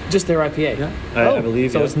 Just their IPA. Yeah. I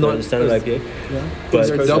believe. So it's not the standard IPA. Yeah. But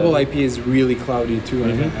their double IPA is really cloudy too. I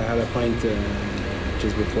had a pint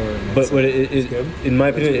just before. And but in my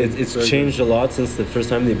opinion, it's very changed a lot since the first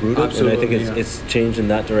time they brewed it, and I think it's changed in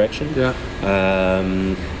that direction. Yeah.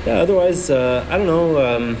 Otherwise, I don't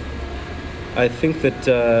know. I think that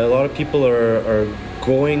a lot of people are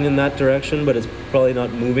going in that direction, but it's probably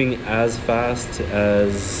not moving as fast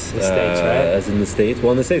as the States, right? As in the States.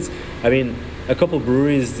 Well, in the States, I mean, a couple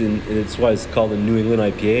breweries, it's why it's called a New England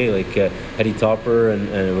IPA, like Eddie Topper and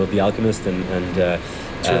The Alchemist and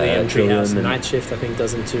Trillium, Treehouse, and Night Shift, I think,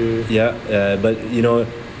 doesn't too. Yeah, but you know,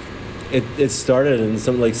 it started and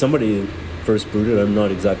somebody first brewed it. I'm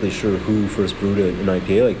not exactly sure who first brewed an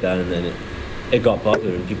IPA like that, and then it got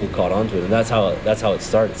popular and people caught on to it, and that's how it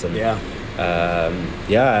starts. And I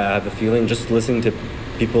have a feeling, just listening to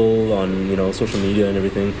people on social media and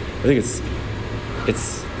everything, I think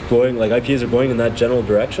it's going, like IPAs are going in that general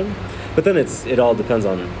direction, but then it all depends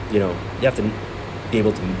on you have to be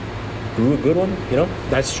able to brew a good one. You know,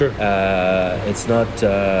 That's true. it's not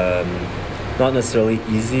necessarily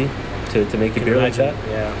easy to make a beer like that.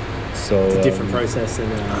 Yeah. So It's a different process than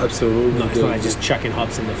Absolutely. No, it's not like just chucking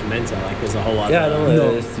hops in the fermenter. Like there's a whole other. Yeah, no,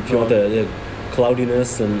 No. if you want the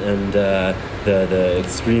cloudiness and the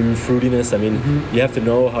extreme fruitiness, I mean, you have to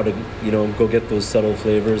know how to go get those subtle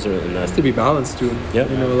flavors and Has to be balanced too. Yeah.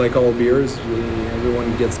 You know, like all beers,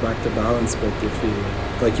 everyone gets back to balance. But if you,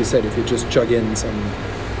 like you said, if you just chug in some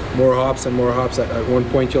more hops and more hops, at one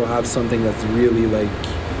point you'll have something that's really like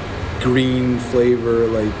green flavor,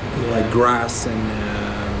 like grass and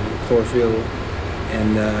chlorophyll,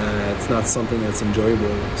 and it's not something that's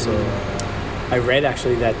enjoyable. So. I read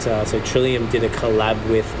actually that so Trillium did a collab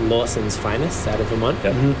with Lawson's Finest out of Vermont,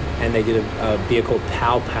 Yep. and they did a beer called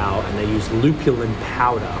Pow Pow, and they used lupulin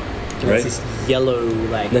powder. And Right. It's this yellow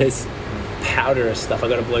like Nice. powder stuff. I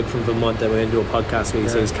got a bloke from Vermont that we're going to do a podcast with. He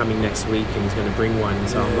said he's coming next week and he's going to bring one.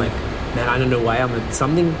 So I'm like, man, I don't know why.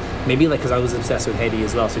 Something maybe like because I was obsessed with Haiti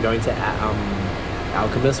as well. So going to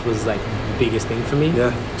Alchemist was like the biggest thing for me.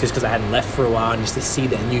 Yeah. Just because I hadn't left for a while, and just to see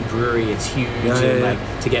their new brewery, it's huge, and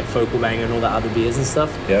like to get Focal Banger and all the other beers and stuff.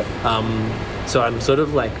 Yeah. So I'm sort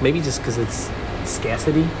of like maybe just because it's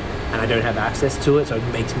scarcity and I don't have access to it, so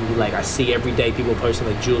it makes me like I see every day people posting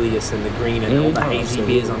like Julius and the Green and all the hazy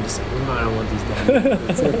absolutely. beers. I'm just like, no, I don't want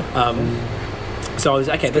these damn. So I was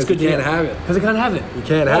okay. That's good. you can't have it. Because I can't have it. You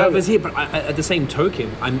can't have it's here, but at the same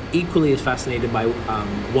token, I'm equally as fascinated by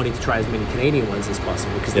wanting to try as many Canadian ones as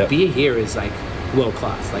possible because Yep. the beer here is like world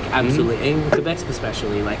class, like absolutely, and Quebec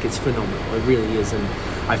especially, like it's phenomenal. It really is, and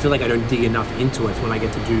I feel like I don't dig enough into it when I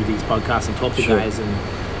get to do these podcasts and talk to Sure. guys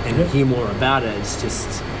and hear more about it. It's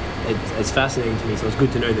just. It's fascinating to me, so it's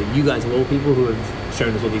good to know that you guys are all people who have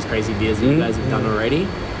shown us all these crazy beers that you guys have done already.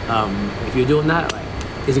 If you're doing that, like,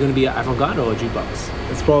 is it going to be an avant-garde or a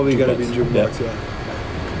jukebox? It's probably gonna be Jukebox. jukebox.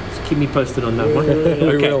 Yeah. Just keep me posted on that one. I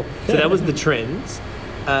Okay. will. So that was the trends.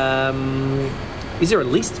 Is there a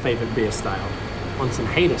least favorite beer style on some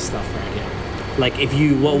hater stuff right here? Like, if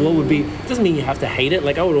you, what would be? It doesn't mean you have to hate it.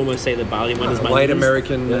 Like, I would almost say the barley one is my Light least.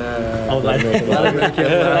 American. Oh, light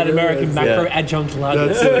American macro adjunct lager.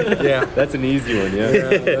 That's it. Yeah. That's an easy one, yeah. Yeah,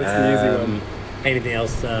 that's the easy one. Anything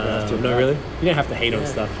else? to No, that. really. You don't have to hate on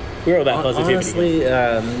stuff. We're all about positivity. Honestly,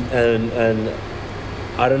 and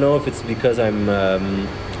I don't know if it's because I'm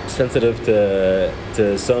sensitive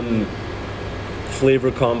to some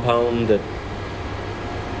flavor compound that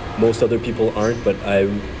most other people aren't, but I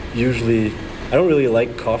don't really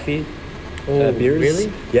like coffee beers.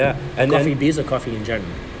 Really? Yeah, and Coffee beers or coffee in general?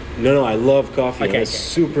 No, I love coffee. Okay, I'm a okay.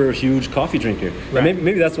 super huge coffee drinker. And Right.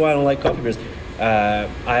 maybe that's why I don't like coffee beers.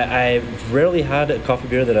 I rarely had a coffee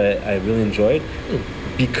beer that I really enjoyed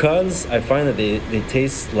because I find that they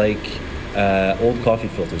taste like old coffee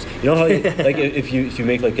filters. You know how like if you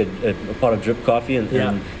make like a pot of drip coffee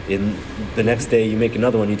and in the next day you make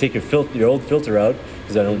another one, you take your old filter out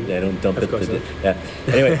because I don't dump Of it. course not. Yeah.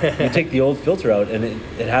 Anyway, you take the old filter out and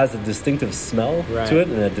it has a distinctive smell Right. to it,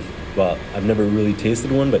 and well, I've never really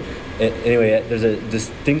tasted one, but anyway, there's a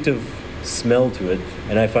distinctive smell to it,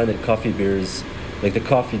 and I find that coffee beers, like the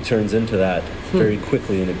coffee turns into that very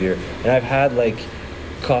quickly in a beer. And I've had like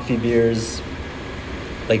coffee beers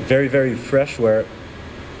like very, very fresh where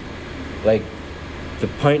like the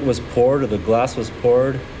pint was poured or the glass was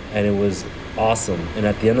poured and it was awesome, and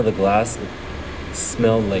at the end of the glass it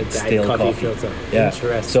smelled like That stale coffee coffee. filter. Yeah.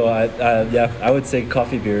 Interesting. So I would say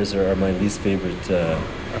coffee beers are my least favorite.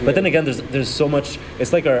 But then again, there's so much.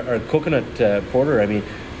 It's like our coconut porter. I mean,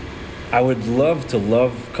 I would love to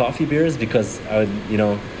love coffee beers because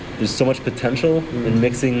there's so much potential in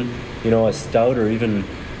mixing, a stout or even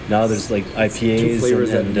now there's like IPAs Two flavors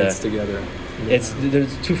and that mix together.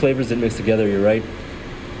 there's two flavors that mix together. You're right.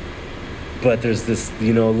 But there's this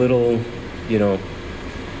little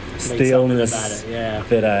staleness about it, yeah.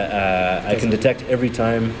 that I can detect every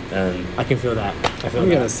time, and I can feel that. I feel I'm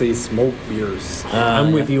that. gonna say smoked beers.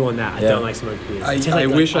 I'm with you on that. I Yeah. don't like smoked beers. It tastes I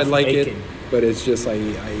like wish puff I'd like bacon. it, but it's just I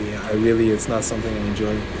really it's not something I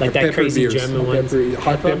enjoy. Like that Pepper crazy beers. German ones.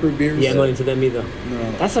 Hot pepper beers. Yeah, I'm not into them either.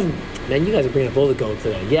 No. That's man, you guys are bringing up all the gold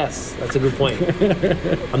today. Yes, that's a good point.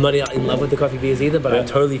 I'm not in love with the coffee beers either, but I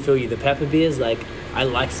totally feel you. The pepper beers, like, I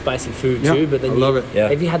like spicy food Yeah, too, but then I love it. Yeah.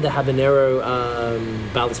 Have you had the habanero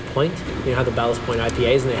Ballast Point? You know how the Ballast Point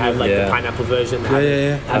IPAs, and they have like Yeah. the pineapple version. The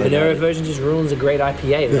Yeah. habanero version just ruins a great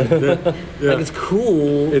IPA. Like it's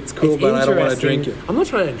cool. It's cool, but I don't wanna interesting. drink it. I'm not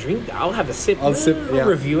trying to drink that. I'll have a sip. I'll sip, I'll yeah.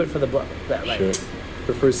 review it for the book. Like, Sure.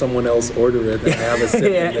 Prefer someone else order it and have a sip. yeah,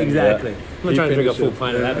 and then- exactly. I'm not You trying to drink a finish full it.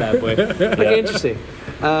 pint of that bad boy. Okay, interesting.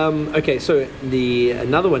 Okay, so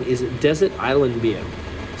another one is Desert Island beer.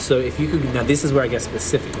 So if you could, now this is where I get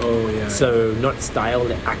specific. Oh, yeah. So not style,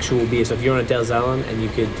 the actual beer. So if you're on a desert island and you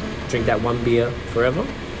could drink that one beer forever,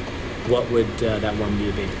 what would that one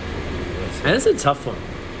beer be? And it's a tough one.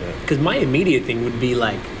 Because my immediate thing would be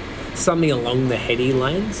like something along the heady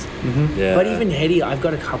lines. Yeah. But even heady, I've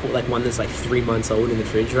got a couple, like one that's like 3 months old in the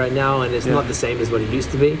fridge right now, and it's not the same as what it used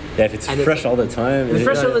to be. Yeah, if it's And fresh all the time. It's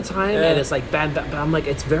fresh yeah. all the time, and it's like bad, but I'm like,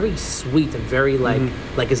 it's very sweet and very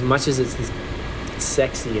like as much as it's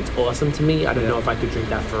sexy, it's awesome to me. I don't know if I could drink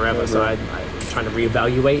that forever, so I'm trying to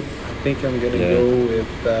reevaluate. I think I'm gonna go with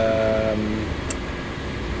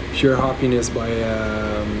Pure Happiness by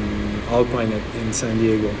Alpine in San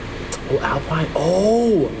Diego. Oh, Alpine.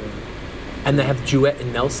 Oh, and they have Duet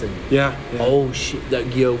in Nelson. Yeah. Oh shit!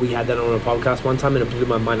 Yo, we had that on a podcast one time, and it blew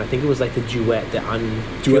my mind. I think it was like the Duet.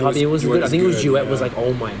 Duet was was good. I think it was good, Duet yeah. was like,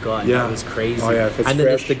 oh my god, Yeah. that was crazy. Oh, yeah, if it's and then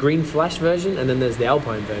there's fresh. the Green Flash version, and then there's the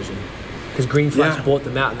Alpine version. Because Green Flash Yeah. bought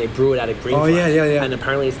them out, and they brew it out of Green Oh, Flash. yeah. And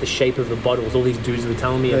apparently, it's the shape of the bottles. All these dudes were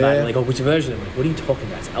telling me about it. Like, oh, which version? I'm like, what are you talking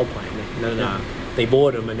about? It's Alpine. Like, no. They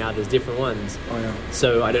bought them, and now there's different ones. Oh yeah.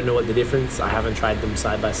 So I don't know what the difference. I haven't tried them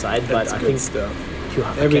side by side, but That's I good think stuff. Pure-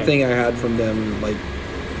 okay. Everything I had from them, like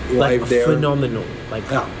like live there. phenomenal. Like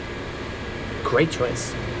Yeah. great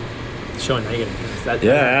choice. Sean, how you gonna?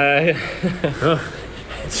 Yeah.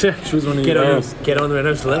 Choose one of Get yours. on, get on the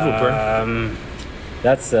next level, bro.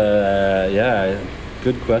 That's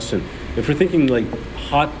good question. If we're thinking like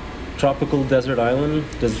hot tropical desert island,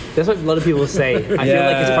 does That's what a lot of people say. I feel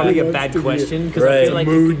like it's probably a bad question because I Right. feel like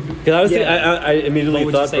Mood. because I was thinking, I immediately What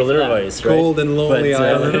would you thought say for Berliner that? Weiss, right? Cold and lonely But,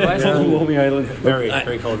 island. Berliner Weiss? Cold and lonely island. very, I-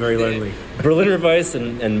 very cold, very lonely. Berliner Weiss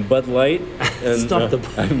and Bud Light. And, Stop the-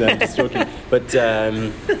 I'm just joking. But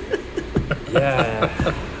yeah,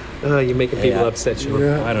 You're making people Yeah. upset, Sean.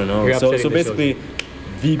 Yeah. I don't know. You're So upsetting the basically,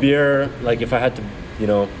 the beer. Like if I had to,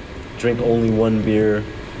 drink only one beer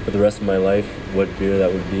for the rest of my life, what beer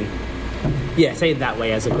that would be? Yeah, say it that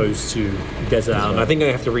way as opposed to desert island. I think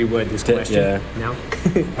I have to reword this question Yeah. now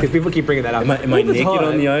because people keep bringing that up. Am I What if it's naked hard?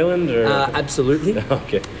 on the island or? Absolutely,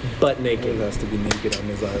 Okay. but It naked. has to be naked on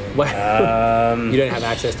this island. Wow. You don't have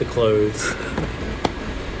access to clothes.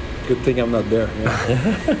 Good thing I'm not there.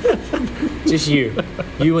 Yeah. Just you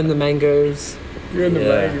and the mangoes You're in the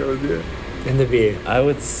Yeah. mangoes, yeah. and the beer. I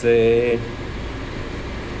would say.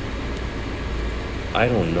 I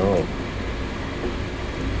don't know.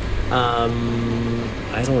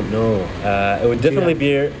 I don't know. It would definitely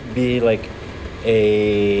be like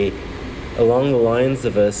along the lines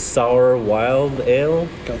of a sour wild ale.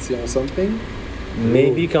 Cantillon something.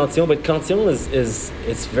 Maybe Cantillon, but Cantillon is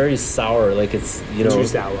it's very sour. Like it's Too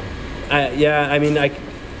sour. I mean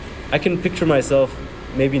I can picture myself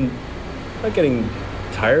maybe not getting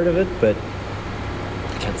tired of it, but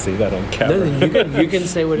I can't say that on camera. No, you can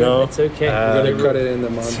say whatever. No. It's okay. Uh, We're gonna cut it in the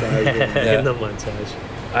montage. Yeah. In the montage.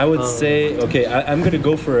 I would say okay. I'm gonna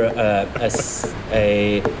go for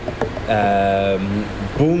a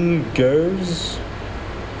Boongers.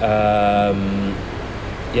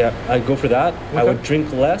 Yeah, I'd go for that. I would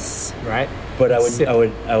drink less, Right? but I Sip.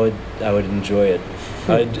 would enjoy it.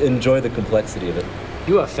 I'd enjoy the complexity of it.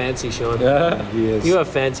 You are fancy, Sean. He is. You are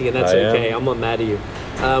fancy, and that's I am. okay. I'm not mad at you.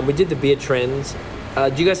 We did the beer trends.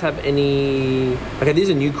 Do you guys have any? Okay, these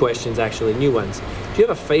are new questions, actually, new ones. Do you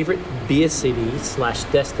have a favorite beer city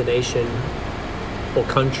 / destination or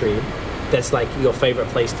country that's like your favorite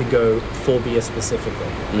place to go for beer specifically?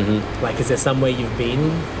 Mm-hmm. Like, is there somewhere you've been?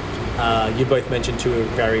 You both mentioned two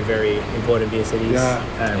very, very important beer cities.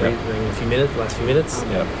 Yeah. In a few minutes, last few minutes.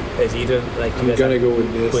 Yeah. Is either like you I'm guys gonna have- go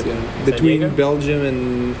with this. with Yeah. San Between Diego? Belgium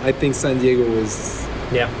and I think San Diego is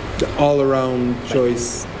Yeah, the all-around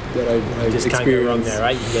choice that I've just can't go wrong experienced. there,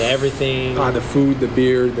 right? You get everything. The food, the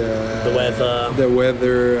beer, the weather. the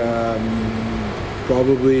weather.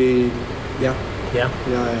 Probably, yeah. Yeah.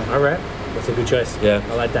 All right. That's a good choice. Yeah.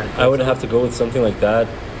 I like that. I would have to go with something like that,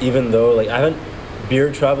 even though like I haven't beer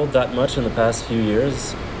traveled that much in the past few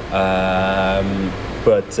years.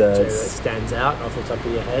 But So it stands out off the top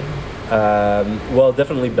of your head. well,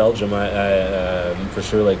 definitely Belgium. I for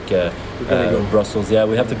sure like gonna go. Brussels. Yeah,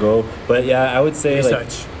 we have to go. But yeah, I would say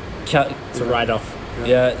Research. like It's a write-off.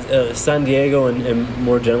 San Diego and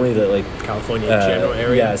more generally the like California general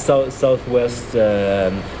area. Yeah, southwest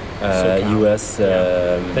SoCal. U.S.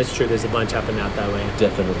 That's true. There's a bunch up and out that way.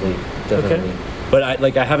 Definitely. But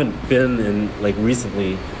I haven't been in like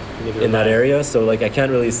recently in that area. So like I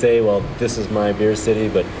can't really say, well, this is my beer city,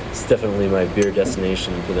 but it's definitely my beer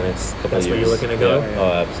destination for the next couple That's of where years. you're looking to go? Yeah.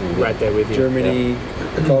 Oh, absolutely. Right there with you. Germany,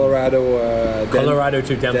 Colorado, Colorado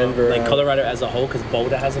to Denver. Denver, Like Colorado as a whole, because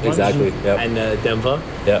Boulder has a bunch. Exactly, yep. And Denver.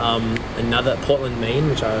 Yeah. Another Portland, Maine,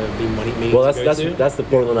 which I've been meaning Well, to go that's to. that's the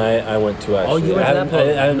Portland I went to actually. Oh, you went to I that haven't,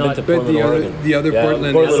 Portland? I haven't Not- been to But Portland, Oregon. the other Yeah,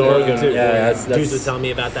 Portland, Portland, is, Oregon. Too. Yeah, Dudes were that's telling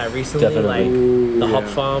me about that recently, Definitely. like Ooh, the hop yeah.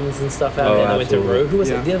 farms and stuff out Oh, there. They went to absolutely. Rogue. Who was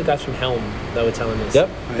Yeah. it? The other guys from Helm that were telling us. Yep.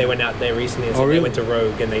 They went out there recently and Oh, said really? they went to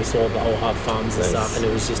Rogue and they saw the whole hop farms and Nice. stuff, and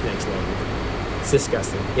it was just next level. It's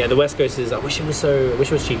disgusting. Yeah, the West Coast is. I wish it was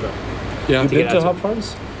cheaper. Yeah. You to been get to out hop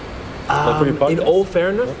farms? Like for your In podcast? all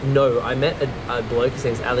fairness, no. I met a bloke. His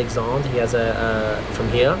name's Alexandre. He has a from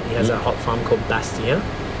here. He has a hop farm called Bastien.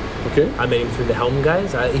 Okay. I met him through the Helm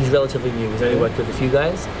guys. He's relatively new. He's only worked with a few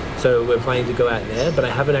guys, so we're planning to go out there. But I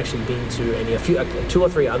haven't actually been to any. Two or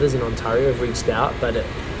three others in Ontario have reached out, but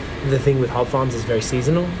the thing with hop farms is very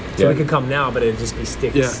seasonal. So Yeah. we could come now, but it'd just be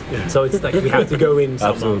sticks. Yeah. So it's like we have to go in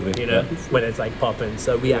summer, Absolutely, you know, yeah. when it's like popping.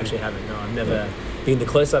 So we actually haven't. No, I've never. I think the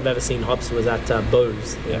closest I've ever seen hops was at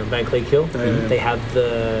Bose in Van Cleek Hill. yeah. They have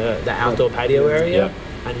the outdoor patio area.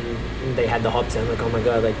 Yeah. And they had the hops, and I'm like, oh my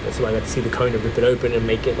god! Like, so I got to see the Kona rip it open and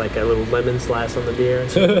make it like a little lemon slice on the beer.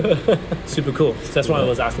 So, super cool. So that's why I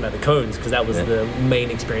was asking about the cones, because that was the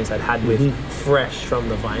main experience I'd had with fresh from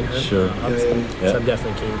the vine. Sure. Hops. Yeah, yeah. So I'm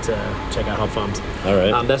definitely keen to check out hop farms. All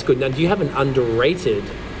right. That's good. Now, do you have an underrated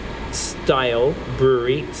style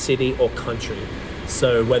brewery, city, or country?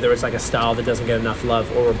 So whether it's like a style that doesn't get enough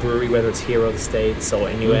love, or a brewery, whether it's here or the States or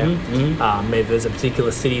anywhere, maybe there's a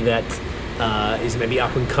particular city that is maybe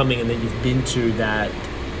up and coming and that you've been to that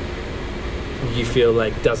you feel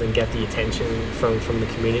like doesn't get the attention from the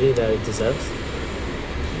community that it deserves.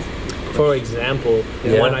 For example,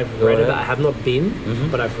 Yeah, one I've go read ahead. about, I have not been,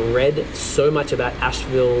 but I've read so much about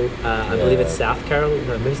Asheville. I believe it's South Carolina.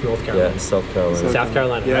 No, maybe it's North Carolina. Yeah, South Carolina. South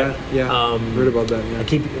Carolina, Yeah, right? yeah. Heard about that. I Yeah.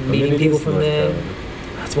 keep Maybe meeting it people is from North there. Carolina.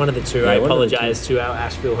 That's one of the two. Yeah, I one of the apologize to our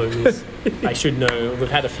Asheville homies. I should know. We've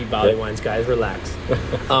had a few barley Yeah. wines, guys. Relax.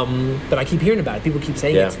 But I keep hearing about it. People keep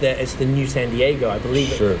saying Yeah. it's the new San Diego, I believe.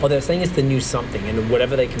 Sure. Or they're saying it's the new something, and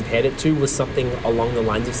whatever they compared it to was something along the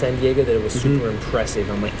lines of San Diego that it was super impressive.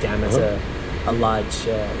 I'm like, damn, that's a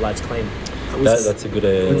large claim. That's a good.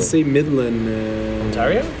 Let's say Midland.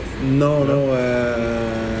 Ontario? No.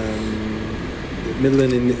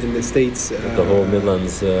 Midland in the States. the whole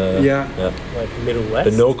Midlands. yeah. Like Middle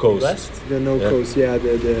West? The No Coast. West? The No Yeah. Coast, yeah,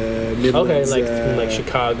 the Midlands. Okay, like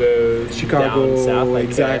Chicago, Chicago, down south, like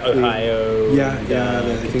exactly. Ohio, Yeah, and, yeah. I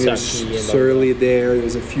think Kentucky, there's and Surly there.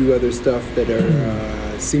 There's a few other stuff that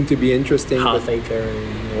are seem to be interesting. Half but Acre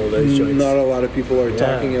and all those joints. not a lot of people are Yeah.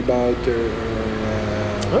 talking about.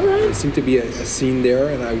 All right. There seems to be a scene there,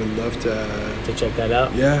 and I would love to. To check that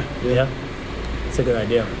out. Yeah. Yeah. It's a good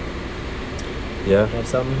idea. Yeah. You have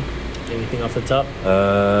something? Anything off the top?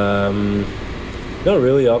 Not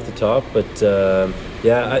really off the top, but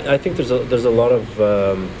yeah, I think there's a lot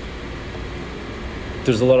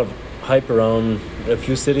of hype around a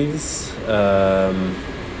few cities.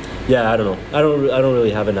 Yeah, I don't know. I don't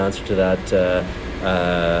really have an answer to that.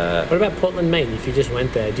 What about Portland, Maine? If you just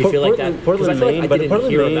went there, do you feel like that? Portland, 'cause I feel Maine, like I but didn't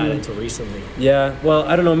Portland, hear Maine- about it until recently. Yeah, well,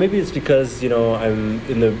 I don't know. Maybe it's because I'm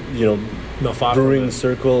in the Not far from brewing it.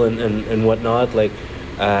 circle and whatnot. Like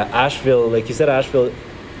Asheville, like you said, Asheville.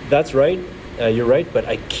 That's right. You're right. But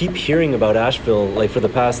I keep hearing about Asheville like for the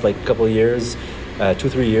past like couple of years,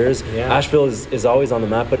 2-3 years. Yeah. Asheville is always on the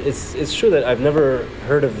map. But it's true that I've never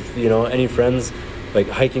heard of any friends like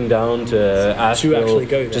hiking down to Asheville actually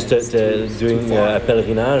go there. just to doing far. a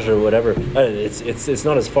pèlerinage or whatever. It's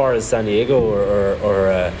not as far as San Diego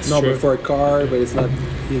or No, true. but for a car, but it's not.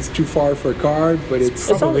 It's too far for a car, but it's.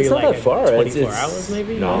 Probably it's not like that far. 24 hours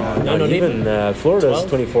maybe? No, Yeah. not not even. even. Florida's 12?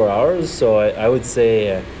 24 hours, so I would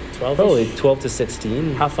say 12-ish? probably 12 to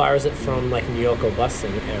 16. How far is it from like New York or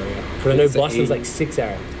Boston area? Because I know It's Boston's 8. like 6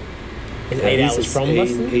 hours. It's Yeah, 8 At least hours it's from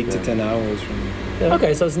Boston? 8 to 10 hours from. Yeah.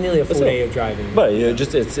 Okay, so it's nearly a full That's day it. of driving. But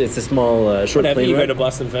just it's a small short Whatever, plane you go ride. to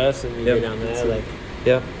Boston first and you Yep. go down there. Like,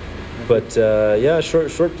 Yeah, but yeah,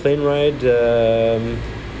 short plane ride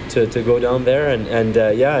to go down there and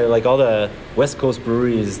yeah, like all the West Coast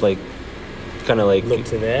breweries, like kind of like. look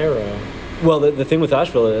to there or. Well, the thing with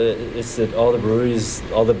Asheville is that all the breweries,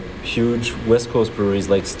 all the huge West Coast breweries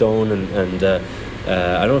like Stone and I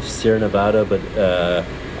don't know if Sierra Nevada, but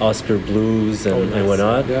Oscar Blues and, nice. and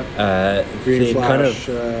whatnot. Yeah. Green they Flash, kind of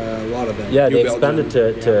a lot of them. yeah, New they Belgium.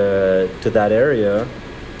 expanded to that area.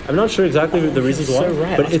 I'm not sure exactly the reasons why, so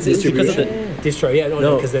rad. but it's because of the distro. Yeah, no,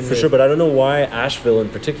 No, because then for sure, but I don't know why Asheville in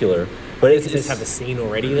particular. But they just have a scene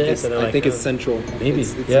already there. So they're I like, think it's oh. central. Maybe,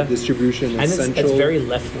 It's yeah. a distribution. And It's it's central. very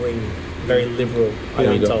left wing, very liberal.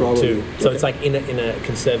 Yeah, I'm told probably. too. So it's like in a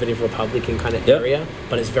conservative Republican kind of Yep. area,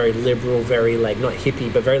 but it's very liberal, very like not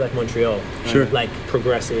hippie, but very like Montreal. Sure. Like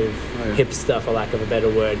progressive, Oh, yeah. hipster, for lack of a better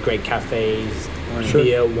word. Great cafes, Oh, yeah.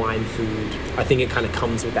 beer, wine, food. I think it kind of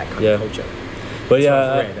comes with that kind Yeah. of culture. But That's what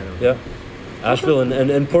I've yeah, read, I don't know. yeah. Asheville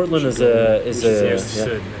and Portland is a Yes, yeah.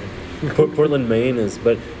 should, man. Portland, Maine is.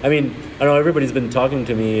 But I mean, I know everybody's been talking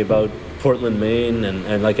to me about Portland, Maine,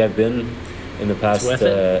 and like I've been in the past. worth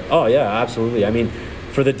it? Oh yeah, absolutely. I mean,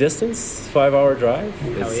 for the distance, 5-hour drive,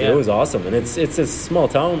 yeah. it was awesome, and it's a small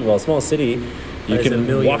town, well, small city. You There's a can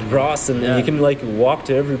million- walk across, and yeah. you can like walk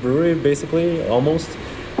to every brewery basically, almost.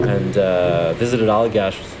 And visited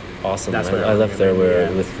Allagash, was awesome. That's where I I left there remember,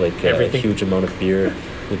 yeah. with like Everything. a huge amount of beer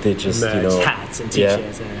that they just Merch, you know hats and yeah.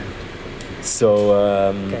 t-shirts. Yeah. So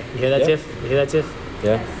Okay, you hear that, yeah. Tiff? You hear that, Tiff?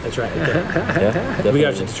 Yeah, That's right. Okay. yeah, definitely. We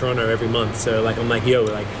go to Toronto every month, so like I'm like, yo,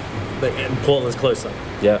 like and Portland's closer.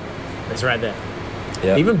 Yeah, It's right there.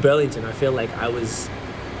 yeah. Even Burlington, I feel like I was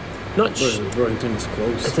not. Burlington is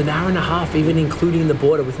close. It's an hour and a half, even including the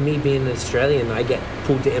border. With me being an Australian, I get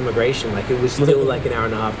pulled to immigration. Like it was still like an hour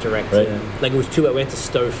and a half direct. Right. Like it was two. I went to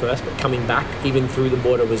Stowe first, but coming back even through the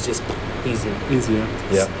border was just easy. Easier.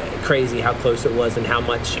 Yeah. Crazy how close it was and how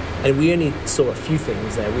much. And we only saw a few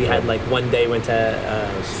things there. We had like one day went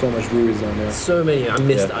to. So much breweries down there. So many. I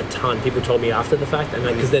missed Yeah. a ton. People told me after the fact, and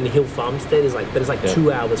because then Hill Farmstead is like, but it's like Yeah.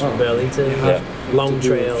 2 hours from Oh. Burlington. Yeah. Long To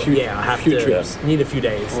do a trail. few- Yeah, I have few to. trips. Need a few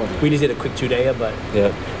days. Oh, yeah. We just did a quick 2-dayer, but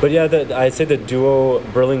Yeah, but yeah, I'd say the duo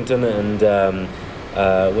Burlington and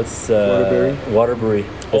what's Waterbury.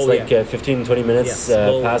 It's Oh, like yeah. 15-20 minutes yes.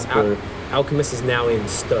 Well, past per. Alchemist is now in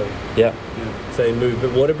Stowe, Yeah, so they moved.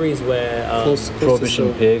 But Waterbury is where Close Prohibition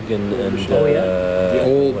to Stowe. Pig and Oh, yeah. The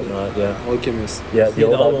old whatnot, yeah. Alchemist. Yeah, the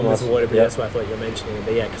old one was Alchemist. in Waterbury. Yeah. That's why I thought you were mentioning it.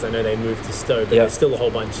 But yeah, because I know they moved to Stowe, but Yeah. there's still a whole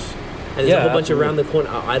bunch. And there's Yeah, a whole bunch absolutely. around the corner.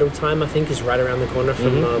 Idle Time, I think, is right around the corner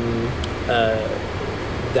from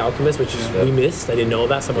the Alchemist, which is, Yeah. we missed. I didn't know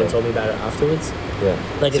about. Someone Yeah. told me about it afterwards. Yeah,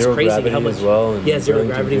 Like, it's Zero crazy Gravity how much- as well. And Yeah, Zero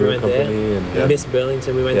Burlington Gravity, we Beer went there. Company and, Yeah. Miss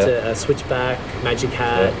Burlington, we went Yeah. to Switchback, Magic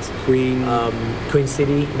Hat, Queen. Queen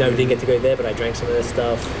City. No, we didn't get to go there, but I drank some of their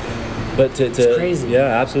stuff. But to crazy.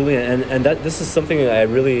 Yeah, absolutely, and that this is something that I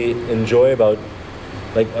really enjoy about.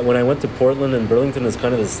 Like when I went to Portland and Burlington is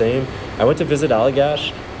kind of the same. I went to visit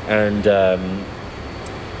Allagash, and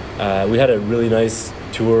we had a really nice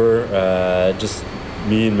tour. Just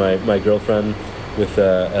me and my girlfriend with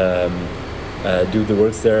dude that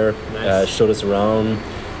works there. Nice. Showed us around,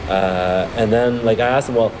 and then like I asked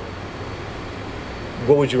him, well,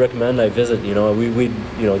 what would you recommend I visit? You know, we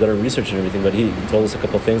done our research and everything, but he told us a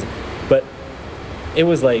couple of things. But it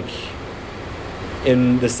was like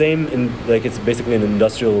it's basically an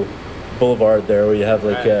industrial boulevard there where you have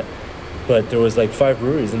like Right. but there was like 5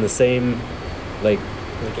 breweries in the same like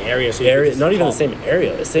Area, so you could area, just not even the pop. same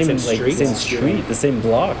area, the same same like the street? same street, the same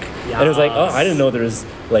block. And it was like, oh, I didn't know there's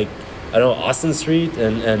like I don't know Austin Street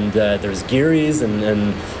and there's Geary's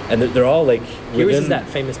and they're all like Geary's within- is that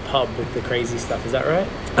famous pub with the crazy stuff. Is that right?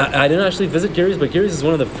 I didn't actually visit Geary's, but Geary's is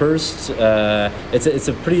one of the first. It's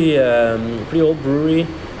a pretty old brewery.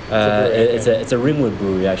 It's a Ringwood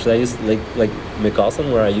brewery actually. I used like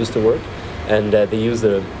McCausland where I used to work, and they use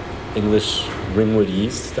the English Ringwood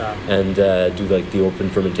yeast Stop. and do like the open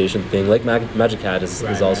fermentation thing. Like Magic Hat is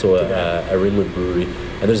Right, also right, do that. a Ringwood brewery,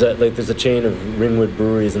 and there's a chain of Ringwood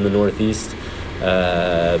breweries in the Northeast.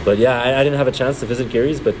 But yeah, I didn't have a chance to visit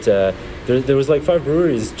Geary's, but there was like 5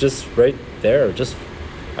 breweries just right there. Just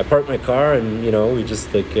I parked my car and we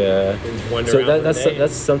just like wander so around for the that's day.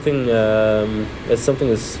 that's something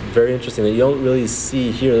that's very interesting that you don't really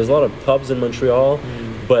see here. There's a lot of pubs in Montreal,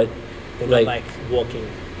 but They're not like walking.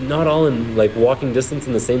 not all in like walking distance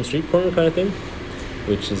in the same street corner kind of thing,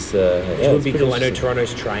 which is Which would it's be pretty cool. I know interesting.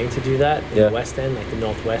 Toronto's trying to do that in Yeah. the West End, like the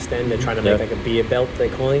Northwest End. They're trying to make Yeah. like a beer belt, they're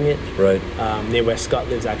calling it. Right. Near where Scott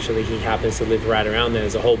lives, actually, he happens to live right around there.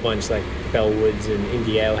 There's a whole bunch like Bellwoods and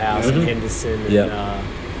Indie Ale House and Henderson and Yeah.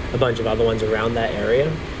 a bunch of other ones around that area.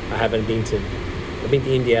 I've been to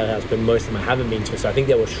Indie Ale House, but most of them I haven't been to. So I think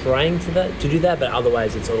they were trying to do that, but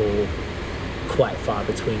otherwise it's all quite far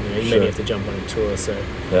between. You Sure. maybe have to jump on a tour. So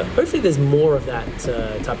Yeah. hopefully there's more of that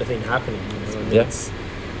type of thing happening. And Yeah.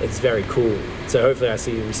 it's very cool. So hopefully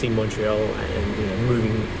we see Montreal and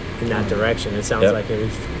moving in that direction. It sounds Yeah. like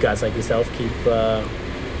if guys like yourself keep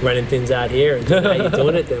running things out here and how you're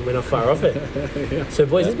doing it, then we're not far off it. So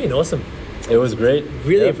boys, it's been awesome. It was great.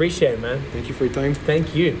 Really Yeah. appreciate it, man. Thank you for your time.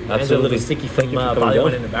 Thank you. Mine's a Absolutely. little sticky Thank from you for coming barley down.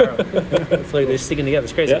 wine in the barrel. It's like they're sticking together.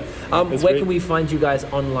 It's crazy. Yeah, it's Where great. can we find you guys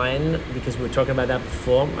online? Because we were talking about that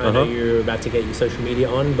before. I know Uh-huh. you're about to get your social media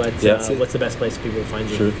on, but Yeah. That's it. what's the best place for people to find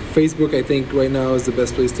you? Sure. Facebook, I think right now is the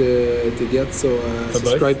best place to get. So For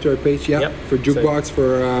subscribe both? to our page. Yeah, Yep. for Jukebox,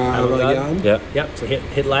 for Avant-Garde. Avant-Garde. Yeah. Yep. So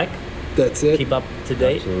hit like, That's it. keep up to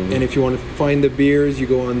date. Absolutely. And if you want to find the beers, you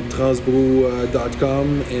go on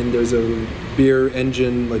transbrew.com and there's a beer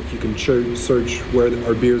engine, like you can search where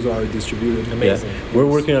our beers are distributed. Amazing. Yeah. We're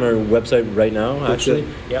working on our website right now, That's actually. it.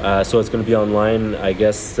 Yep. So it's going to be online, I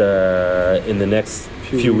guess, in the next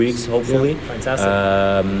Few few weeks. weeks, hopefully. Yeah. Fantastic.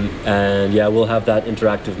 And yeah, we'll have that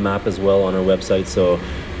interactive map as well on our website. So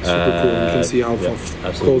Super cool. You can see how yeah, close the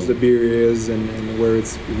absolutely. beer is and where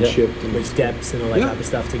it's been Yeah. shipped. And Which depths and all that Yeah. type of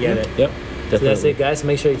stuff to get it. Yep, So definitely. that's it, guys.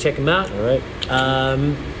 Make sure you check them out. All right.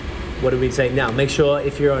 What are we saying now? Make sure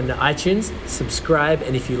if you're on iTunes, subscribe,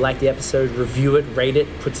 and if you like the episode, review it, rate it,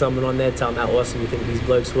 put someone on there, tell them how awesome you think these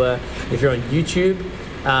blokes were. If you're on YouTube,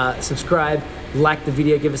 subscribe, like the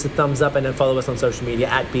video, give us a thumbs up, and then follow us on social media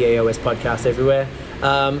at BAOS Podcast everywhere.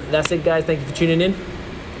 That's it, guys. Thank you for tuning in.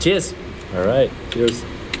 Cheers. All right. cheers.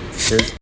 Cheers.